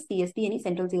अपना सीएसटी यानी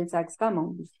सेंट्रल सेल्स टैक्स का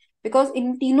अमाउंट भी, बिकॉज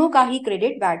इन तीनों का ही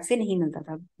क्रेडिट वैट से नहीं मिलता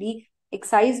था. दी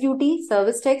excise duty,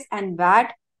 service tax and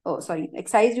VAT,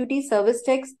 excise duty, service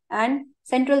tax and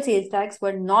central sales tax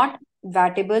were not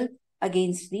VATable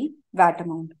against the VAT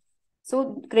amount. So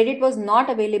credit was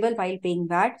not available while paying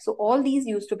VAT. So all these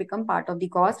used to become part of the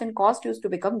cost, and cost used to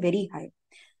become very high.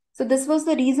 So this was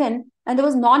the reason, and there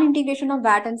was non-integration of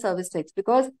VAT and service tax,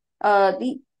 because the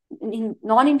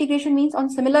non-integration means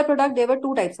on similar product there were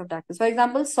two types of taxes. For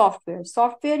example, software.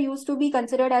 Software used to be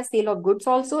considered as sale of goods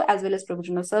also, as well as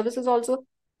provision of services also.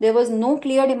 There was no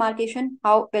clear demarcation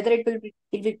how whether it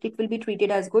will be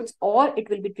treated as goods or it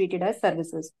will be treated as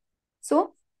services.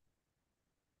 So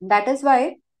that is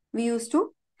why we used to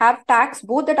have tax,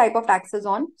 both the type of taxes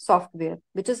on software,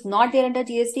 which is not there under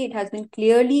GST. It has been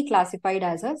clearly classified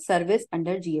as a service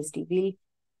under GST. We'll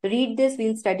read this,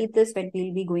 we'll study this when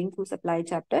we'll be going through supply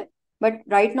chapter. But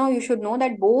right now you should know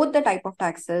that both the type of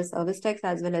taxes, service tax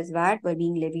as well as VAT, were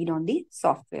being levied on the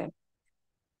software.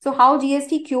 So how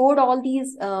GST cured all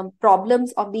these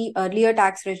problems of the earlier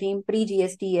tax regime,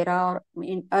 pre-GST era, or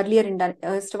in earlier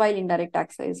erstwhile indirect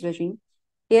taxes regime.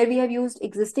 Here we have used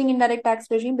existing indirect tax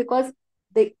regime because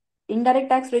the indirect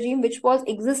tax regime which was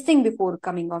existing before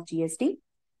coming of GST.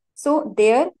 So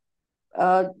there,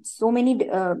 so many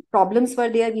problems were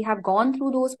there. We have gone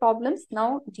through those problems.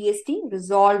 Now GST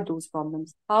resolved those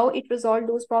problems. How it resolved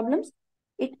those problems?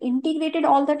 It integrated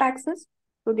all the taxes.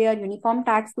 So there are uniform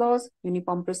tax laws,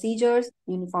 uniform procedures,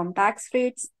 uniform tax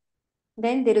rates.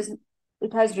 Then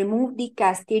it has removed the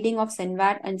cascading of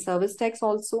SENVAT and service tax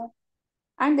also.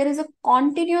 And there is a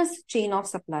continuous chain of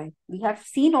supply. We have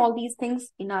seen all these things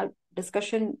in our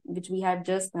discussion, which we have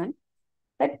just done,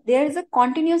 that there is a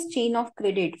continuous chain of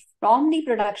credit from the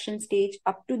production stage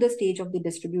up to the stage of the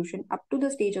distribution, up to the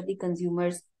stage of the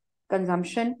consumer's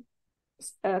consumption.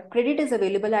 Credit is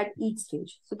available at each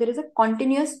stage. So there is a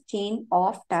continuous chain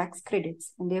of tax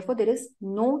credits, and therefore there is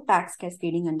no tax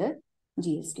cascading under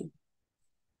GST.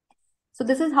 So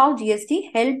this is how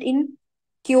GST helped in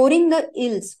curing the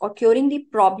ills or curing the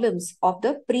problems of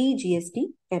the pre-GST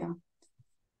era.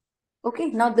 Okay,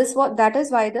 now that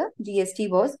is why the GST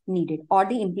was needed, or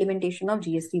the implementation of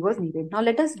GST was needed. Now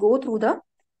let us go through the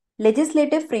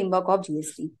legislative framework of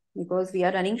GST, because we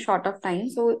are running short of time.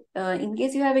 So in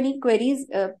case you have any queries,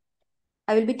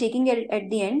 I will be taking it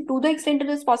at the end. To the extent it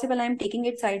is possible, I am taking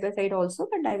it side by side also,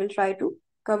 but I will try to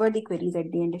cover the queries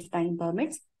at the end if time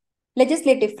permits.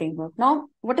 Legislative framework. Now,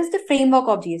 what is the framework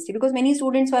of GST? Because many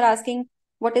students were asking,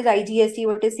 what is IGST,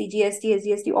 what is CGST,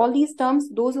 SGST, all these terms.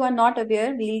 Those who are not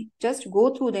aware, we'll just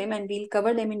go through them and we'll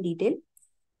cover them in detail.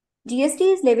 GST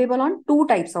is leviable on two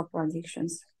types of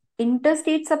transactions: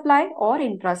 interstate supply or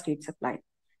intrastate supply.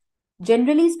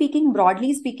 Generally speaking,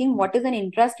 broadly speaking, what is an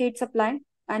intrastate supply?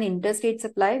 An interstate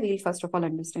supply, we'll first of all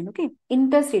understand. Okay,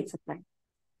 interstate supply.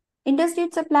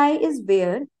 Interstate supply is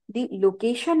where the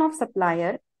location of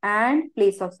supplier and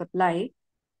place of supply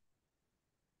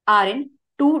are in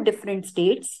two different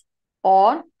states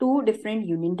or two different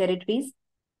union territories,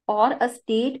 or a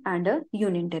state and a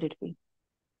union territory.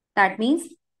 That means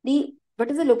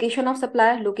what is the location of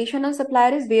supplier? Location of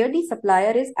supplier is where the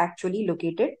supplier is actually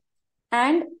located,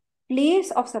 and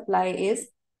place of supply is,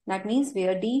 that means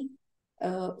where the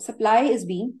supply is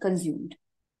being consumed.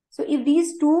 So if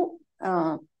these two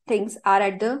things are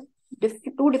at the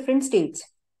two different states,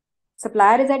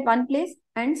 supplier is at one place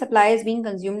and supply is being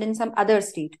consumed in some other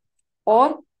state,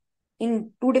 or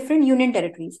in two different union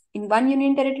territories. In one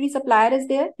union territory, supplier is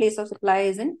there, place of supply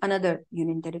is in another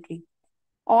union territory.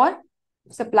 Or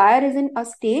supplier is in a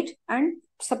state and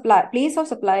place of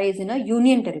supply is in a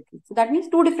union territory. So that means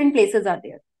two different places are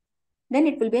there. Then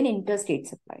it will be an interstate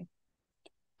supply.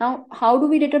 Now, how do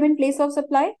we determine place of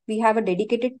supply? We have a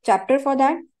dedicated chapter for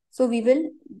that. So we will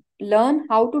learn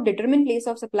how to determine place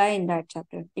of supply in that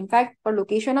chapter. In fact, for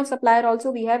location of supplier also,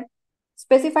 we have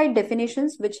specified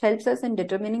definitions which helps us in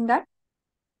determining that.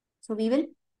 So we will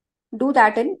do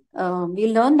that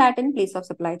we'll learn that in place of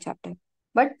supply chapter.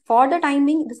 But for the time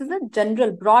being, this is a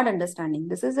general, broad understanding.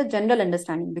 This is a general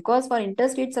understanding, because for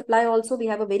interstate supply also, we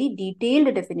have a very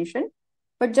detailed definition.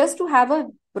 But just to have a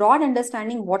broad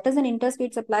understanding, what is an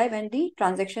interstate supply when the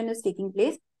transaction is taking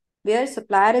place, where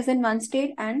supplier is in one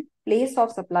state and place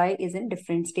of supply is in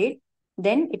different state,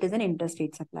 then it is an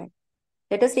interstate supply.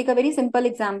 Let us take a very simple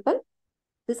example.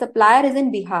 The supplier is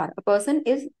in Bihar. A person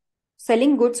is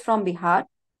selling goods from Bihar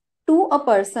to a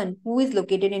person who is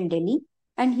located in Delhi,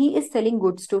 and he is selling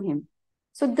goods to him.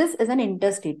 So this is an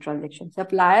interstate transaction.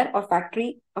 Supplier or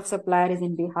factory of supplier is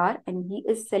in Bihar and he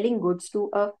is selling goods to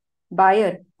a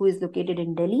buyer who is located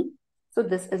in Delhi. So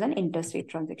this is an interstate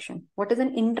transaction. What is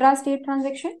an intrastate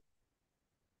transaction?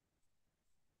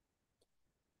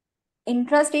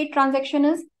 Intrastate transaction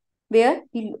is where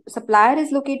the supplier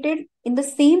is located in the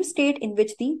same state in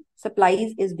which the supply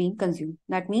is being consumed.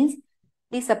 That means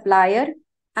the supplier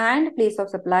and place of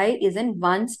supply is in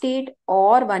one state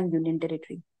or one union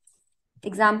territory.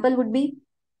 Example would be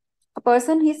a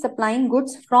person is supplying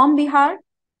goods from Bihar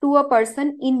to a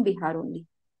person in Bihar only.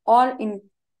 Or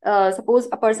suppose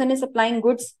a person is supplying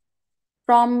goods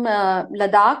from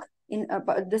Ladakh.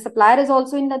 The supplier is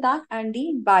also in Ladakh and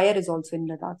the buyer is also in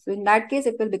Ladakh. So in that case,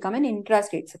 it will become an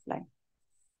intrastate supply.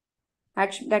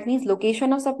 That means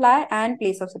location of supply and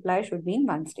place of supply should be in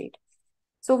one state.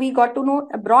 So we got to know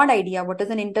a broad idea what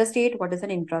is an interstate, what is an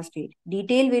intrastate.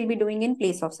 Detail we'll be doing in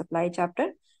place of supply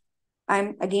chapter.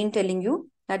 I'm again telling you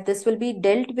that this will be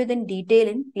dealt with in detail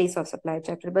in place of supply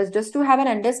chapter. But just to have an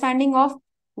understanding of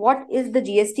what is the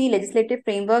GST legislative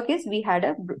framework is, we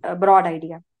had a broad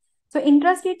idea. So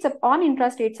on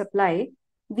intrastate supply,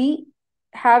 we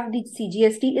have the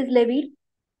CGST is levied,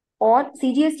 or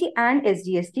CGST and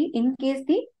SGST in case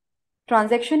the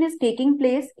transaction is taking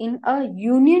place in a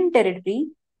union territory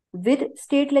with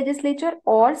state legislature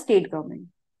or state government.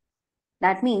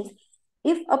 That means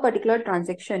if a particular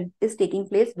transaction is taking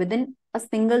place within a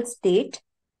single state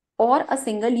or a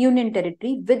single union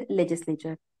territory with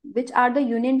legislature. Which are the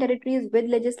union territories with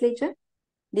legislature?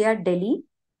 They are Delhi,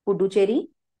 Puducherry,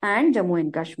 and Jammu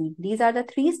and Kashmir. These are the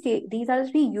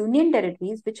three union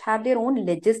territories which have their own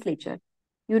legislature.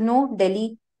 You know,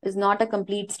 Delhi is not a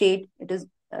complete state.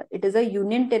 It is a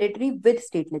union territory with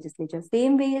state legislature.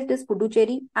 Same way as this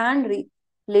Puducherry, and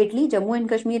lately Jammu and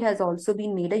Kashmir has also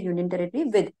been made a union territory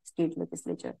with state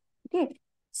legislature. Okay,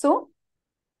 so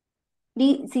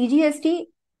the CGST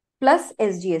plus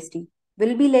SGST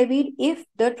will be levied if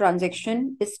the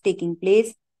transaction is taking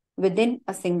place within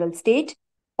a single state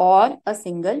or a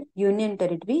single union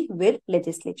territory with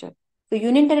legislature. So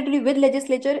union territory with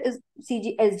legislature is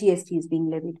SGST is being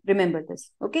levied. Remember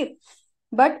this. Okay.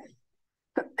 But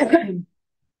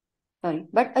sorry,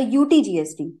 but a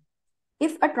UTGST,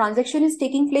 if a transaction is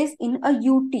taking place in a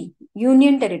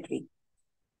union territory,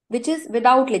 which is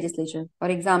without legislature, for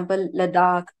example,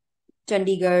 Ladakh,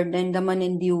 Chandigarh, then Daman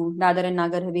and Diu, Dadar and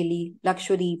Nagar Haveli,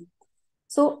 Lakshadweep.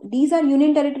 So these are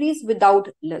union territories without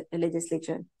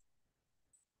legislature.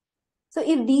 So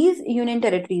if these union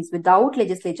territories without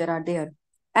legislature are there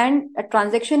and a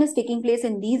transaction is taking place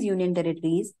in these union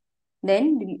territories,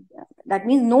 then that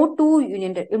means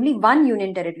only one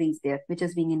union territory is there which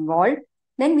is being involved.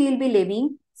 Then we will be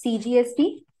levying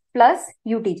CGST plus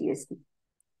UTGST.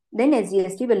 Then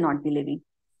SGST will not be levied.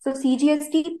 So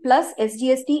CGST plus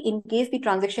SGST in case the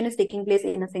transaction is taking place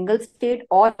in a single state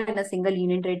or in a single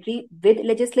union territory with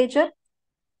legislature.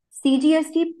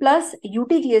 CGST plus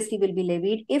UTGST will be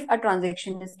levied if a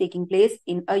transaction is taking place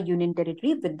in a union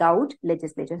territory without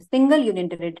legislature, single union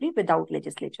territory without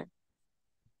legislature.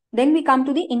 Then we come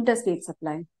to the interstate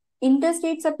supply.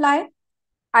 Interstate supply,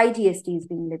 IGST is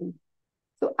being levied.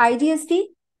 So IGST,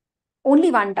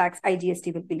 only one tax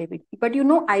IGST will be levied. But you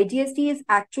know, IGST is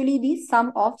actually the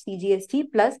sum of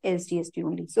CGST plus SGST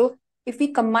only. So if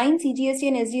we combine CGST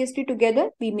and SGST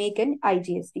together, we make an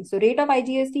IGST. So rate of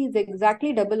IGST is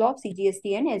exactly double of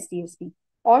CGST and SGST,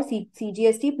 or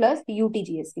CGST plus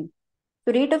UTGST.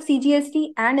 So rate of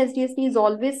CGST and SGST is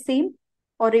always same,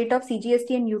 or rate of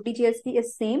CGST and UTGST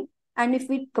is same. And if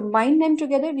we combine them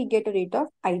together, we get a rate of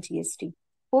IGST.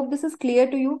 Hope this is clear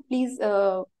to you. Please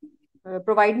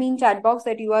provide me in chat box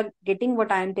that you are getting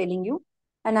what I am telling you.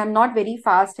 And I'm not very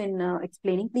fast in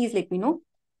explaining. Please let me know.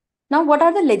 Now, what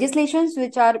are the legislations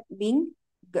which are being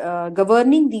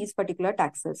governing these particular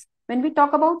taxes? When we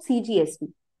talk about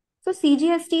CGST, so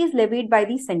CGST is levied by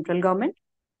the central government.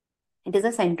 It is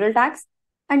a central tax,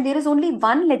 and there is only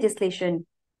one legislation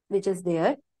which is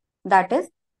there, that is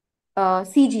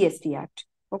CGST Act.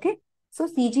 Okay, so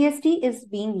CGST is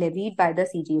being levied by the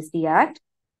CGST Act,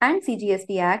 and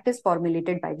CGST Act is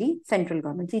formulated by the central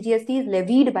government. CGST is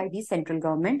levied by the central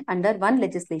government under one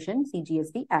legislation,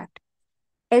 CGST Act.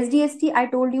 SGST, I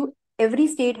told you, every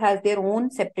state has their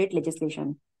own separate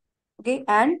legislation. Okay,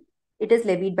 and it is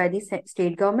levied by the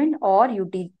state government or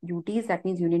UTs, that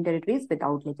means union territories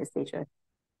without legislature.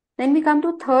 Then we come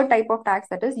to third type of tax,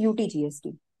 that is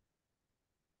UTGST.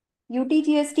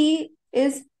 UTGST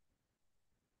is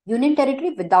union territory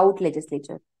without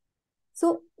legislature.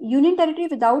 So union territory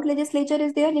without legislature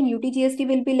is there, then UTGST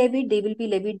will be levied. They will be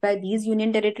levied by these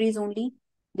union territories only.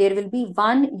 There will be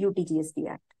one UTGST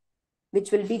Act,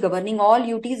 which will be governing all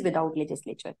UTs without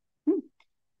legislature.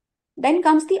 Then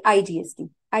comes the IGST.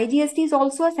 IGST is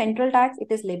also a central tax. It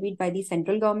is levied by the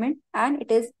central government, and it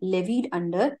is levied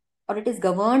under, or it is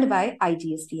governed by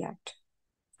IGST Act.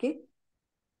 Okay.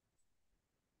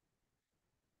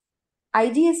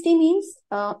 IGST means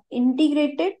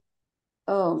integrated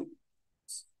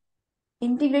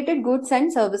goods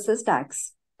and services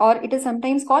tax, or it is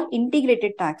sometimes called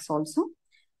integrated tax also.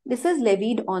 This is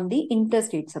levied on the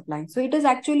interstate supply. So it is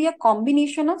actually a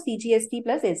combination of CGST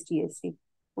plus SGST.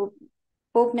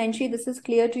 Hope Nancy, this is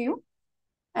clear to you.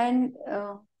 And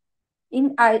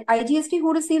in IGST,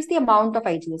 who receives the amount of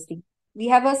IGST? We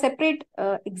have a separate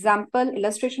example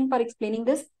illustration for explaining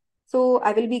this. So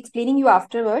I will be explaining you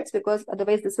afterwards, because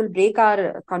otherwise this will break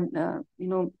our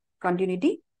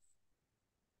continuity.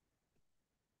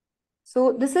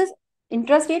 So this is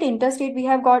interstate we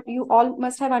have got, you all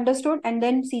must have understood, and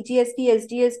then CGST,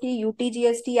 SGST,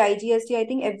 UTGST, IGST, I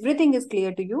think everything is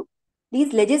clear to you.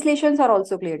 These legislations are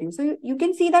also clear to you. So you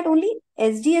can see that only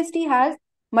SGST has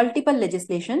multiple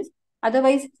legislations.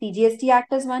 Otherwise, CGST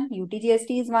Act is one,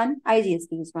 UTGST is one,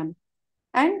 IGST is one.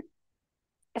 And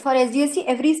for SGST,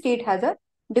 every state has a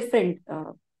different,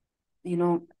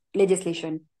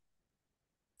 legislation.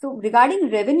 So regarding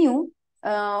revenue,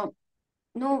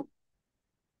 no,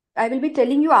 I will be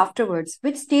telling you afterwards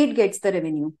which state gets the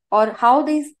revenue or how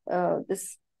these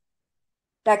this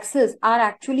taxes are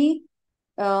actually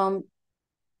um,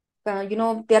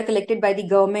 they are collected by the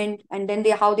government, and then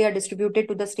how they are distributed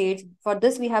to the states. For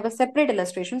this we have a separate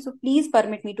illustration, so please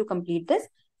permit me to complete this.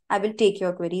 I will take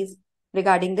your queries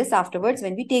regarding this afterwards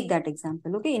when we take that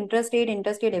example. Okay,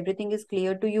 interstate, everything is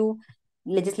clear to you.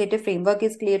 Legislative framework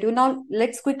is clear to you. Now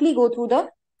let's quickly go through the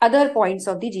other points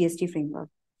of the GST framework.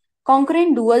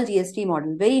 Concurrent dual GST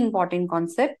model, very important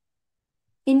concept.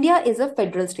 India is a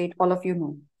federal state, all of you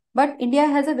know. But India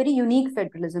has a very unique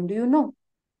federalism. Do you know?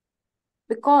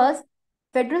 Because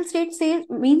federal state says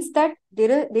means that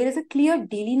there is a clear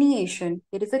delineation,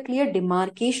 there is a clear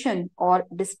demarcation or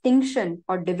distinction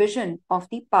or division of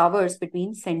the powers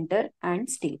between center and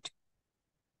states.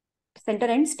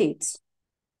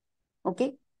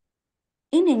 Okay.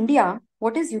 In India,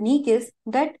 what is unique is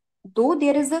that though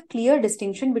there is a clear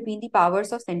distinction between the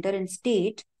powers of center and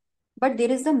state, but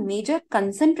there is a major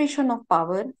concentration of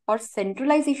power or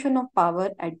centralization of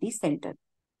power at the center.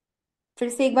 फिर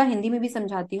से एक बार हिंदी में भी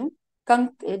समझाती हूँ.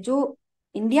 जो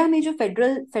India में जो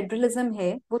फेडरलिज्म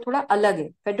है वो थोड़ा अलग है.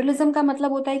 फेडरलिज्म का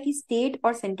मतलब होता है कि स्टेट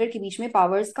और सेंटर के बीच में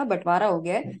पावर्स का बंटवारा हो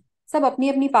गया है, सब अपनी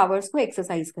अपनी पावर्स को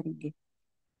एक्सरसाइज करेंगे.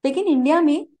 लेकिन इंडिया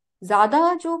में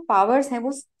ज्यादा जो पावर्स हैं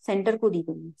वो सेंटर को दी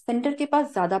गई है. सेंटर के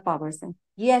पास ज्यादा पावर्स हैं.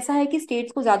 ये ऐसा है कि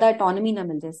स्टेट्स को ज्यादा ऑटोनॉमी ना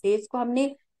मिल जाए. स्टेट्स को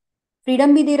हमने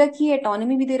फ्रीडम भी दे रखी है,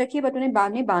 ऑटोनॉमी भी दे रखी है, बट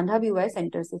उन्हें बांधा भी हुआ है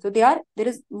सेंटर से. सो there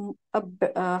is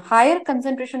higher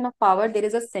concentration of power, there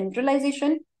is a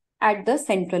centralisation at the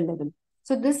central level.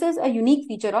 So this is a unique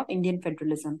feature of Indian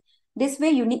federalism. This way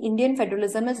Indian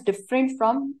federalism is different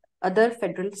from other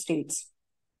federal states.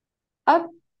 अब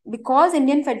because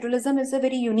Indian federalism is a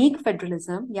very unique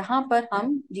federalism, यहाँ पर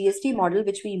हम GST model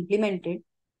which we implemented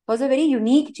was a very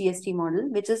unique GST model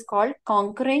which is called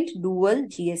concurrent dual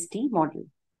GST model.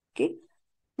 Okay.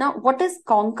 Now what is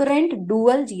concurrent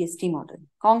dual GST model?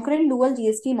 Concurrent dual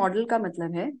GST model का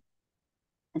मतलब है,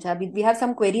 we have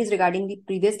some queries regarding the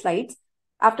previous slides.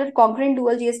 After concurrent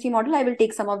dual GST model, I will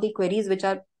take some of the queries which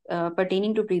are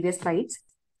pertaining to previous slides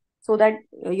so that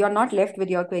you are not left with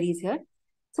your queries here.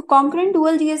 So concurrent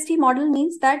dual GST model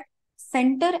means that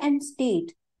center and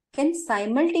state can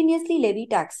simultaneously levy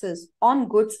taxes on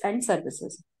goods and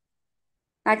services.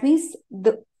 That means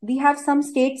we have some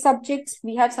state subjects,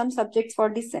 we have some subjects for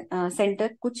the center.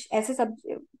 कुछ ऐसे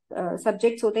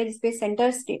subjects होते हैं जिसपे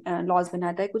centre laws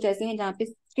बनाता है, कुछ ऐसे हैं जहाँ पे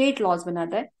स्टेट लॉज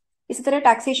बनाता है. इसी तरह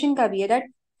टैक्सेशन का भी है that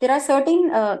there are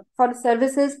certain for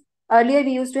services. Earlier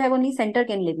we used to have only center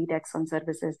can levy tax on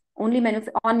services. Only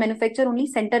on manufacture only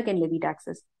center can levy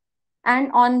taxes.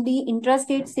 And on the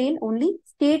intrastate sale only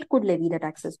state could levy the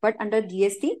taxes. But under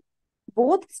GST,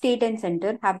 both state and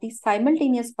center have the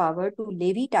simultaneous power to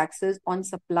levy taxes on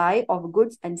supply of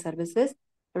goods and services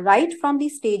right from the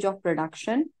stage of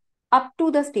production up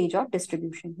to the stage of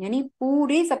distribution. यानी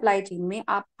पूरे supply chain में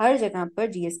आप हर जगह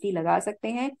पर GST लगा सकते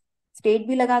हैं. State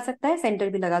भी लगा सकता है, सेंटर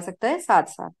भी लगा सकता है साथ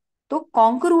साथ. तो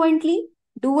कॉन्क्रुएंटली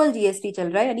डुअल GST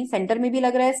चल रहा है, यानी सेंटर में भी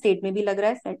लग रहा है, स्टेट में भी लग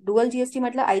रहा है. डुअल GST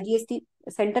मतलब IGST,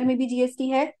 सेंटर में भी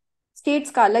GST है,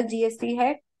 स्टेट्स का अलग GST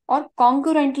है, और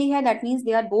कॉन्क्रुएंटली है. That means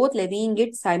they are both levying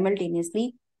it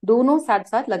simultaneously. दोनों साथ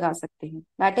साथ लगा सकते हैं.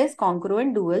 That is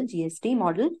कॉन्क्रुएंट dual GST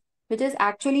model which is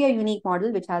actually a unique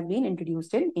model which has been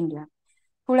introduced in India.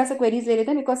 थोड़ा सा क्वेरीज ले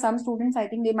लेते हैं because some students I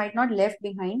think they might not left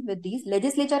behind with these.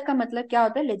 Legislature का मतलब क्या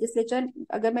होता है? लेजिस्लेचर,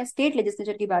 अगर मैं स्टेट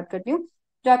लेजिस्लेचर की बात करती हूँ,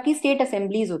 जो आपकी स्टेट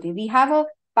असेंबलीज होती है. We have a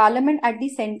parliament at the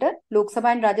centre,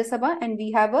 Lok Sabha and Rajya Sabha, and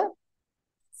we have a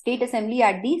state assembly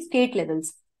at the state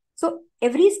levels. So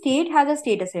every state has a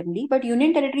state assembly, but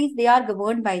union territories, they are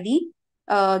governed by the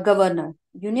governor.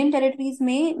 Union territories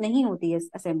में नहीं होती है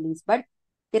assemblies, but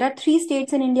there are 3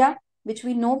 states in India which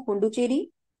we know: Pondicherry,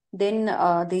 then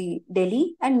the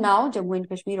Delhi, and now Jammu and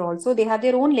Kashmir also. They have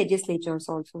their own legislatures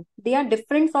also. They are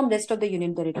different from rest of the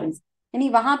union territories. यानी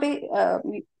वहां पे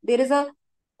there is a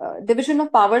division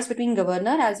of powers between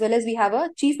governor as well as we have a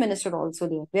chief minister also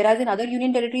there. Whereas in other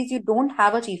union territories you don't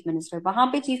have a chief minister. वहां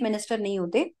पे chief minister नहीं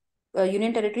होते.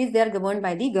 Union territories, they are governed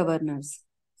by the governors.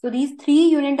 So these 3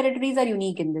 union territories are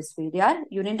unique in this way. They are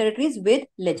union territories with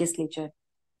legislature.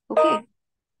 Okay.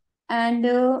 And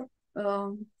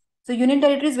so union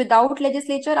territories without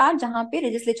legislature are जहां पे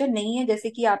legislature नहीं है, जैसे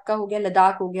कि आपका हो गया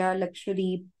लद्दाख, हो गया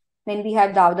Lakshadweep, then we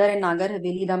have Dadar and Nagar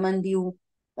Haveli, Daman Diu,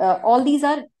 all these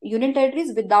are union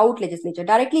territories without legislature,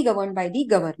 directly governed by the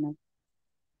governor.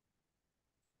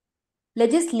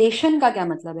 Legislation का क्या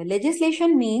मतलब है?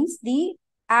 लेजिस्लेशन मीन्स द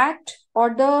एक्ट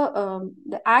और the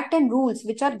act and rules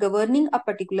which are governing a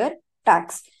particular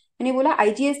tax. मैंने बोला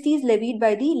IGST is levied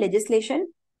by the legislation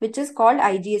which is called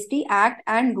IGST Act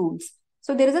and Rules.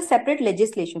 So there is a separate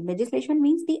legislation. Legislation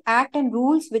means the act and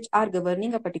rules which are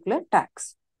governing a particular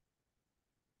tax.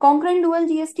 Concurrent dual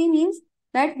GST means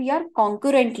that we are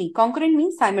concurrently. Concurrent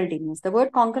means simultaneous. The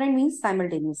word concurrent means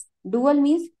simultaneous. Dual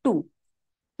means two.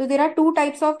 So there are two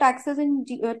types of taxes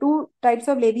two types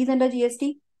of levies under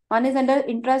GST. One is under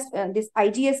interest, this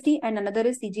IGST, and another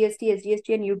is CGST,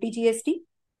 SGST, and UTGST.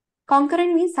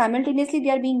 Concurrent means simultaneously they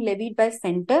are being levied by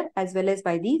center as well as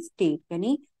by the state.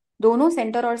 यानी दोनों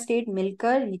centre और state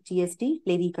मिलकर GST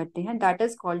levy करते हैं. That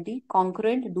is called the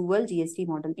concurrent dual GST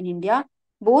model. In India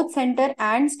both center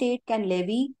and state can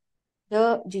levy the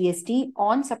GST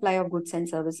on supply of goods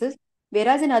and services.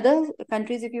 Whereas in other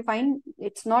countries, if you find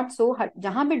it's not so,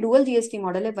 जहां पे dual GST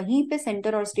model है वहीं पे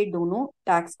centre और state दोनों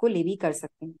tax को levy कर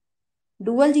सकते हैं.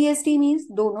 डुअल जीएसटी मीन्स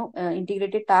दोनों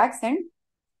integrated tax and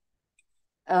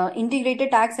integrated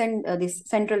tax and this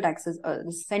central taxes,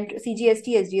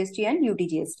 CGST, SGST and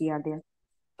UTGST are there.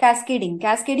 Cascading.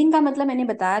 Cascading का मतलब मैंने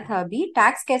बताया था अभी.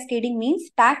 Tax cascading means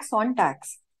tax on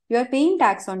tax. You are paying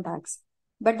tax on tax.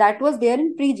 But that was there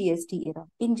in pre-GST era.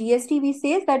 In GST, we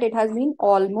say that it has been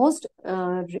almost,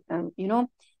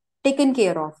 taken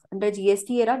care of. Under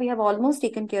GST era, we have almost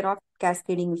taken care of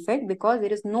cascading effect because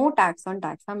there is no tax on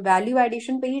tax. हम value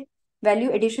addition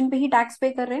पे ही tax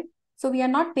pay कर रहे हैं. So we are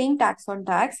not paying tax on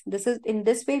tax. In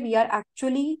this way we are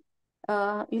actually,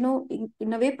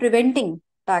 in a way preventing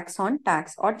tax on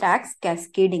tax or tax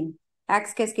cascading.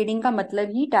 Tax cascading का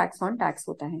मतलब ही tax on tax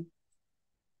होता है.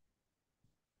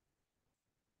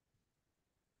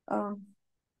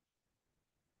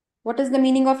 What is the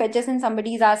meaning of HSN?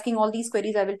 Somebody is asking all these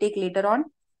queries. I will take later on.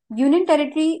 Union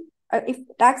territory, if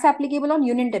tax applicable on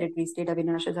union territory, state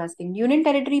Avinash is asking. Union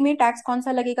territory में tax कौन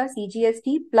सा लगेगा?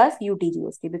 CGST plus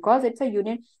UTGST because it's a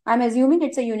union. I'm assuming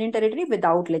it's a union territory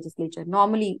without legislature.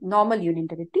 Normal union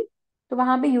territory. तो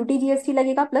वहां पे UTGST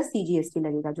लगेगा plus CGST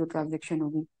लगेगा जो transaction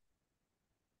होगी.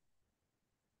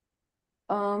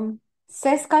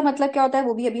 सेस का मतलब क्या होता है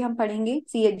वो भी अभी हम पढ़ेंगे.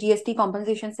 जीएसटी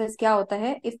कॉम्पनसेशन सेस क्या होता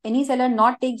है? If any seller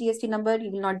not take GST number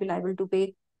you will not be liable to पे,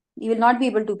 you will not be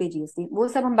able to पे जीएसटी. वो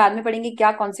सब हम बाद में पढ़ेंगे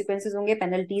क्या कॉन्सिक्वेंसेज होंगे,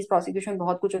 पेनल्टीज, प्रोसिक्यूशन,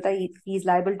 बहुत कुछ होता है. He is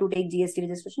liable to take GST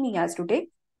registration, he has to take,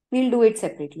 we will do it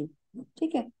separately.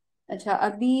 ठीक है. अच्छा,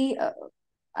 अभी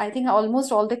I think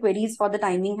almost all the queries for the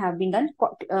timing have been done.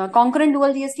 Concurrent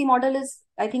dual GST model is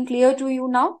I think clear to you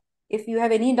now. If you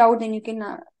have any doubt, then you can.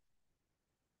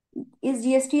 Is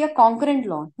GST a concurrent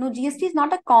law? No, GST is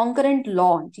not a concurrent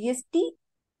law. GST,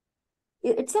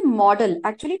 it's a model.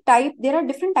 Actually, there are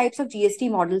different types of GST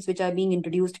models which are being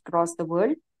introduced across the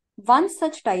world. One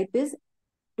such type is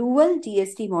dual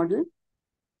GST model.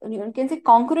 You can say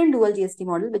concurrent dual GST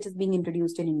model, which is being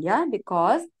introduced in India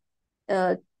because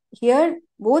here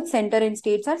both center and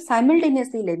states are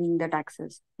simultaneously levying the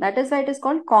taxes. That is why it is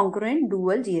called concurrent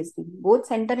dual GST. Both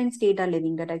center and state are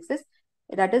levying the taxes.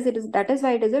 That is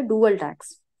why it is a dual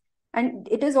tax. And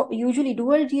it is usually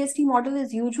dual GST model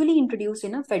is usually introduced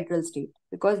in a federal state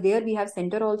because there we have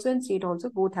center also and state also,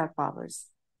 both have powers.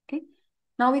 Okay.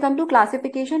 Now we come to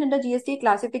classification. Under GST,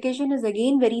 classification is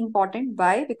again very important.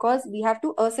 Why? Because we have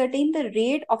to ascertain the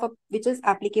rate which is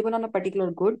applicable on a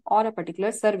particular good or a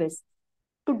particular service.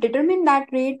 To determine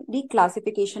that rate, the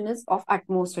classification is of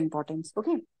utmost importance.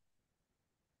 Okay.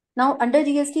 Now under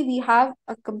GST, we have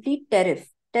a complete tariff.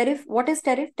 Tariff, what is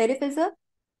tariff? Tariff is a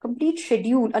complete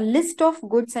schedule, a list of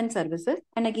goods and services,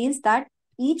 and against that,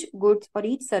 each goods or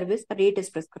each service, a rate is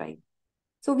prescribed.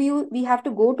 So we have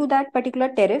to go to that particular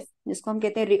tariff, जिसको हम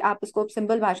कहते हैं, आप इसको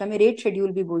simple भाषा में rate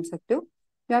schedule भी बोल सकते हो.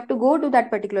 You have to go to that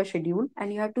particular schedule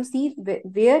and you have to see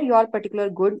where your particular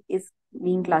good is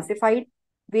being classified,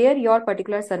 where your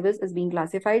particular service is being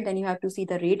classified. Then you have to see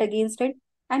the rate against it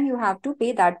and you have to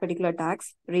pay that particular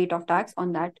rate of tax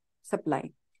on that supply.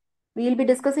 We will be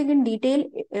discussing in detail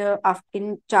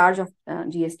in charge of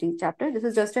GST chapter. This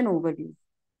is just an overview.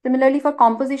 Similarly, for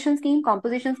composition scheme,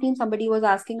 somebody was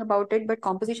asking about it, but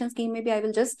composition scheme, maybe I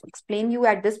will just explain you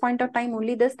at this point of time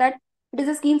only this, that it is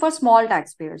a scheme for small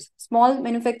taxpayers, small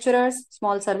manufacturers,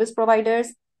 small service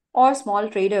providers, or small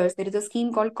traders. There is a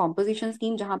scheme called composition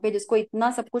scheme, जहाँ पे जिसको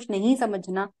इतना सब कुछ नहीं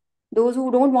समझना, those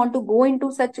who don't want to go into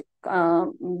such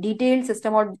detailed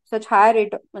system or such higher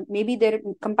rate, maybe their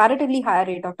comparatively higher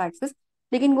rate of taxes,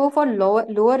 They can go for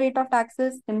lower rate of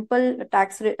taxes, simple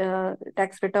tax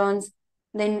returns,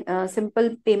 then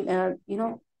simple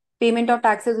payment of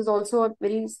taxes is also a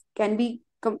very can be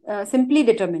simply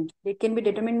determined. It can be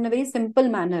determined in a very simple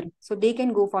manner. So they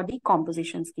can go for the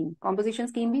composition scheme. Composition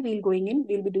scheme we'll be doing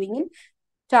in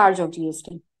charge of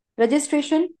GST.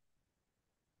 Registration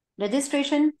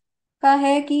का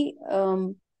है कि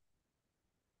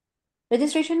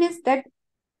registration is that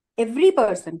every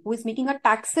person who is making a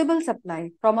taxable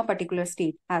supply from a particular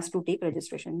state has to take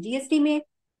registration. GST में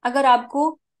अगर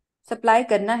आपको supply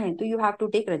करना है तो you have to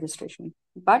take registration.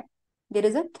 But there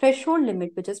is a threshold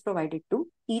limit which is provided to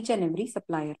each and every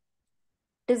supplier.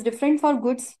 It is different for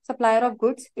goods, supplier of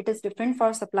goods. It is different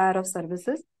for supplier of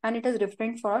services, and it is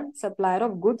different for supplier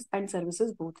of goods and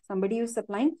services both. Somebody who is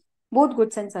supplying both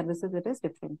goods and services, it is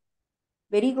different.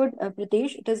 Very good,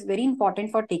 Pritesh. It is very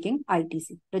important for taking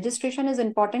ITC. Registration is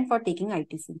important for taking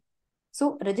ITC.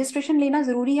 So registration लेना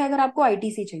जरूरी है अगर आपको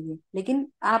ITC चाहिए, लेकिन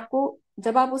आपको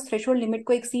जब आप उस थ्रेशोल्ड लिमिट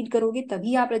को एक्सीड करोगे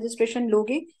तभी आप रजिस्ट्रेशन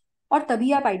लोगे और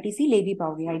तभी आप ITC ले भी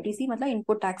पाओगे. ITC मतलब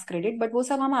इनपुट टैक्स क्रेडिट, बट वो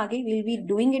सब हम आगे will be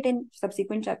doing it in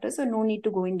subsequent chapters, so no need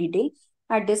to go in detail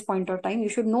at this point of time. You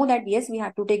should know that yes, we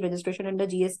have to take registration under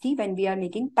GST when we are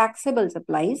making taxable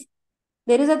supplies.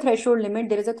 There is a threshold limit.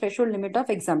 There is a threshold limit of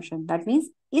exemption. That means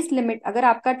इस limit अगर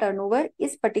आपका turnover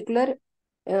इस particular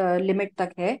limit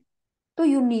तक है तो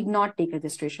you need not take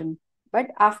registration. But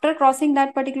after crossing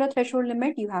that particular threshold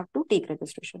limit, you have to take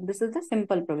registration. This is the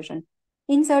simple provision.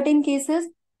 In certain cases,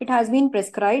 it has been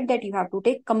prescribed that you have to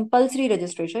take compulsory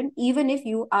registration even if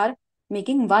you are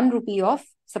making 1 rupee of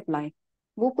supply.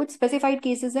 वो कुछ specified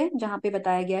cases है जहां पे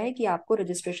बताया गया है कि आपको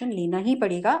रजिस्ट्रेशन लेना ही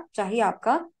पड़ेगा, चाहे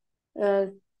आपका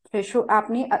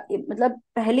आपने मतलब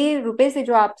पहले रुपए से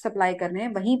जो आप सप्लाई कर रहे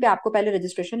हैं वहीं पे आपको पहले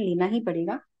रजिस्ट्रेशन लेना ही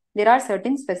पड़ेगा. There are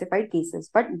certain specified cases,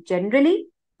 but generally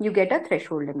you get a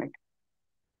threshold limit.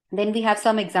 Then we have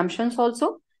some exemptions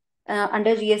also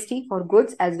under GST for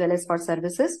goods as well as for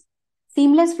services.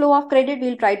 Seamless flow of credit,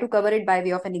 we'll try to cover it by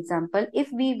way of an example.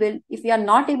 If we are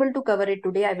not able to cover it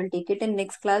today, I will take it in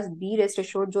next class. Be rest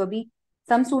assured, जो अभी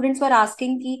some students were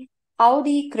asking कि how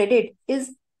the credit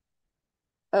is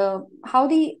how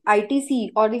the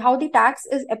ITC or how the tax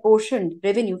is apportioned,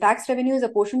 tax revenue is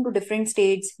apportioned to different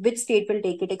states, which state will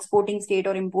take it, exporting state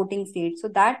or importing state. So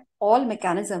that all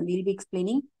mechanism we'll be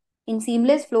explaining in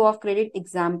seamless flow of credit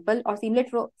example or seamless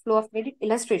flow of credit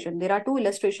illustration. There are 2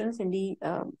 illustrations in the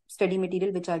study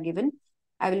material which are given.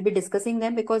 I will be discussing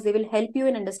them because they will help you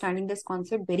in understanding this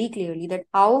concept very clearly, that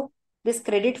how this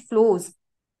credit flows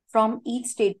from each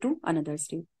state to another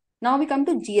state. Now we come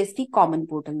to GST Common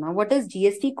Portal. Now, what is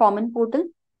GST Common Portal?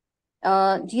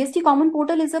 GST Common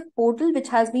Portal is a portal which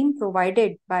has been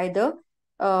provided by the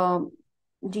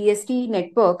GST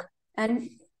network, and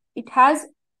it has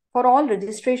for all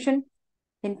registration,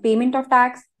 then payment of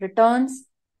tax, returns,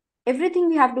 everything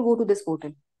we have to go to this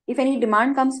portal. If any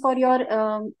demand comes for your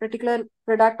particular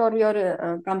product or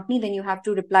your company, then you have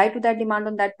to reply to that demand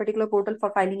on that particular portal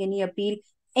for filing any appeal.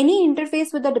 Any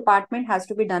interface with the department has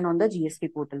to be done on the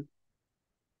GST portal.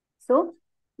 So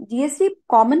GST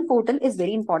Common Portal is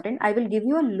very important. I will give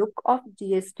you a look of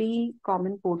GST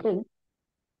Common Portal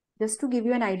just to give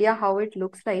you an idea how it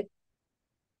looks like.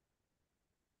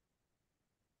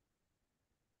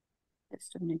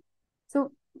 Just a minute.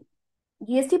 So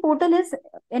GST portal is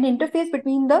an interface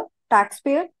between the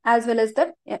taxpayer as well as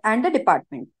the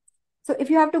department. So if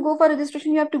you have to go for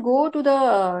registration, you have to go to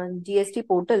the GST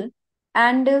portal,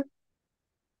 and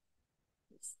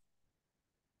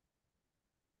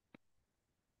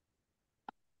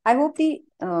I hope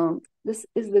this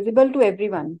is visible to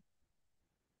everyone.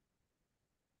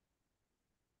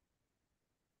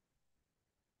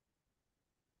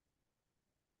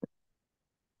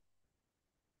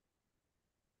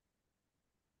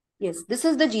 Yes, this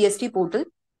is the GST portal.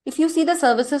 If you see the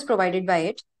services provided by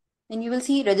it, then you will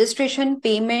see registration,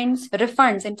 payments,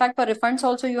 refunds. In fact, for refunds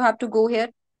also you have to go here.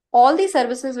 All the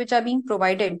services which are being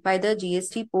provided by the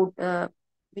GST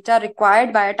which are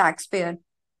required by a taxpayer,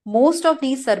 most of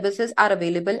these services are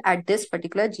available at this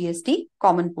particular GST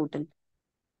Common Portal.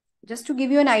 Just to give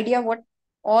you an idea what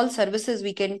all services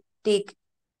we can take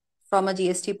from a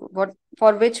GST,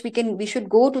 for which we should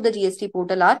go to the GST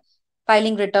portal are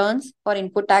filing returns for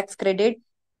input tax credit,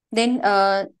 then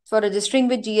for registering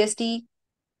with GST,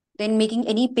 then making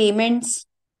any payments,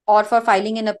 or for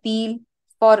filing an appeal,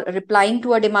 for replying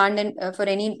to a demand, and for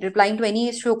replying to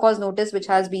any show cause notice which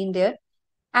has been there.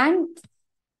 And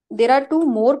there are 2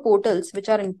 more portals which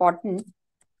are important,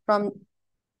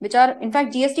 which are, in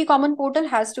fact, GST Common Portal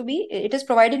it is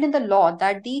provided in the law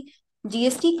that the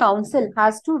GST Council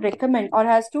has to recommend or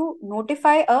has to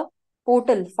notify a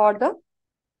portal for the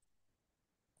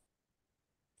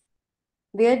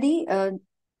where the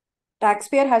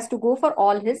taxpayer has to go for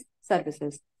all his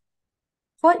services.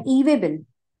 For e-way bill,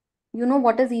 you know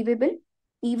what is e-way bill?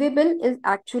 E-way bill is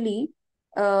actually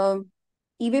uh,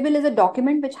 e-way bill is a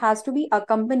document which has to be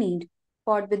accompanied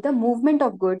for with the movement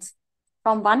of goods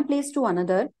from one place to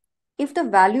another if the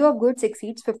value of goods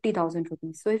exceeds 50,000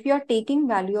 rupees. So if you are taking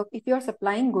value of, if you are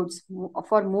supplying goods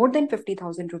for more than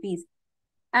 50,000 rupees,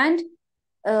 and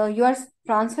you are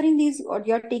transferring these, or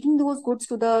you are taking those goods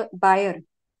to the buyer,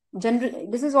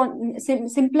 this is on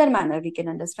simpler manner we can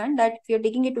understand that if you're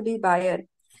taking it to the buyer,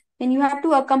 then you have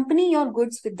to accompany your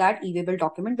goods with that e-way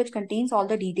document which contains all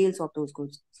the details of those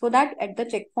goods, so that at the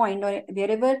checkpoint or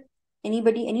wherever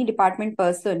anybody, any department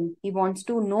person, he wants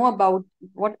to know about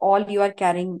what all you are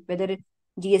carrying, whether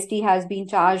GST has been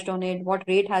charged on it, what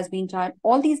rate has been charged,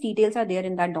 all these details are there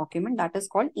in that document. That is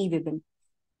called e-way bill.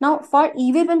 Now for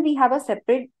e-way bill we have a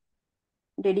separate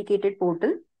dedicated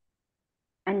portal,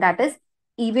 and that is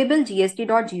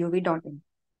ewaybill.gst.gov.in.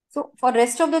 So for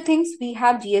rest of the things, we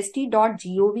have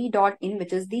gst.gov.in,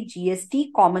 which is the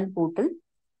GST common portal.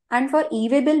 And for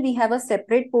e-waybill, we have a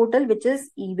separate portal, which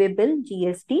is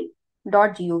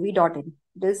ewaybill.gst.gov.in.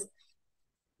 It is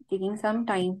taking some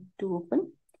time to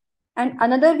open. And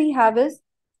another we have is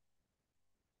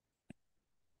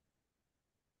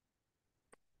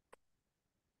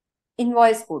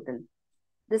invoice portal.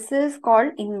 This is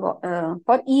called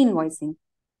for e-invoicing.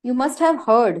 You must have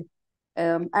heard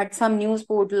at some news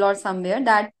portal or somewhere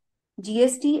that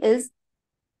GST is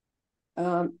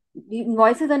the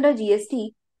invoices under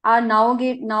GST are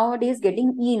nowadays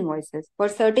getting e-invoices for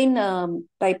certain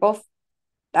type of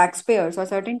taxpayers or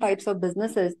certain types of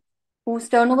businesses whose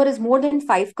turnover is more than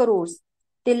 5 crores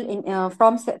till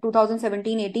from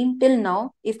 2017-18 till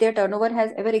now. If their turnover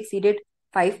has ever exceeded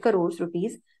 5 crores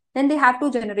rupees, then they have to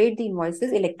generate the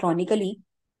invoices electronically.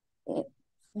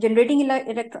 Generating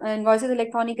invoices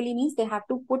electronically means they have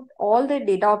to put all the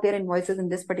data of their invoices in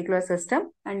this particular system,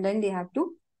 and then they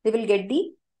will get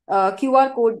the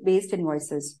QR code based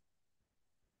invoices.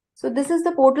 So this is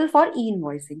the portal for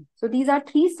e-invoicing. So these are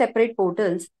three separate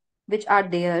portals which are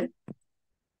there.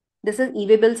 This is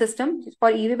e-way bill system.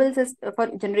 For e-way bill for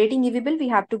generating e-way bill, we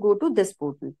have to go to this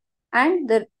portal. And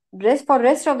the rest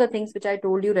of the things which I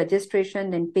told you,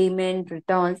 registration, then payment,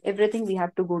 returns, everything we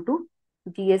have to go to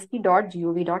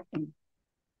gst.gov.in.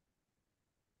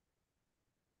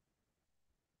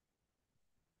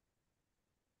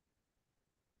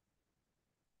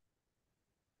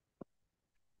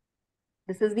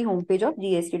 This is the homepage of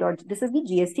GST. This is the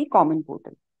GST common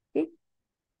portal. Okay.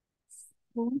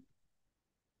 So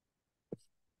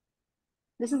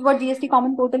this is what GST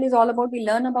common portal is all about. We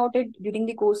learn about it during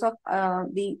the course of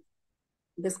the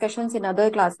discussions in other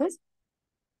classes.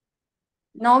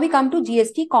 Now we come to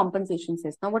GST compensation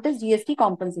cess. Now what is GST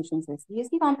compensation cess?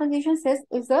 GST compensation cess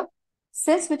is a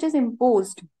cess which is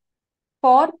imposed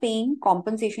for paying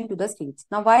compensation to the states.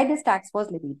 Now why this tax was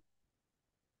levied?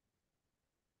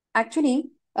 Actually,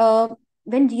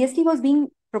 when GST was being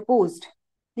proposed,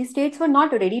 the states were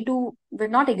not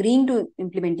agreeing to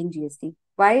implementing GST.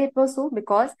 Why it was so?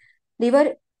 Because they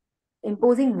were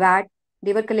imposing VAT,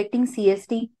 they were collecting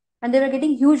CST, and they were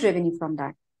getting huge revenue from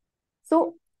that.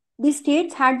 So the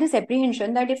states had this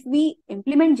apprehension that if we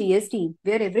implement GST,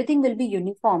 where everything will be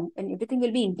uniform and everything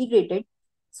will be integrated,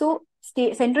 so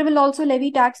center will also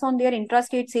levy tax on their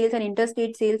intrastate sales and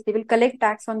interstate sales. They will collect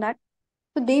tax on that.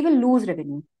 So they will lose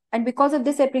revenue. And because of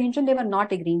this apprehension, they were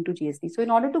not agreeing to GST. So in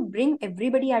order to bring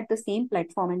everybody at the same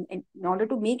platform and in order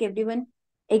to make everyone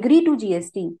agree to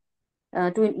GST,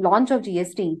 to launch of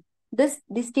GST,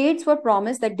 the states were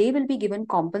promised that they will be given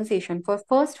compensation for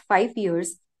first 5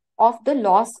 years of the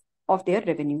loss of their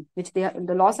revenue,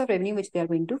 the loss of revenue which they are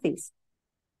going to face.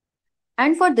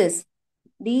 And for this,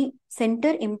 the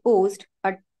center imposed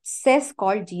a cess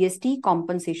called GST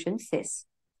compensation cess.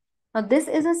 Now, this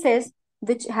is a cess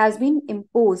which has been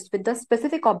imposed with the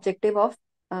specific objective of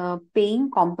paying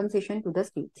compensation to the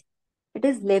states. It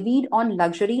is levied on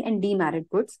luxury and demerit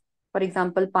goods. For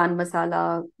example, pan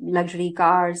masala, luxury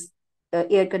cars,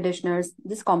 air conditioners.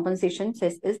 This compensation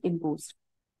cess is imposed.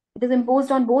 It is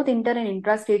imposed on both inter and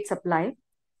intrastate supply.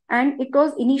 And it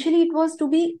was to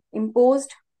be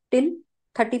imposed till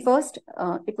 31st.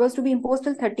 It was to be imposed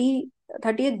till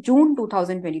 30th June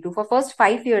 2022. For first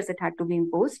 5 years, it had to be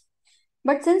imposed.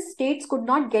 But since states could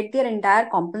not get their entire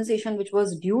compensation which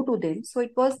was due to them, so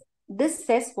this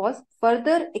cess was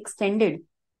further extended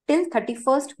till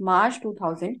 31st March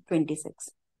 2026.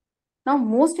 Now,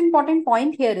 most important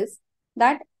point here is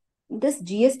that this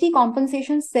GST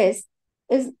compensation cess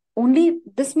is only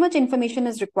this much information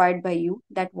is required by you,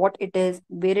 that what it is,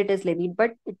 where it is levied,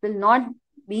 but it will not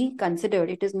be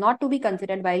considered. It is not to be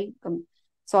considered while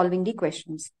solving the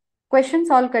questions. Question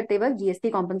solve करते वक्त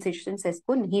GST compensation cess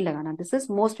को नहीं लगाना. This is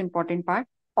most important part.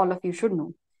 All of you should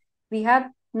know. We have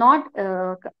not.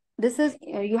 This is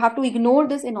you have to ignore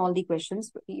this in all the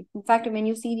questions. In fact, when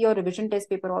you see your revision test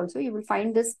paper also, you will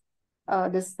find this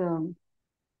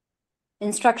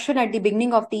instruction at the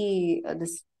beginning of the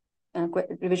this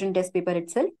revision test paper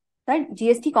itself, that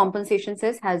GST compensation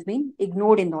cess has been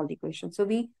ignored in all the questions. So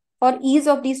we, for ease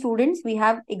of the students, we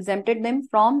have exempted them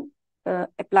from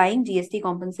applying GST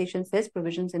compensation cess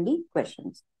provisions in the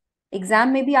questions.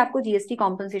 Exam में भी आपको GST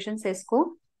compensation cess को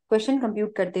question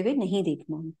compute करते हुए नहीं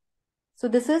देखना है. So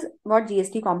this is what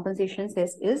GST compensation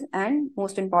cess is, and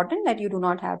most important that you do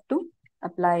not have to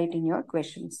apply it in your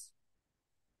questions.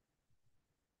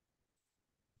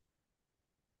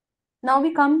 Now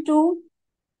we come to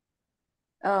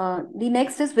the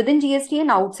next is within GST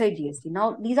and outside GST.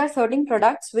 Now these are certain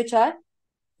products which are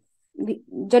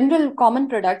general common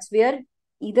products where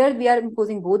either we are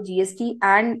imposing both GST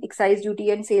and excise duty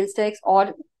and sales tax,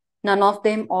 or none of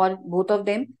them, or both of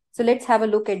them. So let's have a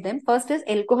look at them. First is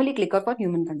alcoholic liquor for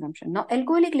human consumption. Now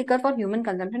alcoholic liquor for human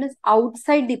consumption is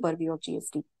outside the purview of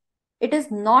GST. It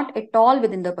is not at all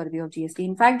within the purview of GST.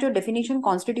 In fact, जो definition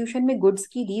constitution में goods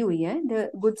की दी हुई है, the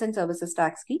goods and services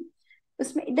tax की,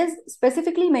 उसमें it is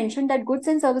specifically mentioned that goods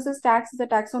and services tax is a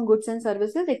tax on goods and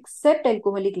services except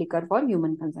alcoholic liquor for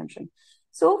human consumption.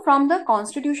 So from the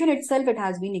constitution itself, it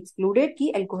has been excluded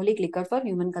कि alcoholic liquor for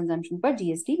human consumption पर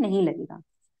GST नहीं लगेगा.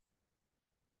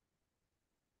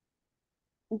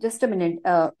 Just a minute.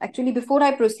 Actually, before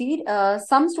I proceed,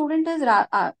 some student is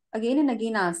again and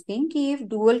again asking कि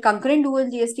if concurrent dual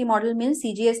GST model means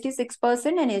CGST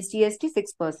 6% and SGST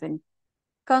 6%.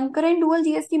 Concurrent dual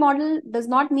GST model does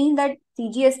not mean that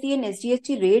CGST and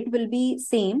SGST rate will be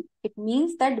same. It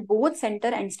means that both center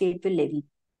and state will levy.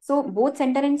 So both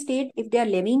center and state, if they are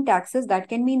levying taxes, that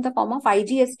can be in the form of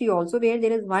IGST also, where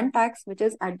there is one tax which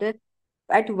is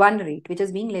at one rate, which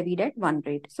is being levied at one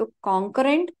rate. So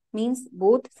concurrent means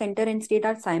both center and state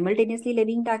are simultaneously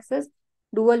levying taxes.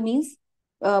 Dual means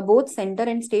both center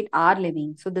and state are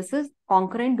levying. So this is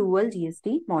concurrent dual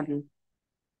GST model.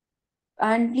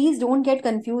 And please don't get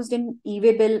confused in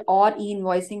e-way bill or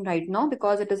e-invoicing right now,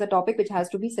 because it is a topic which has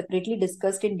to be separately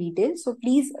discussed in detail. So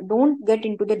please don't get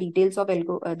into the details of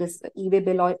this e-way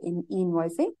bill or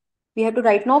e-invoicing. We have to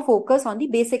right now focus on the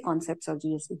basic concepts of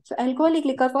GST. So alcoholic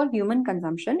liquor for human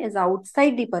consumption is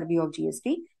outside the purview of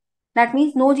GST. That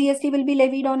means no GST will be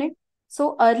levied on it.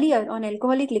 So earlier on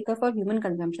alcoholic liquor for human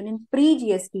consumption in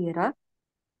pre-GST era,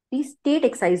 the state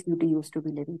excise duty used to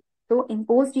be levied. So in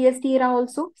post-GST era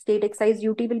also, state excise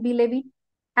duty will be levied.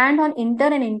 And on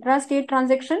inter and intra-state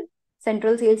transaction,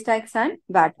 central sales tax and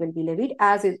VAT will be levied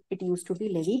as it used to be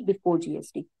levied before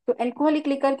GST. So alcoholic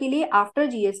liquor के लिए after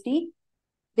GST,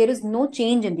 there is no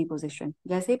change in the position.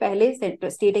 जैसे पहले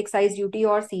state excise duty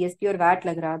और CST और VAT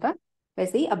लग रहा था,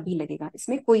 वैसे ही अब भी लगेगा.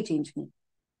 इसमें कोई change नहीं.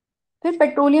 फिर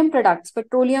petroleum products,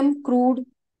 petroleum crude,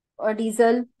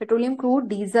 diesel, petroleum crude,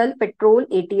 diesel, petrol,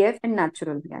 ATF, and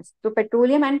natural gas. So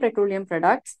petroleum and petroleum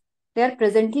products, they are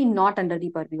presently not under the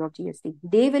purview of GST.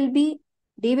 They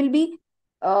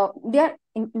are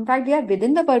in fact they are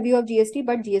within the purview of GST,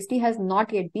 but GST has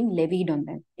not yet been levied on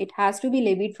them. It has to be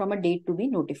levied from a date to be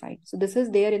notified. So this is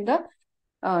there in the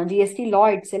GST law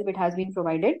itself. It has been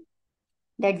provided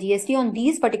that GST on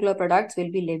these particular products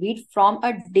will be levied from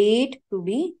a date to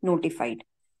be notified.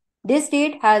 This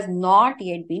date has not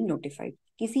yet been notified.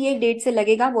 किसी एक date से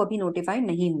लगेगा, वो अभी notify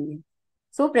नहीं हुई है.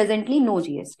 So presently no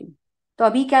GST. तो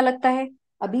अभी क्या लगता है?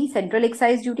 अभी सेंट्रल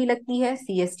एक्साइज ड्यूटी लगती है,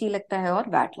 CST लगता है और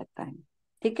VAT लगता है.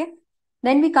 ठीक है.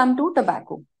 Then we come to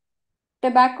tobacco.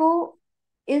 Tobacco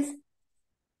is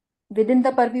within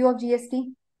the purview of GST.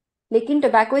 लेकिन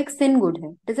tobacco एक sin good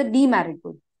है. It is a demerit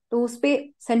good. तो उस पे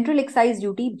सेंट्रल एक्साइज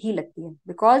ड्यूटी भी लगती है.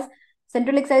 Because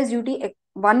central excise duty,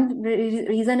 one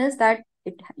reason is that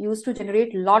it used to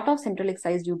generate lot of central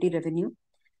excise duty revenue.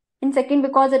 In second,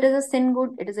 because it is a sin good,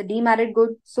 it is a demerit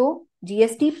good. So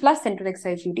GST plus central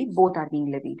excise duty both are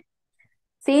being levied.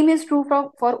 Same is true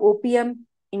for opium,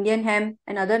 Indian hemp,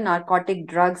 and other narcotic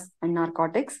drugs and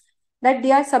narcotics, that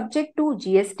they are subject to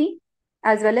GST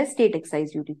as well as state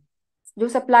excise duty. जो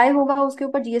supply होगा उसके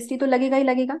ऊपर GST तो लगेगा ही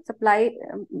लगेगा. Supply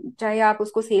चाहे आप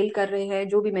उसको सेल कर रहे हैं,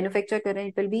 जो भी मैन्युफैक्चर कर रहे हैं,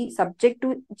 it will be subject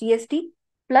to GST.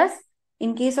 Plus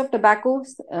in case of tobacco,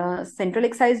 central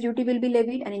excise duty will be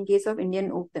levied, and in case of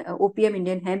Indian opium,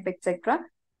 Indian hemp, etc.,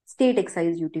 state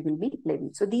excise duty will be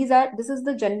levied. So this is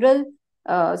the general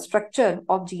structure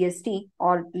of GST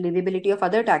or leviability of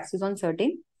other taxes on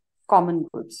certain common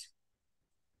goods.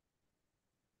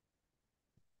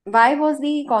 Why was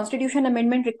the constitution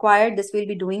amendment required? This we'll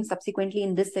be doing subsequently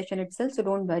in this session itself, so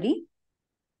don't worry.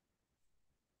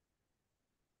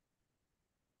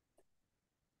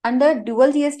 Under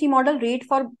dual GST model, rate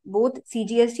for both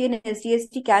CGST and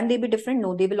SGST, can they be different?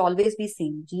 No, they will always be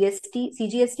same. GST,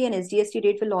 CGST and SGST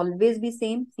rate will always be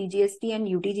same. CGST and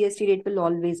UTGST rate will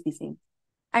always be same.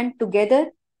 And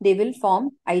together they will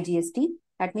form IGST.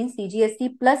 That means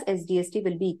CGST plus SGST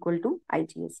will be equal to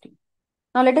IGST.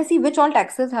 Now let us see which all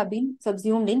taxes have been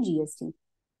subsumed in GST.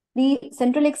 The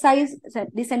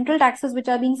central taxes which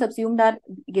are being subsumed are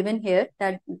given here.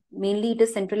 That mainly it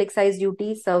is central excise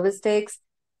duty, service tax,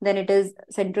 then it is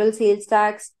central sales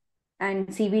tax and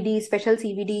CVD, special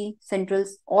CVD,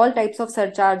 centrals, all types of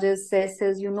surcharges,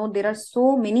 cesses. You know, there are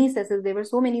so many cesses. There were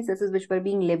so many cesses which were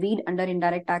being levied under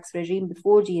indirect tax regime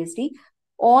before GST.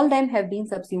 All them have been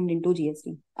subsumed into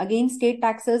GST. Again, state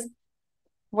taxes,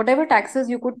 whatever taxes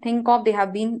you could think of, they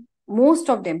have been, most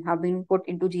of them have been put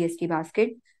into GST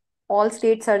basket. All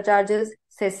state surcharges,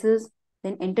 cesses,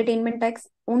 then entertainment tax.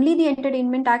 Only the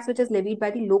entertainment tax which is levied by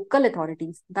the local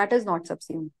authorities, that is not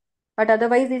subsumed. But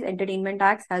otherwise, this entertainment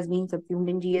tax has been subsumed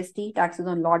in GST. Taxes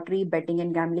on lottery, betting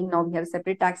and gambling. Now we have a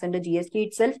separate tax under GST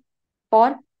itself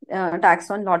for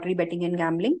tax on lottery, betting and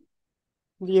gambling.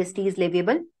 GST is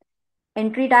leviable.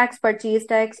 Entry tax, purchase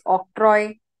tax,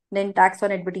 octroi, then tax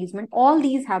on advertisement. All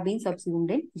these have been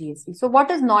subsumed in GST. So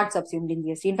what is not subsumed in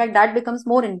GST? In fact, that becomes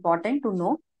more important to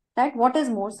know that what is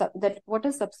what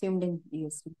is subsumed in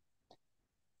GST.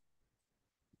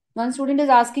 One student is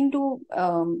asking to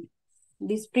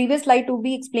this previous slide to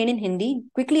be explained in Hindi.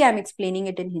 Quickly, I am explaining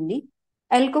it in Hindi.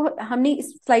 Alcohol, हमने इस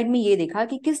slide में ये देखा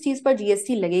कि किस चीज पर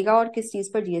GST लगेगा और किस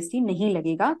चीज पर जीएसटी नहीं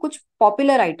लगेगा. कुछ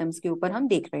पॉपुलर आइटम्स के ऊपर हम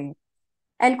देख रहे हैं.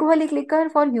 Alcoholic liquor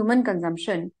for human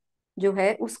consumption जो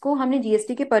है उसको हमने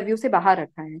जीएसटी के परव्यू से बाहर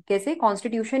रखा है. कैसे?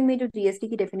 कॉन्स्टिट्यूशन में जो जीएसटी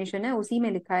की डेफिनेशन है उसी में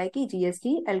लिखा है कि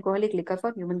GST alcoholic liquor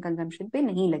for human consumption पे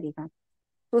नहीं लगेगा.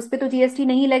 तो उस पर तो जीएसटी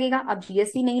नहीं लगेगा. अब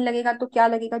जीएसटी नहीं लगेगा तो क्या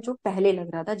लगेगा? जो पहले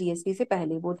लग रहा था जीएसटी से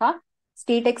पहले, वो था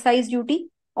स्टेट एक्साइज ड्यूटी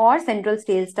और सेंट्रल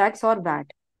सेल्स टैक्स और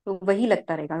वैट. तो वही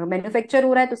लगता रहेगा. अगर मैन्युफैक्चर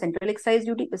हो रहा है तो central excise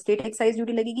duty, state excise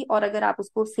duty लगेगी, और अगर आप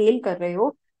उसको सेल कर रहे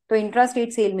हो तो इंट्रा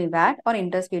स्टेट सेल में वैट और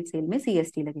इंटर स्टेट सेल में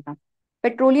सीएसटी लगेगा.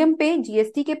 पेट्रोलियम पे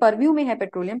जीएसटी के परव्यू में है.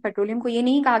 पेट्रोलियम को ये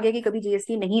नहीं कहा गया कि कभी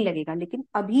जीएसटी नहीं लगेगा, लेकिन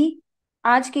अभी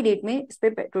आज की डेट में इस पे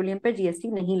पेट्रोलियम पे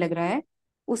जीएसटी नहीं लग रहा है.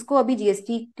 उसको अभी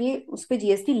जीएसटी के उस पे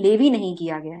जीएसटी लेवी नहीं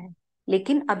किया गया है,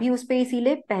 लेकिन अभी उस पे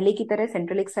इसीलिए पहले की तरह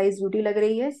सेंट्रल एक्साइज ड्यूटी लग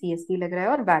रही है, सीएसटी लग रहा है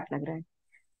और वैट लग रहा है.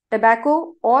 टबैको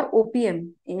और ओपीएम,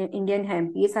 इंडियन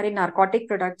हेम्प, ये सारे नार्कोटिक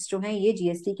प्रोडक्ट्स जो हैं ये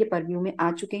जीएसटी के परव्यू में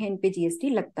आ चुके हैं. इन पे जीएसटी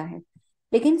लगता है,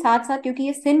 लेकिन साथ साथ क्योंकि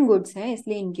ये सिन गुड्स हैं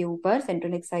इसलिए इनके ऊपर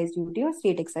सेंट्रल एक्साइज ड्यूटी और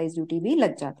स्टेट एक्साइज ड्यूटी भी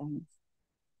लग जाता है.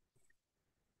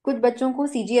 कुछ बच्चों को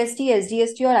सीजीएसटी,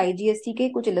 एसजीएसटी और आईजीएसटी के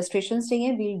कुछ इलस्ट्रेशंस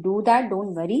चाहिए. We'll do that,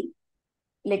 don't worry.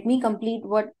 Let me complete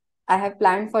what I have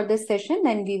planned for this session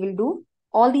and we will do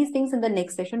all these things in the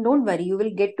next session. Don't worry, you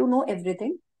will get to know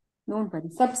everything. Don't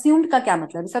worry. Subsumed का क्या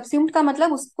मतलब? Subsumed का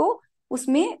मतलब उसको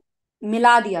उसमें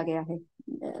मिला दिया गया है.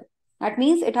 That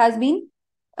means it has been,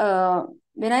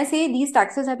 when I say these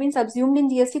taxes have been subsumed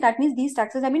in GST, that means these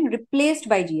taxes have been replaced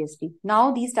by GST. Now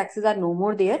these taxes are no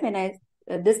more there. When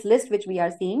this list which we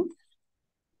are seeing,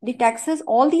 the taxes,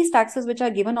 all these taxes which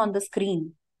are given on the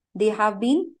screen, they have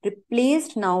been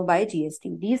replaced now by GST.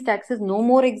 These taxes no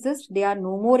more exist. They are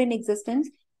no more in existence.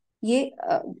 ये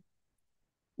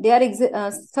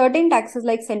certain taxes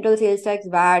like central sales tax,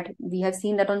 VAT. We have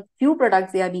seen that on few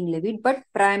products they are being levied, but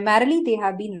primarily they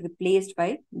have been replaced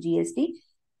by GST.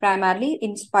 Primarily,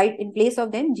 in place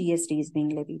of them, GST is being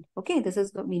levied. Okay, this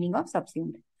is the meaning of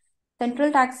subsumed.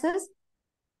 Central taxes.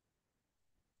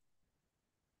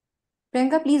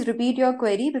 Priyanka, please repeat your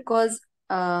query because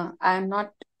I am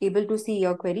not able to see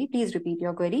your query. Please repeat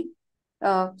your query.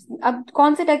 अब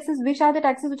कौन से taxes? Which are the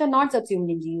taxes which are not subsumed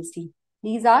in GST?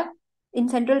 These are, in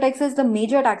central taxes, the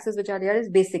major taxes which are there is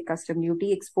basic custom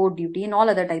duty, export duty, and all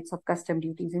other types of custom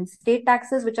duties. In state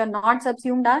taxes which are not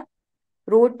subsumed are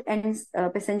road and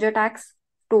passenger tax,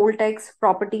 toll tax,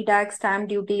 property tax, stamp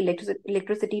duty,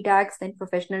 electricity tax, then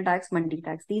professional tax, mandi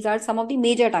tax. These are some of the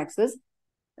major taxes,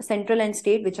 central and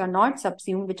state, which are not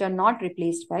subsumed, which are not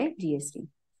replaced by GST.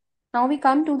 Now we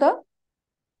come to the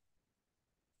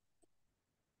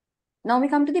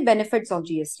benefits of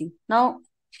GST. Now,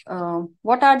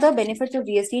 what are the benefits of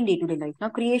GST in day-to-day life? Now,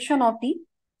 creation of the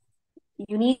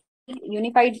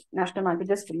unified national market.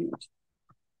 Just a minute.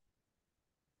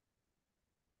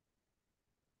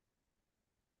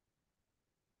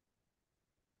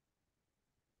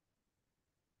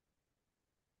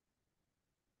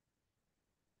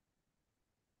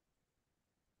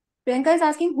 Priyanka is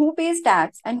asking who pays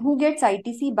tax and who gets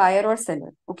ITC, buyer or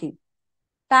seller. Okay.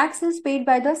 Tax is paid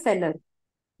by the seller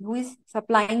who is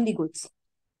supplying the goods,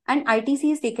 and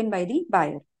ITC is taken by the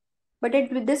buyer. But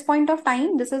at this point of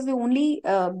time, this is the only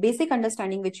basic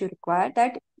understanding which you require,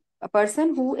 that a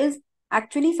person who is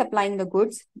actually supplying the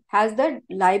goods has the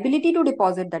liability to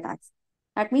deposit the tax.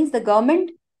 That means the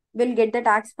government will get the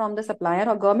tax from the supplier,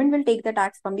 or government will take the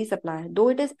tax from the supplier, though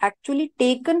it is actually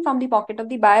taken from the pocket of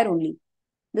the buyer only.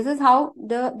 This is how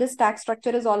this tax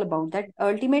structure is all about. That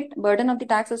ultimate burden of the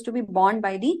tax is to be borne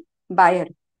by the buyer,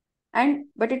 and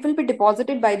but it will be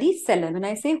deposited by the seller. When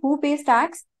I say who pays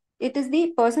tax, it is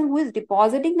the person who is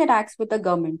depositing the tax with the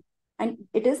government, and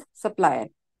it is supplier.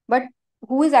 But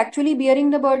who is actually bearing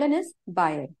the burden is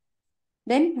buyer.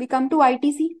 Then we come to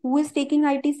ITC. Who is taking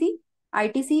ITC?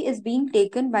 ITC is being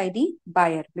taken by the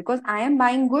buyer, because I am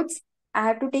buying goods. I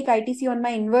have to take ITC on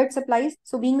my inward supplies.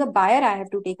 So being a buyer, I have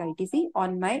to take ITC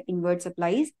on my inward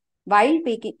supplies while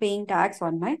paying tax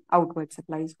on my outward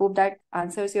supplies. Hope that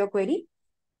answers your query.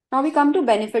 Now we come to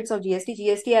benefits of GST.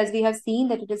 GST, as we have seen,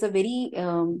 that it is a very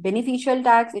beneficial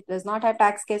tax. It does not have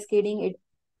tax cascading. It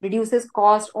reduces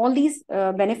cost. All these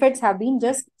benefits have been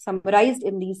just summarized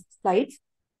in these slides.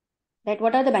 That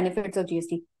what are the benefits of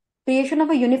GST? Creation of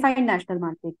a unified national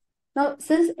market. Now,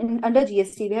 since under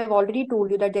GST, we have already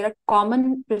told you that there are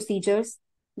common procedures,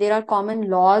 there are common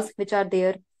laws which are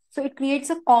there. So it creates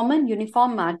a common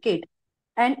uniform market,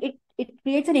 and it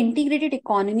creates an integrated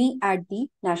economy at the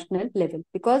national level,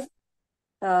 because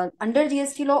under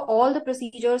GST law, all the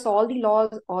procedures, all the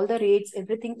laws, all the rates,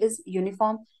 everything is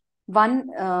uniform. One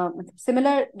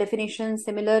similar definitions,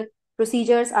 similar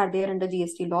procedures are there under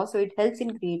GST law. So it helps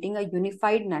in creating a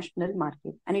unified national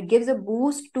market, and it gives a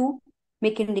boost to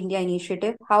Make in India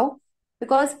initiative. How?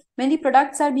 Because when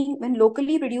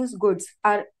locally produced goods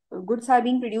are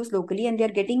being produced locally, and they are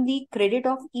getting the credit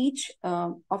of each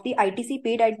of the ITC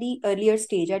paid at the earlier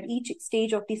stage, at each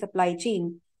stage of the supply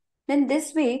chain, then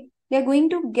this way they are going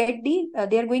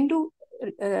to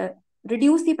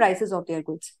reduce the prices of their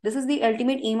goods. This is the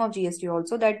ultimate aim of GST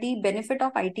also, that the benefit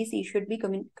of ITC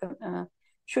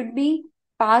should be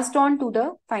passed on to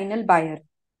the final buyer.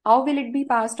 How will it be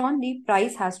passed on? The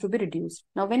price has to be reduced.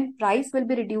 Now, when price will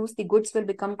be reduced, the goods will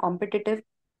become competitive,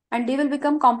 and they will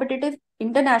become competitive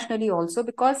internationally also,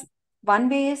 because one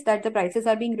way is that the prices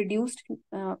are being reduced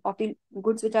of the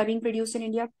goods which are being produced in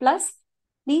India, plus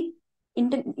the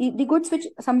goods which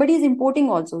somebody is importing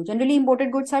also. Generally,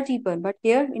 imported goods are cheaper, but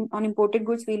here on imported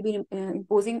goods, we'll be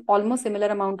imposing almost similar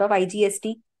amount of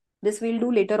IGST. This we'll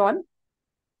do later on,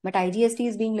 but IGST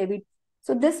is being levied.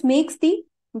 So this makes the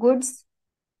goods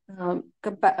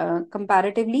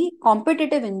comparatively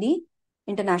competitive in the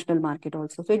international market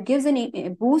also. So it gives a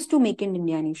boost to Make in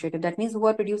India initiative. That means who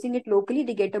are producing it locally,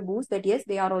 they get a boost, that yes,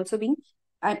 they are also being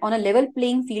on a level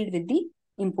playing field with the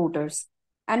importers.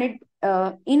 And it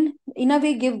in a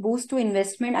way give boost to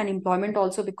investment and employment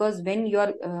also, because when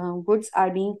your goods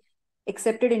are being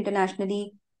accepted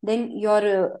internationally, then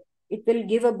it will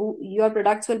give your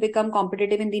products will become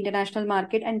competitive in the international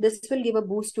market, and this will give a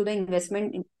boost to the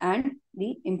investment and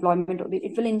the employment.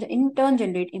 It will in turn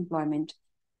generate employment.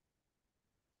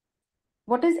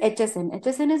 What is HSN?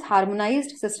 HSN is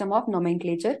Harmonized System of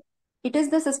Nomenclature. It is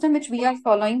the system which we are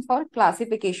following for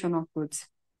classification of goods.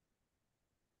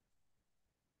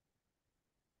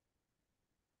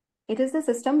 It is the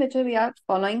system which we are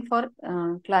following for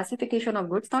classification of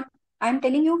goods. Not, I am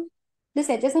telling you, this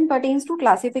HSN pertains to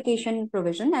classification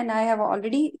provision, and I have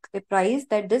already apprised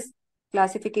that this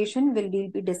classification will be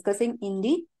discussing in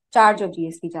the charge of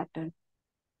GST chapter.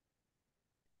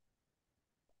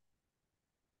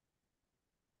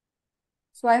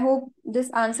 So I hope this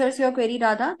answers your query,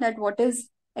 Radha, that what is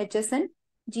HSN?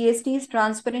 GST is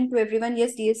transparent to everyone.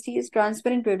 Yes, GST is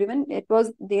transparent to everyone. It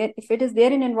was there. If it is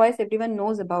there in invoice, everyone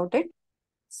knows about it.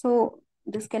 So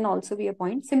this can also be a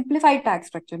point. Simplified tax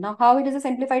structure. Now, how it is a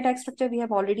simplified tax structure? We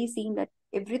have already seen that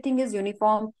everything is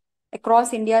uniform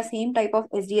across India. Same type of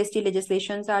SGST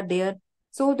legislations are there.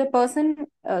 So the person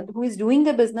who is doing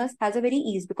the business has a very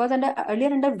ease, because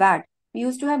earlier under VAT, we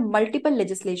used to have multiple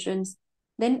legislations.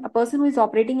 Then a person who is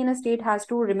operating in a state has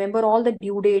to remember all the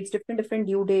due dates, different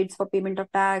due dates for payment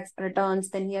of tax, returns.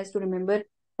 Then he has to remember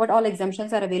what all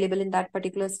exemptions are available in that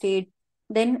particular state.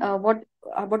 Then what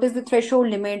is the threshold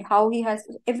limit, how he has,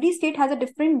 every state has a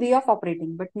different way of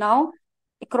operating. But now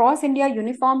across India,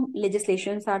 uniform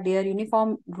legislations are there,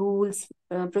 uniform rules,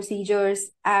 procedures,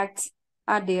 acts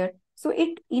are there. So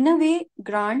it in a way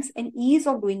grants an ease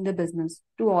of doing the business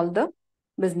to all the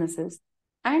businesses.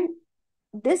 And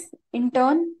this in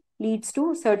turn leads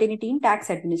to certainty in tax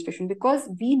administration, because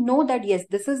we know that yes,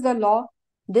 this is the law,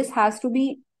 this has to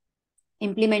be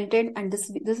implemented, and this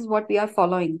is what we are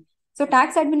following. So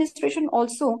tax administration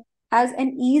also has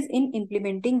an ease in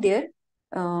implementing their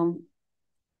um,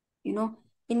 you know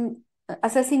in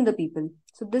assessing the people.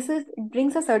 So it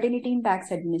brings a certainty in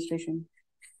tax administration.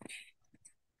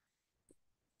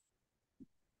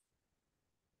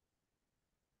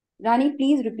 Rani,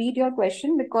 please repeat your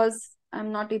question because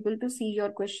I'm not able to see your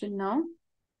question now.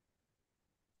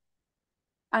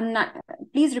 And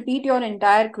please repeat your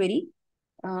entire query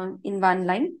in one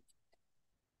line.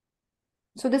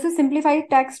 So this is simplified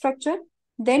tax structure.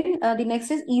 Then the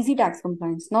next is easy tax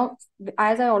compliance. Now,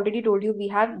 as I already told you, we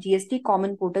have GST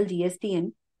common portal,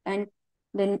 GSTN, and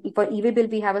then for e-way bill,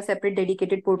 we have a separate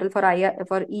dedicated portal. For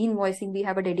e-invoicing, we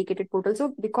have a dedicated portal.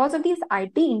 So because of these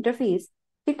IT interface,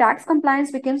 the tax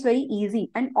compliance becomes very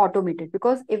easy and automated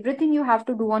because everything you have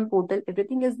to do on portal,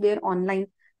 everything is there online.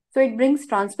 So it brings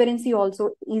transparency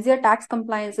also. Easier tax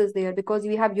compliance is there because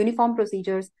we have uniform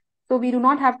procedures. So we do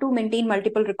not have to maintain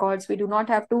multiple records. We do not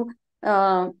have to,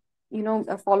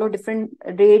 follow different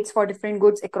rates for different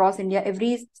goods across India.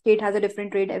 Every state has a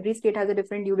different rate. Every state has a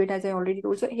different due date, as I already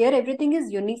told. So here everything is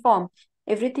uniform.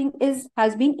 Everything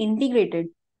has been integrated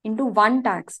into one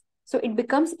tax. So it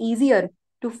becomes easier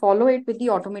to follow it with the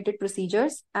automated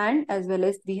procedures, and as well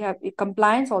as we have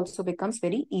compliance also becomes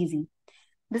very easy.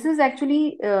 This is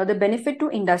actually the benefit to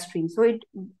industry. So it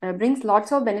brings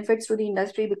lots of benefits to the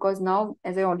industry because now,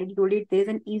 as I already told you, there is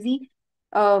an easy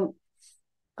um,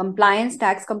 compliance,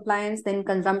 tax compliance, then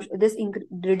consumption. This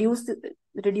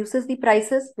reduces the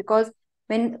prices because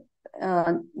when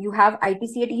you have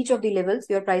ITC at each of the levels,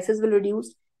 your prices will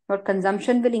reduce, your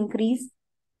consumption will increase.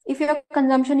 If your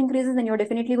consumption increases, then you're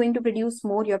definitely going to produce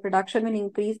more, your production will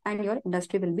increase, and your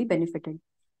industry will be benefited.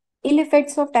 Ill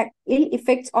effects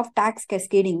of tax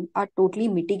cascading are totally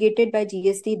mitigated by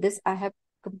GST. This I have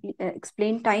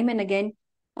explained time and again,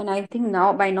 and I think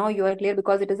by now you are clear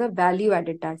because it is a value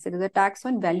added tax. It is a tax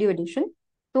on value addition.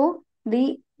 So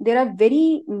there are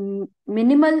very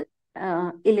minimal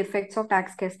ill effects of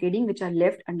tax cascading which are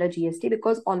left under GST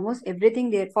because almost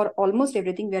everything we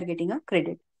are getting a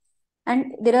credit.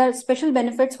 And there are special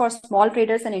benefits for small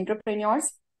traders and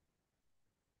entrepreneurs,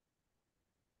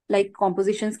 like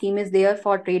composition scheme is there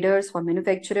for traders, for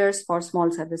manufacturers, for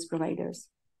small service providers.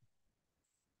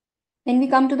 Then we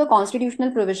come to the constitutional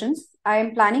provisions. I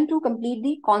am planning to complete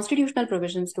the constitutional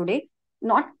provisions today,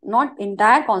 not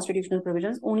entire constitutional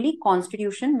provisions, only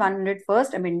Constitution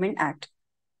 101st Amendment Act.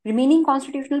 Remaining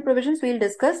constitutional provisions we will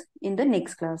discuss in the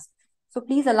next class. So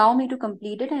please allow me to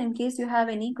complete it, and in case you have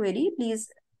any query, please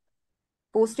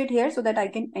post it here so that I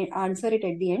can answer it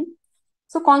at the end.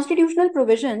 So constitutional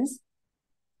provisions,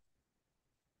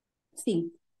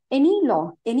 see, any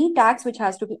law, any tax which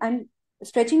has to be, I'm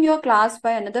stretching your class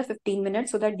by another 15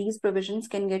 minutes so that these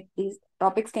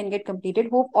topics can get completed.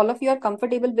 Hope all of you are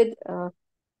comfortable with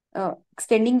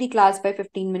extending the class by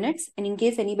 15 minutes. And in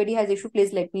case anybody has issue,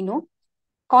 please let me know.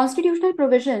 Constitutional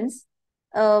provisions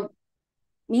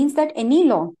means that any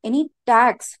law, any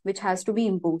tax which has to be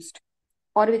imposed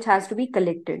or which has to be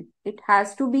collected, it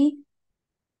has to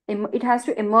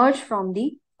emerge from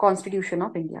the Constitution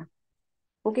of India.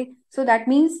 Okay, so that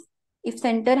means if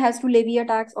center has to levy a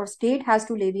tax or state has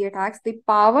to levy a tax, the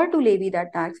power to levy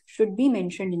that tax should be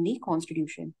mentioned in the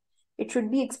Constitution. It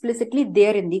should be explicitly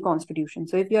there in the Constitution.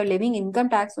 So if you are levying income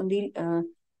tax on the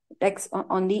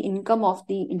income of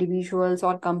the individuals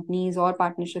or companies or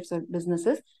partnerships or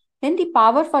businesses, then the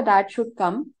power for that should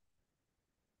come.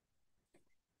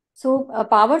 So a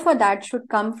power for that should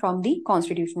come from the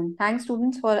Constitution. Thanks,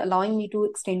 students, for allowing me to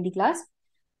extend the class.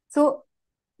 So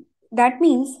that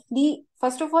means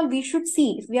first of all, we should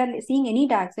see if we are seeing any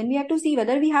tax, then we have to see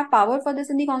whether we have power for this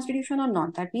in the Constitution or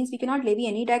not. That means we cannot levy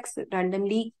any tax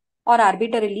randomly or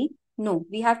arbitrarily. No,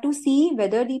 we have to see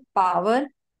whether the power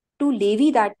to levy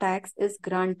that tax is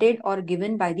granted or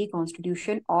given by the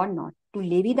Constitution or not. To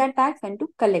levy that tax and to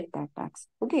collect that tax.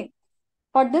 Okay.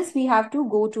 For this, we have to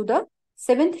go to the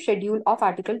 7th schedule of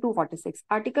Article 246.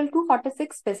 Article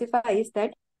 246 specifies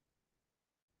that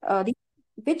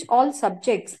which all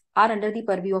subjects are under the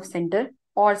purview of center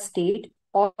or state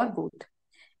or both.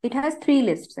 It has 3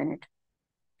 lists in it.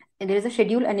 And there is a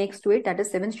schedule annexed to it, that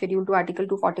is 7th schedule to Article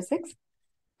 246.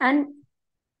 And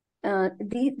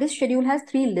this schedule has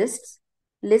 3 lists.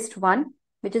 List 1,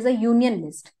 which is a union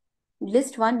list.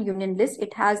 List 1, union list,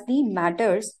 it has the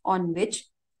matters on which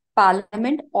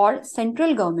Parliament or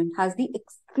central government has the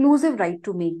exclusive right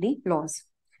to make the laws.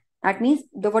 That means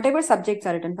whatever subjects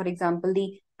are written, for example,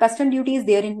 the custom duty is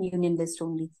there in union list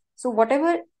only. So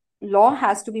whatever law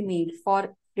has to be made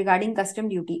regarding custom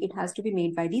duty, it has to be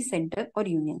made by the center or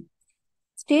union.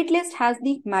 State list has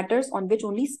the matters on which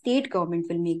only state government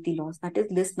will make the laws. That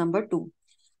is list number 2.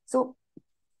 So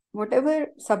whatever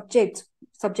subject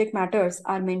matters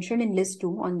are mentioned in list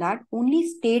 2, on that only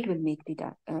state will make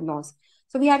the laws.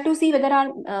 So we have to see whether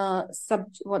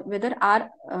our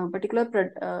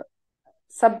particular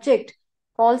subject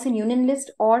falls in union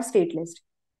list or state list.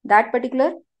 That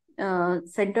particular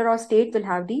center or state will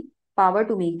have the power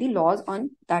to make the laws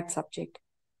on that subject.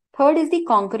 Third is the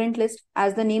concurrent list.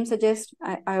 As the name suggests,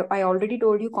 I already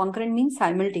told you, concurrent means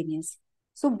simultaneous.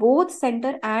 So both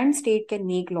center and state can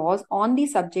make laws on the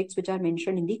subjects which are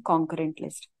mentioned in the concurrent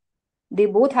list. They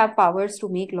both have powers to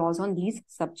make laws on these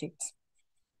subjects.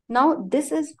 Now,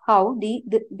 this is how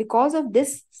because of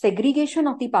this segregation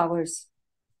of the powers,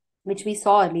 which we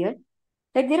saw earlier,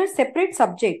 that there are separate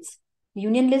subjects.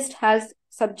 Union list has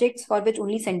subjects for which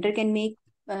only center can make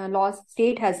laws.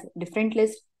 State has different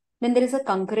list. Then there is a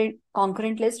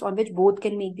concurrent list on which both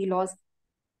can make the laws.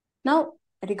 Now,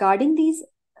 regarding these,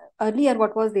 earlier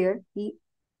what was there? The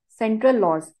central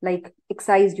laws like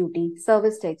excise duty,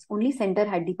 service tax, only center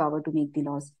had the power to make the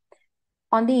laws.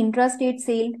 On the intrastate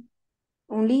sale,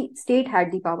 only state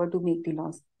had the power to make the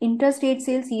laws. Interstate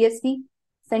sale, CST,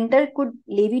 center could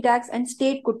levy tax and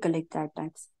state could collect that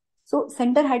tax. So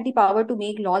center had the power to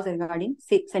make laws regarding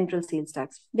central sales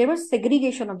tax. There was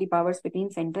segregation of the powers between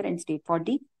center and state for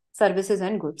the services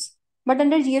and goods. But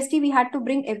under GST, we had to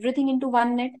bring everything into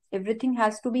one net. Everything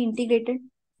has to be integrated.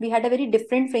 We had a very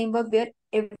different framework where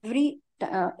every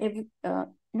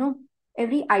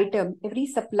item, every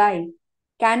supply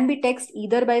can be taxed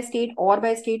either by state or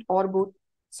both.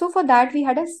 So for that, we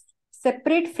had a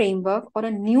separate framework or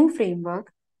a new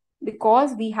framework,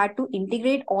 because we had to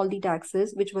integrate all the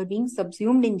taxes which were being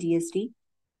subsumed in GST,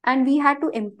 and we had to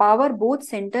empower both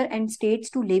center and states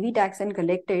to levy tax and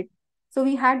collect it. So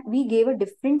we gave a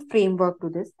different framework to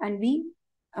this, and we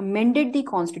amended the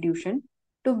constitution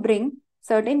to bring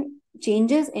certain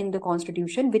changes in the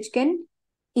constitution which can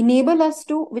enable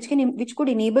which could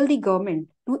enable the government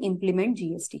to implement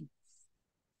GST.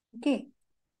 Okay.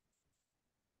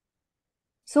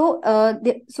 So,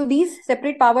 so these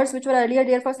separate powers which were earlier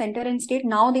there for center and state,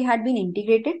 now they had been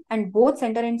integrated, and both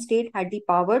center and state had the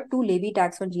power to levy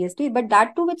tax on GST, but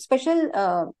that too with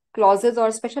special clauses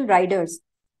or special riders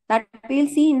that we'll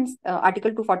see in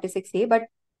Article 246A. But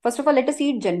first of all, let us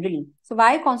see it generally. So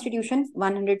why Constitution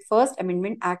 101st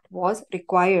Amendment Act was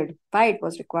required? Why it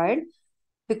was required?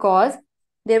 Because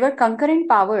there were concurrent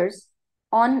powers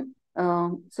on,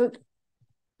 so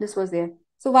this was there.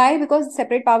 So why? Because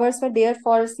separate powers were there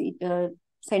for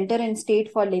center and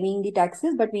state for levying the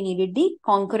taxes, but we needed the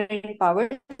concurrent powers.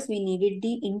 We needed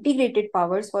the integrated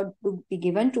powers to be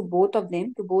given to both of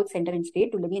them, to both center and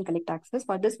state, to levy and collect taxes.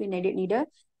 For this, we need a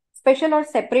special or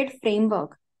separate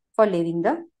framework for levying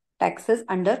the taxes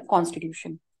under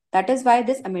Constitution. That is why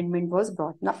this amendment was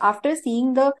brought. Now, after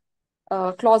seeing the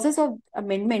clauses of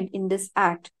amendment in this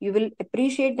act, you will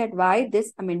appreciate that why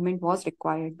this amendment was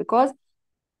required, because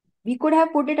we could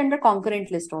have put it under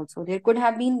concurrent list also. There could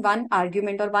have been one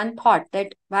argument or one thought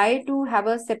that why to have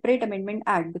a separate amendment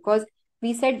act, because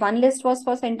we said one list was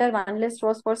for center, one list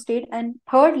was for state, and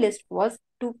third list was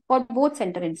for both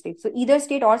center and state. So either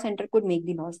state or center could make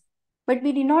the laws. But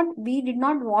we did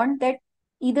not want that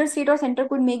either state or center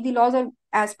could make the laws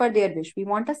as per their wish. We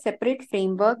want a separate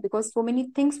framework, because so many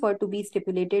things were to be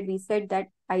stipulated. We said that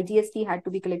IGST had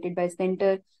to be collected by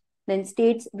center. Then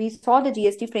states, we saw the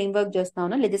GST framework just now,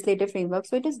 legislative framework.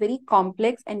 So it is very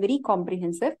complex and very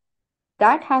comprehensive.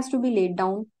 That has to be laid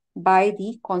down by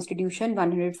the Constitution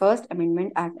 101st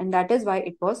Amendment Act, and that is why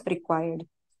it was required.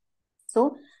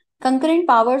 So concurrent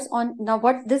powers on, now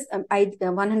what this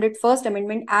 101st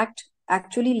Amendment Act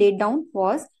actually laid down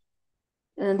was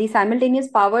the simultaneous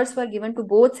powers were given to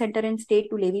both center and state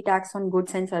to levy tax on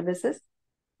goods and services.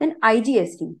 Then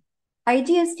IGST.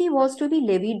 IGST was to be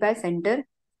levied by center,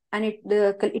 and it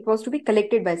was to be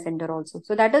collected by center also.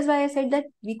 So that is why I said that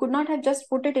we could not have just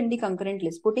put it in the concurrent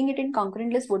list. Putting it in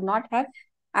concurrent list would not have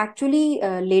actually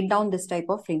laid down this type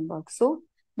of framework. So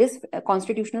this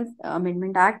Constitutional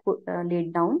Amendment Act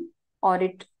laid down, or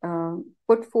it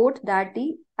put forth that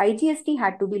the IGST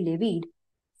had to be levied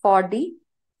for the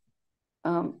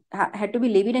had to be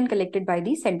levied and collected by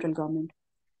the central government.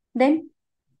 Then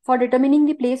for determining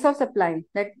the place of supply,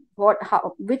 that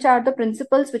which are the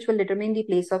principles which will determine the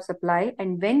place of supply,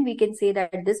 and when we can say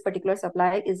that this particular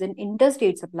supply is an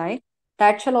interstate supply,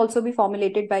 that shall also be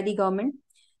formulated by the government.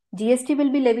 GST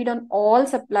will be levied on all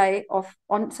supply of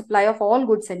all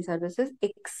goods and services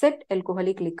except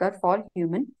alcoholic liquor for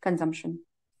human consumption.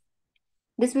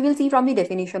 This we will see from the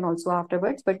definition also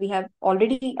afterwards, but I have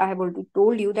already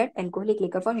told you that alcoholic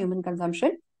liquor for human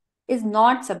consumption is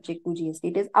not subject to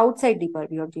GST. It is outside the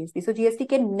purview of GST. So GST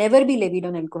can never be levied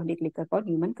on alcoholic liquor for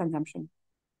human consumption.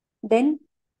 Then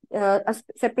a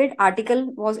separate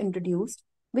article was introduced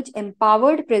which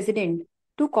empowered president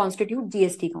to constitute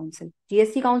GST Council.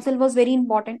 GST Council was very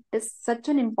important. It is such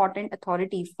an important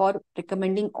authority for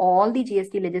recommending all the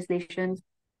GST legislations,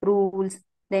 rules,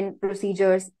 then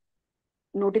procedures,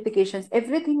 notifications.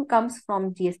 Everything comes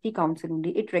from GST Council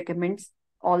only. It recommends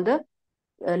all the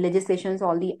legislations,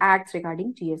 all the acts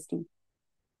regarding GST.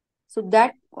 So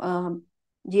that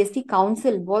GST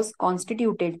Council was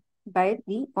constituted by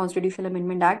the Constitutional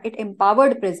Amendment Act. It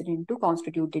empowered President to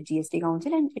constitute the GST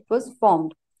Council and it was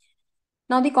formed.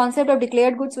 Now, the concept of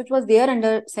declared goods, which was there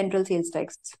under central sales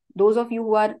tax, those of you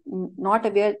who are not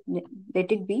aware,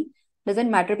 let it be.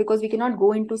 Doesn't matter because we cannot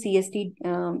go into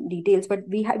CST details, but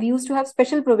we used to have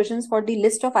special provisions for the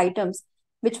list of items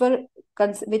which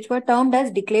were termed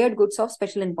as declared goods of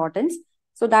special importance.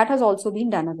 So that has also been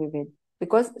done away with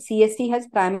because CST has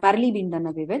primarily been done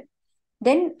away with.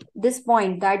 Then this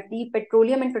point that the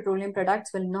petroleum and petroleum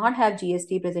products will not have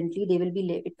GST presently,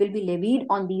 it will be levied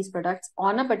on these products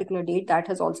on a particular date. That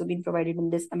has also been provided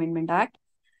in this Amendment Act.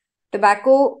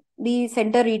 Tobacco, the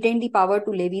center retained the power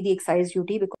to levy the excise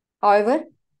duty. However,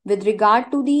 with regard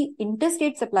to the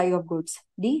interstate supply of goods,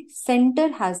 the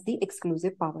center has the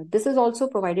exclusive power. This is also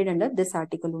provided under this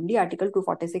article only, Article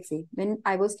 246A. When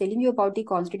I was telling you about the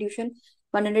Constitution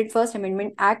 101st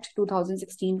Amendment Act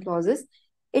 2016 clauses,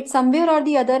 it somewhere or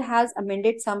the other has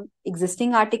amended some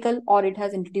existing article or it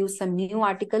has introduced some new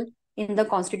article in the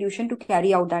Constitution to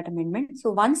carry out that amendment.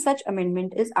 So one such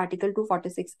amendment is Article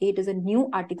 246A. It is a new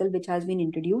article which has been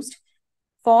introduced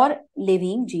for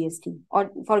levying GST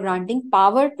or for granting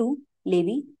power to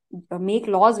levy, make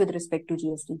laws with respect to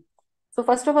GST. So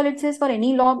first of all, it says for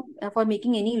any law, for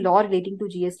making any law relating to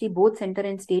GST, both center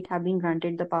and state have been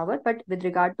granted the power. But with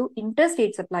regard to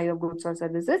interstate supply of goods or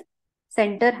services,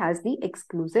 center has the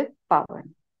exclusive power.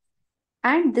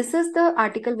 And this is the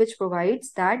article which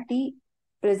provides that the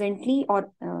presently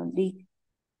or the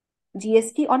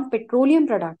GST on petroleum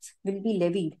products will be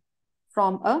levied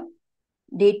from a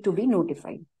date to be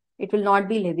notified. It will not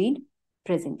be levied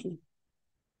presently.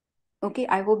 Okay,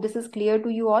 I hope this is clear to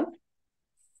you all.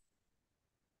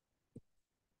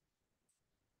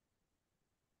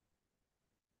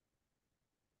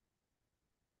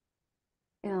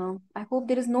 I hope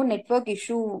there is no network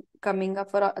issue coming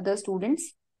up for other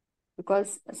students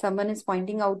because someone is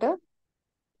pointing out a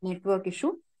network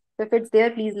issue. So if it's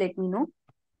there, please let me know.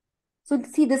 So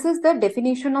see, this is the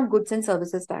definition of goods and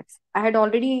services tax. I had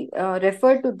already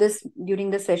referred to this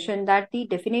during the session that the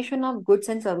definition of goods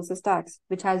and services tax,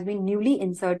 which has been newly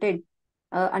inserted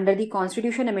under the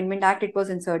Constitution Amendment Act, it was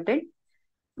inserted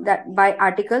that by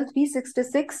Article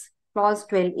 366, Clause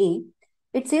 12A.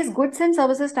 It says goods and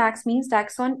services tax means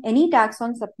tax on any tax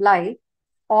on supply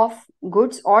of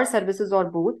goods or services or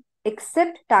both,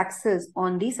 except taxes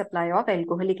on the supply of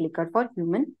alcoholic liquor for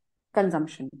human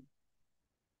consumption.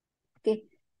 Okay.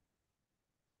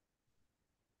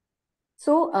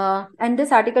 So, and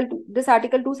this article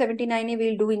 279A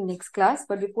we'll do in next class.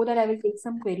 But before that, I will take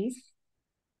some queries.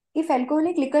 If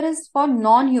alcoholic liquor is for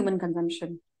non-human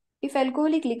consumption,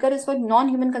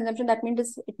 that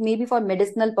means it may be for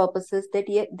medicinal purposes.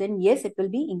 Then yes, it will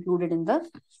be included in the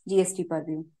GST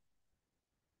purview.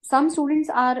 Some students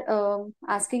are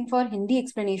asking for Hindi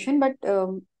explanation, but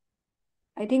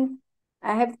I think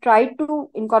I have tried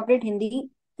to incorporate Hindi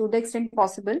to the extent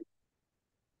possible.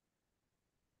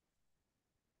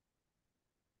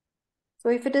 So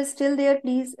if it is still there,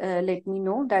 please let me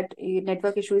know that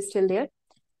network issue is still there.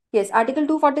 Yes, article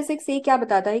 246 से क्या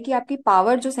बताता है कि आपकी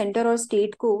power जो centre और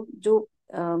state को जो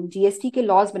जीएसटी के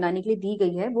लॉज बनाने के लिए दी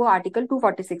गई है वो आर्टिकल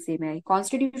 246 ए में है।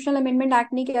 कॉन्स्टिट्यूशनल अमेंडमेंट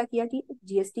एक्ट ने क्या किया कि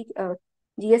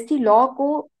जीएसटी लॉ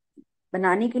को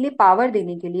बनाने के लिए पावर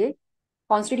देने के लिए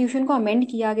कॉन्स्टिट्यूशन को अमेंड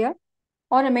किया गया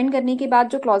और अमेंड करने के बाद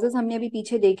जो क्लॉजेस हमने अभी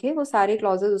पीछे देखे वो सारे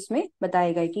क्लॉजेस उसमें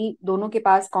बताए गए कि दोनों के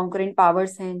पास कॉन्करेंट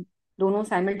पावर्स हैं, दोनों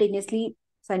साइमल्टेनियसली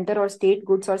सेंटर और स्टेट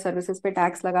गुड्स और सर्विसेज पे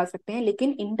टैक्स लगा सकते हैं,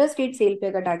 लेकिन इंटर स्टेट सेल पे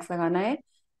अगर टैक्स लगाना है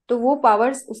तो वो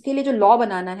पावर्स, उसके लिए जो लॉ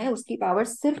बनाना है उसकी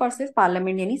पावर्स सिर्फ और सिर्फ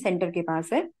पार्लियामेंट यानी सेंटर के पास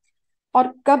है।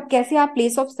 और कब कैसे आप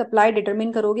प्लेस ऑफ सप्लाई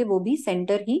डिटरमिन करोगे वो भी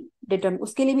सेंटर ही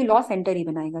उसके लिए भी लॉ सेंटर ही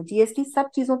बनाएगा। जीएसटी सब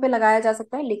चीजों पे लगाया जा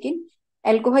सकता है लेकिन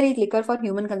alcoholic liquor for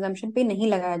human consumption पे नहीं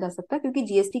लगाया जा सकता क्योंकि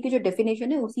जीएसटी की जो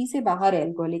डेफिनेशन है उसी से बाहर है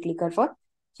alcoholic liquor for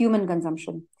human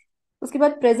consumption. उसके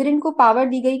बाद प्रेसिडेंट को पावर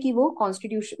दी गई कि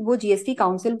वो जीएसटी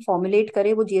काउंसिल फॉर्मुलेट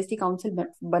करे, वो जीएसटी काउंसिल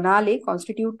बना ले,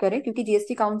 कॉन्स्टिट्यूट करे, क्योंकि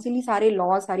जीएसटी काउंसिल ही सारे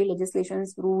लॉ, सारी लेजिस्लेशन,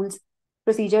 रूल्स,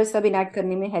 प्रोसीजर सब इनैक्ट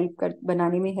करने में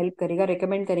बनाने में हेल्प करेगा,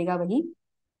 रिकमेंड करेगा वही।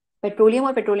 पेट्रोलियम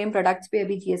और पेट्रोलियम प्रोडक्ट्स पे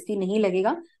अभी जीएसटी नहीं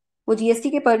लगेगा, वो जीएसटी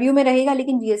के परव्यू में रहेगा,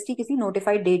 लेकिन जीएसटी किसी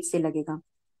नोटिफाइड डेट से लगेगा।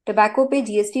 टबैको पे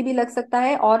जीएसटी भी लग सकता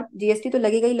है, और जीएसटी तो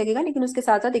लगेगा ही लगेगा, लेकिन उसके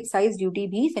साथ साथ एक्साइज ड्यूटी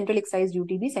भी, सेंट्रल एक्साइज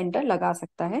ड्यूटी भी सेंटर लगा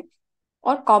सकता है।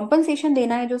 और कॉम्पनसेशन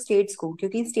देना है जो स्टेट्स को,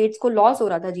 क्योंकि स्टेट्स को लॉस हो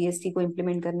रहा था जीएसटी को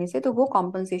इम्प्लीमेंट करने से, तो वो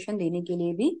कॉम्पनसेशन देने के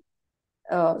लिए भी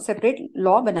सेपरेट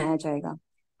लॉ बनाया जाएगा।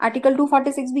 आर्टिकल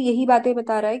 246 भी यही बातें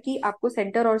बता रहा है कि आपको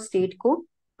सेंटर और स्टेट को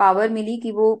पावर मिली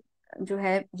कि वो जो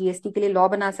है जीएसटी के लिए लॉ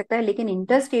बना सकता है, लेकिन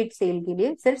इंटर स्टेट सेल के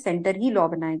लिए सिर्फ सेंटर ही लॉ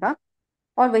बनाएगा,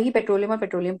 और वही पेट्रोलियम और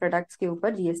पेट्रोलियम प्रोडक्ट्स के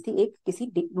ऊपर जीएसटी एक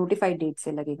किसी नोटिफाइड डेट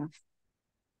से लगेगा।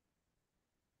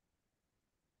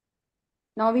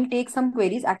 Now we'll take some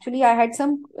queries. Actually, I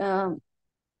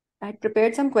had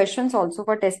prepared some questions also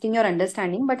for testing your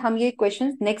understanding, but हम ये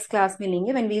questions next class में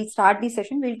लेंगे. When we'll start the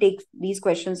session, we'll take these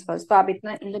questions first. तो आप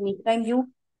इतना in the meantime you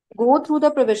go through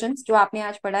the provisions जो आपने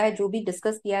आज पढ़ा है, जो भी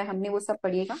discuss किया है हमने, वो सब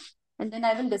पढ़िएगा. And then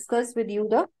I will discuss with you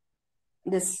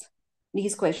this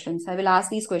these questions. I will ask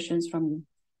these questions from you.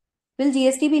 Will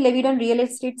GST be levied on real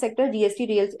estate sector? GST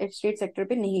real estate sector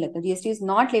पे नहीं लगता. GST is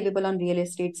not leviable on real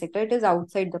estate sector. It is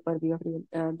outside the purview of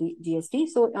the GST.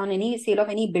 So on any sale of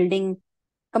any building,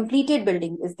 completed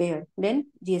building is there, then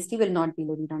GST will not be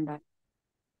levied on that.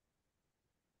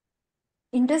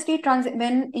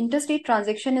 When interstate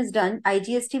transaction is done,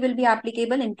 IGST will be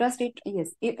applicable. Intrastate,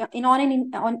 yes.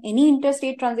 On any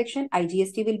interstate transaction,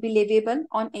 IGST will be leviable.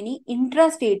 On any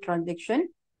intrastate transaction,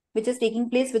 which is taking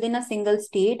place within a single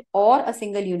state or a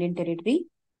single union territory,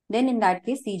 then in that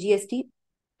case, CGST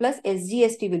plus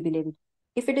SGST will be levied.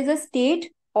 If it is a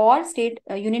state or state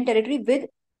union territory with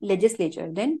legislature,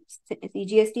 then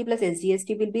CGST plus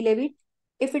SGST will be levied.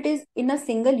 If it is in a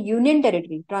single union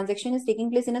territory, transaction is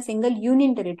taking place in a single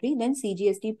union territory, then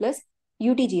CGST plus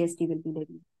UTGST will be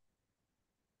levied.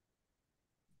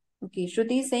 Okay,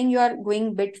 Shruti is saying you are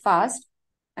going bit fast.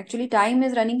 Actually, time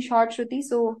is running short, Shruti.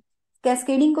 So,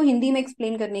 cascading को हिंदी में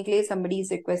explain करने के लिए somebody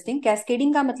is requesting.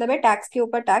 Cascading का मतलब है tax के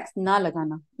ऊपर टैक्स ना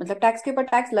लगाना, मतलब टैक्स के ऊपर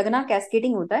टैक्स लगना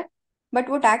कैस्केडिंग होता है, बट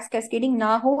वो टैक्स कैस्केडिंग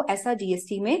ना हो ऐसा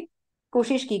जीएसटी में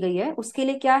कोशिश की गई है। उसके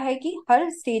लिए क्या है कि हर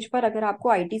स्टेज पर अगर आपको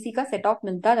आईटीसी का सेट ऑफ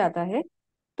मिलता जाता है,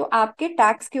 तो आपके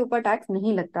टैक्स के ऊपर टैक्स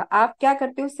नहीं लगता। आप क्या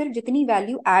करते हो, सिर्फ जितनी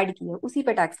वैल्यू ऐड की है उसी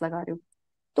पे टैक्स लगा रहे हो।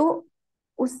 तो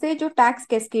उससे जो टैक्स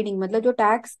कैस्केडिंग, मतलब जो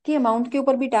टैक्स के अमाउंट के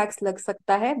ऊपर भी टैक्स लग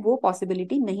सकता है, वो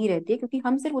पॉसिबिलिटी नहीं रहती है, क्योंकि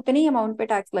हम सिर्फ उतने ही अमाउंट पे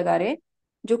टैक्स लगा रहे हैं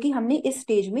जो कि हमने इस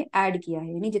स्टेज में ऐड किया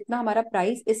है। यानी जितना हमारा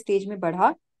प्राइस इस स्टेज में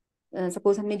बढ़ा,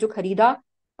 सपोज हमने जो खरीदा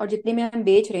और जितने में हम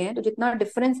बेच रहे हैं, तो जितना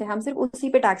डिफरेंस है हम सिर्फ उसी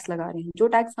पे टैक्स लगा रहे हैं। जो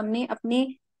टैक्स हमने अपने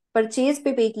परचेज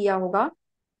पे किया होगा,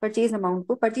 परचेज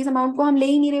अमाउंट को हम ले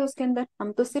ही नहीं रहे उसके अंदर,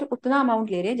 हम तो सिर्फ उतना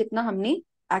अमाउंट ले रहे हैं जितना हमने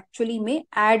एक्चुअली में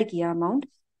ऐड किया अमाउंट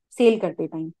सेल करते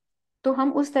टाइम। तो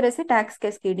हम उस तरह से टैक्स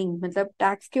कैस्केडिंग, मतलब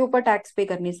टैक्स के ऊपर टैक्स पे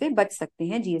करने से बच सकते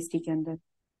हैं जीएसटी के अंदर।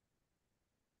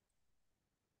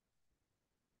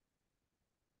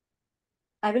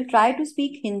 I will try to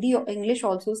speak Hindi or English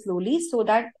also slowly so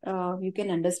that you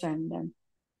can understand them.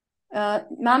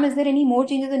 Ma'am, is there any more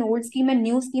changes in old scheme and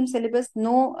new scheme syllabus?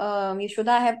 No, Yashoda,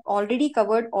 I have already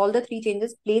covered all the three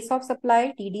changes: place of supply,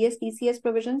 TDS, TCS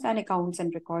provisions, and accounts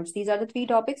and records. These are the three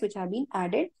topics which have been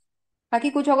added. बाकी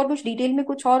कुछ अगर कुछ detail में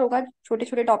कुछ और होगा, छोटे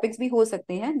छोटे टॉपिक्स भी हो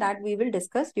सकते हैं, that we will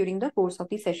discuss during the course of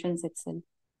the sessions itself.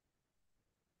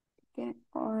 ठीक है,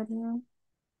 और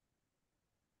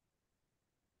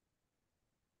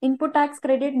input tax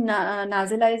credit,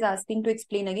 Nazila is asking to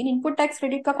explain again. Input tax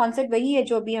credit का कॉन्सेप्ट वही है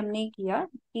जो अभी हमने किया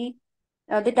कि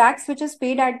the tax which is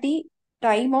paid at the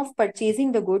time of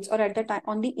purchasing the goods or at the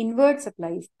time on the inward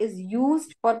supplies is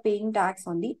used for paying tax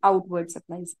on the outward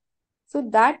supplies. So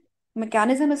that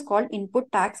mechanism is called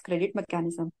input tax credit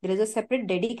mechanism. There is a separate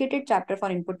dedicated chapter for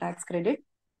input tax credit.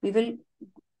 We will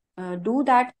do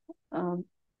that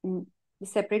in the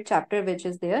separate chapter which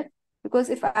is there, because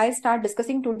if I start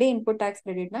discussing today input tax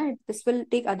credit, this will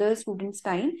take other students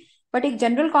time. But a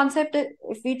general concept,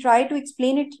 if we try to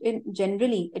explain it in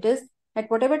generally, it is that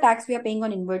whatever tax we are paying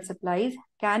on inward supplies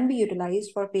can be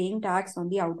utilized for paying tax on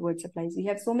the outward supplies. We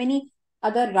have so many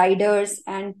other riders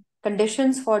and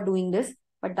conditions for doing this,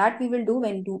 but that we will do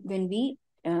when we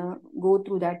go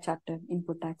through that chapter,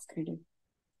 input tax credit.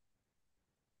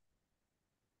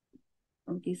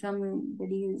 Okay,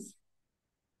 somebody is.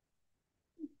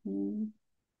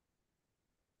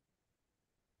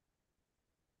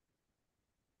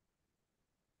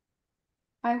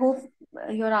 I hope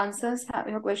your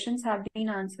questions have been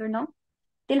answered now.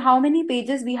 Till how many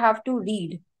pages we have to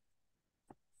read?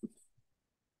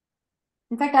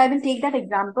 In fact, I will take that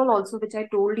example also, which I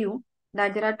told you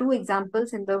that there are two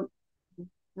examples in the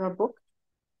your book.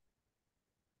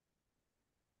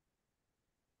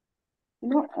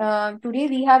 Today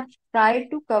we have tried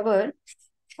to cover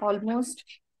almost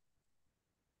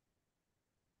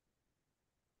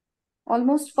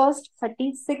first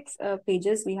 36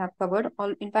 pages we have covered.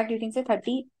 In fact, you can say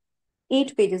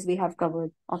 38 pages we have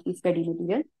covered of the study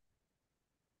material.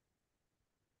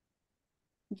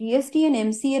 GST and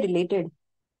MCA related.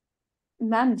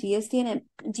 Ma'am, GST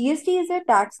is a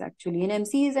tax actually, and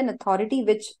MC is an authority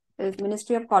which is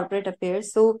Ministry of Corporate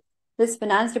Affairs. So this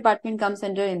finance department comes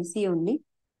under MC only.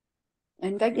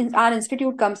 In fact, our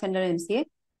institute comes under MCA.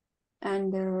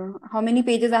 And how many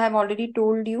pages I have already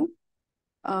told you.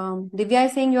 Divya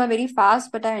is saying you are very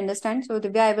fast, but I understand. So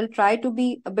Divya, I will try to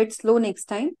be a bit slow next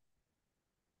time.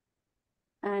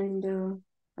 And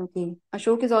okay,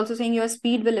 Ashok is also saying your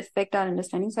speed will affect our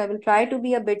understanding. So I will try to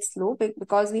be a bit slow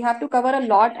because we have to cover a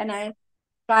lot, and I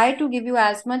try to give you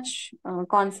as much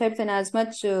concepts and as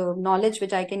much knowledge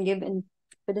which I can give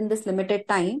within this limited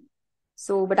time.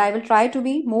 So, but I will try to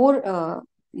be more,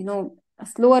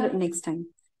 slower next time.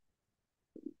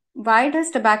 Why does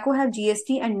tobacco have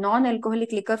GST and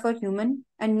non-alcoholic liquor for human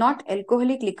and not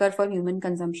alcoholic liquor for human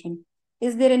consumption?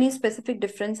 Is there any specific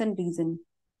difference and reason?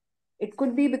 It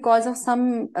could be because of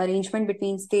some arrangement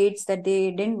between states that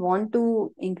they didn't want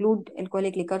to include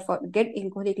alcoholic liquor for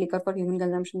human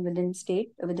consumption within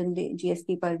the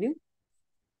GST purview.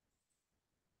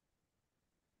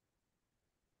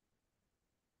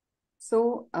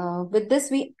 So with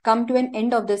this, we come to an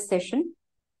end of this session.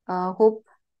 Hope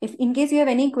if in case you have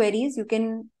any queries, you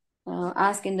can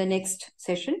ask in the next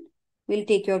session. We'll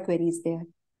take your queries there.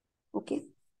 Okay.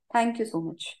 Thank you so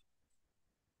much.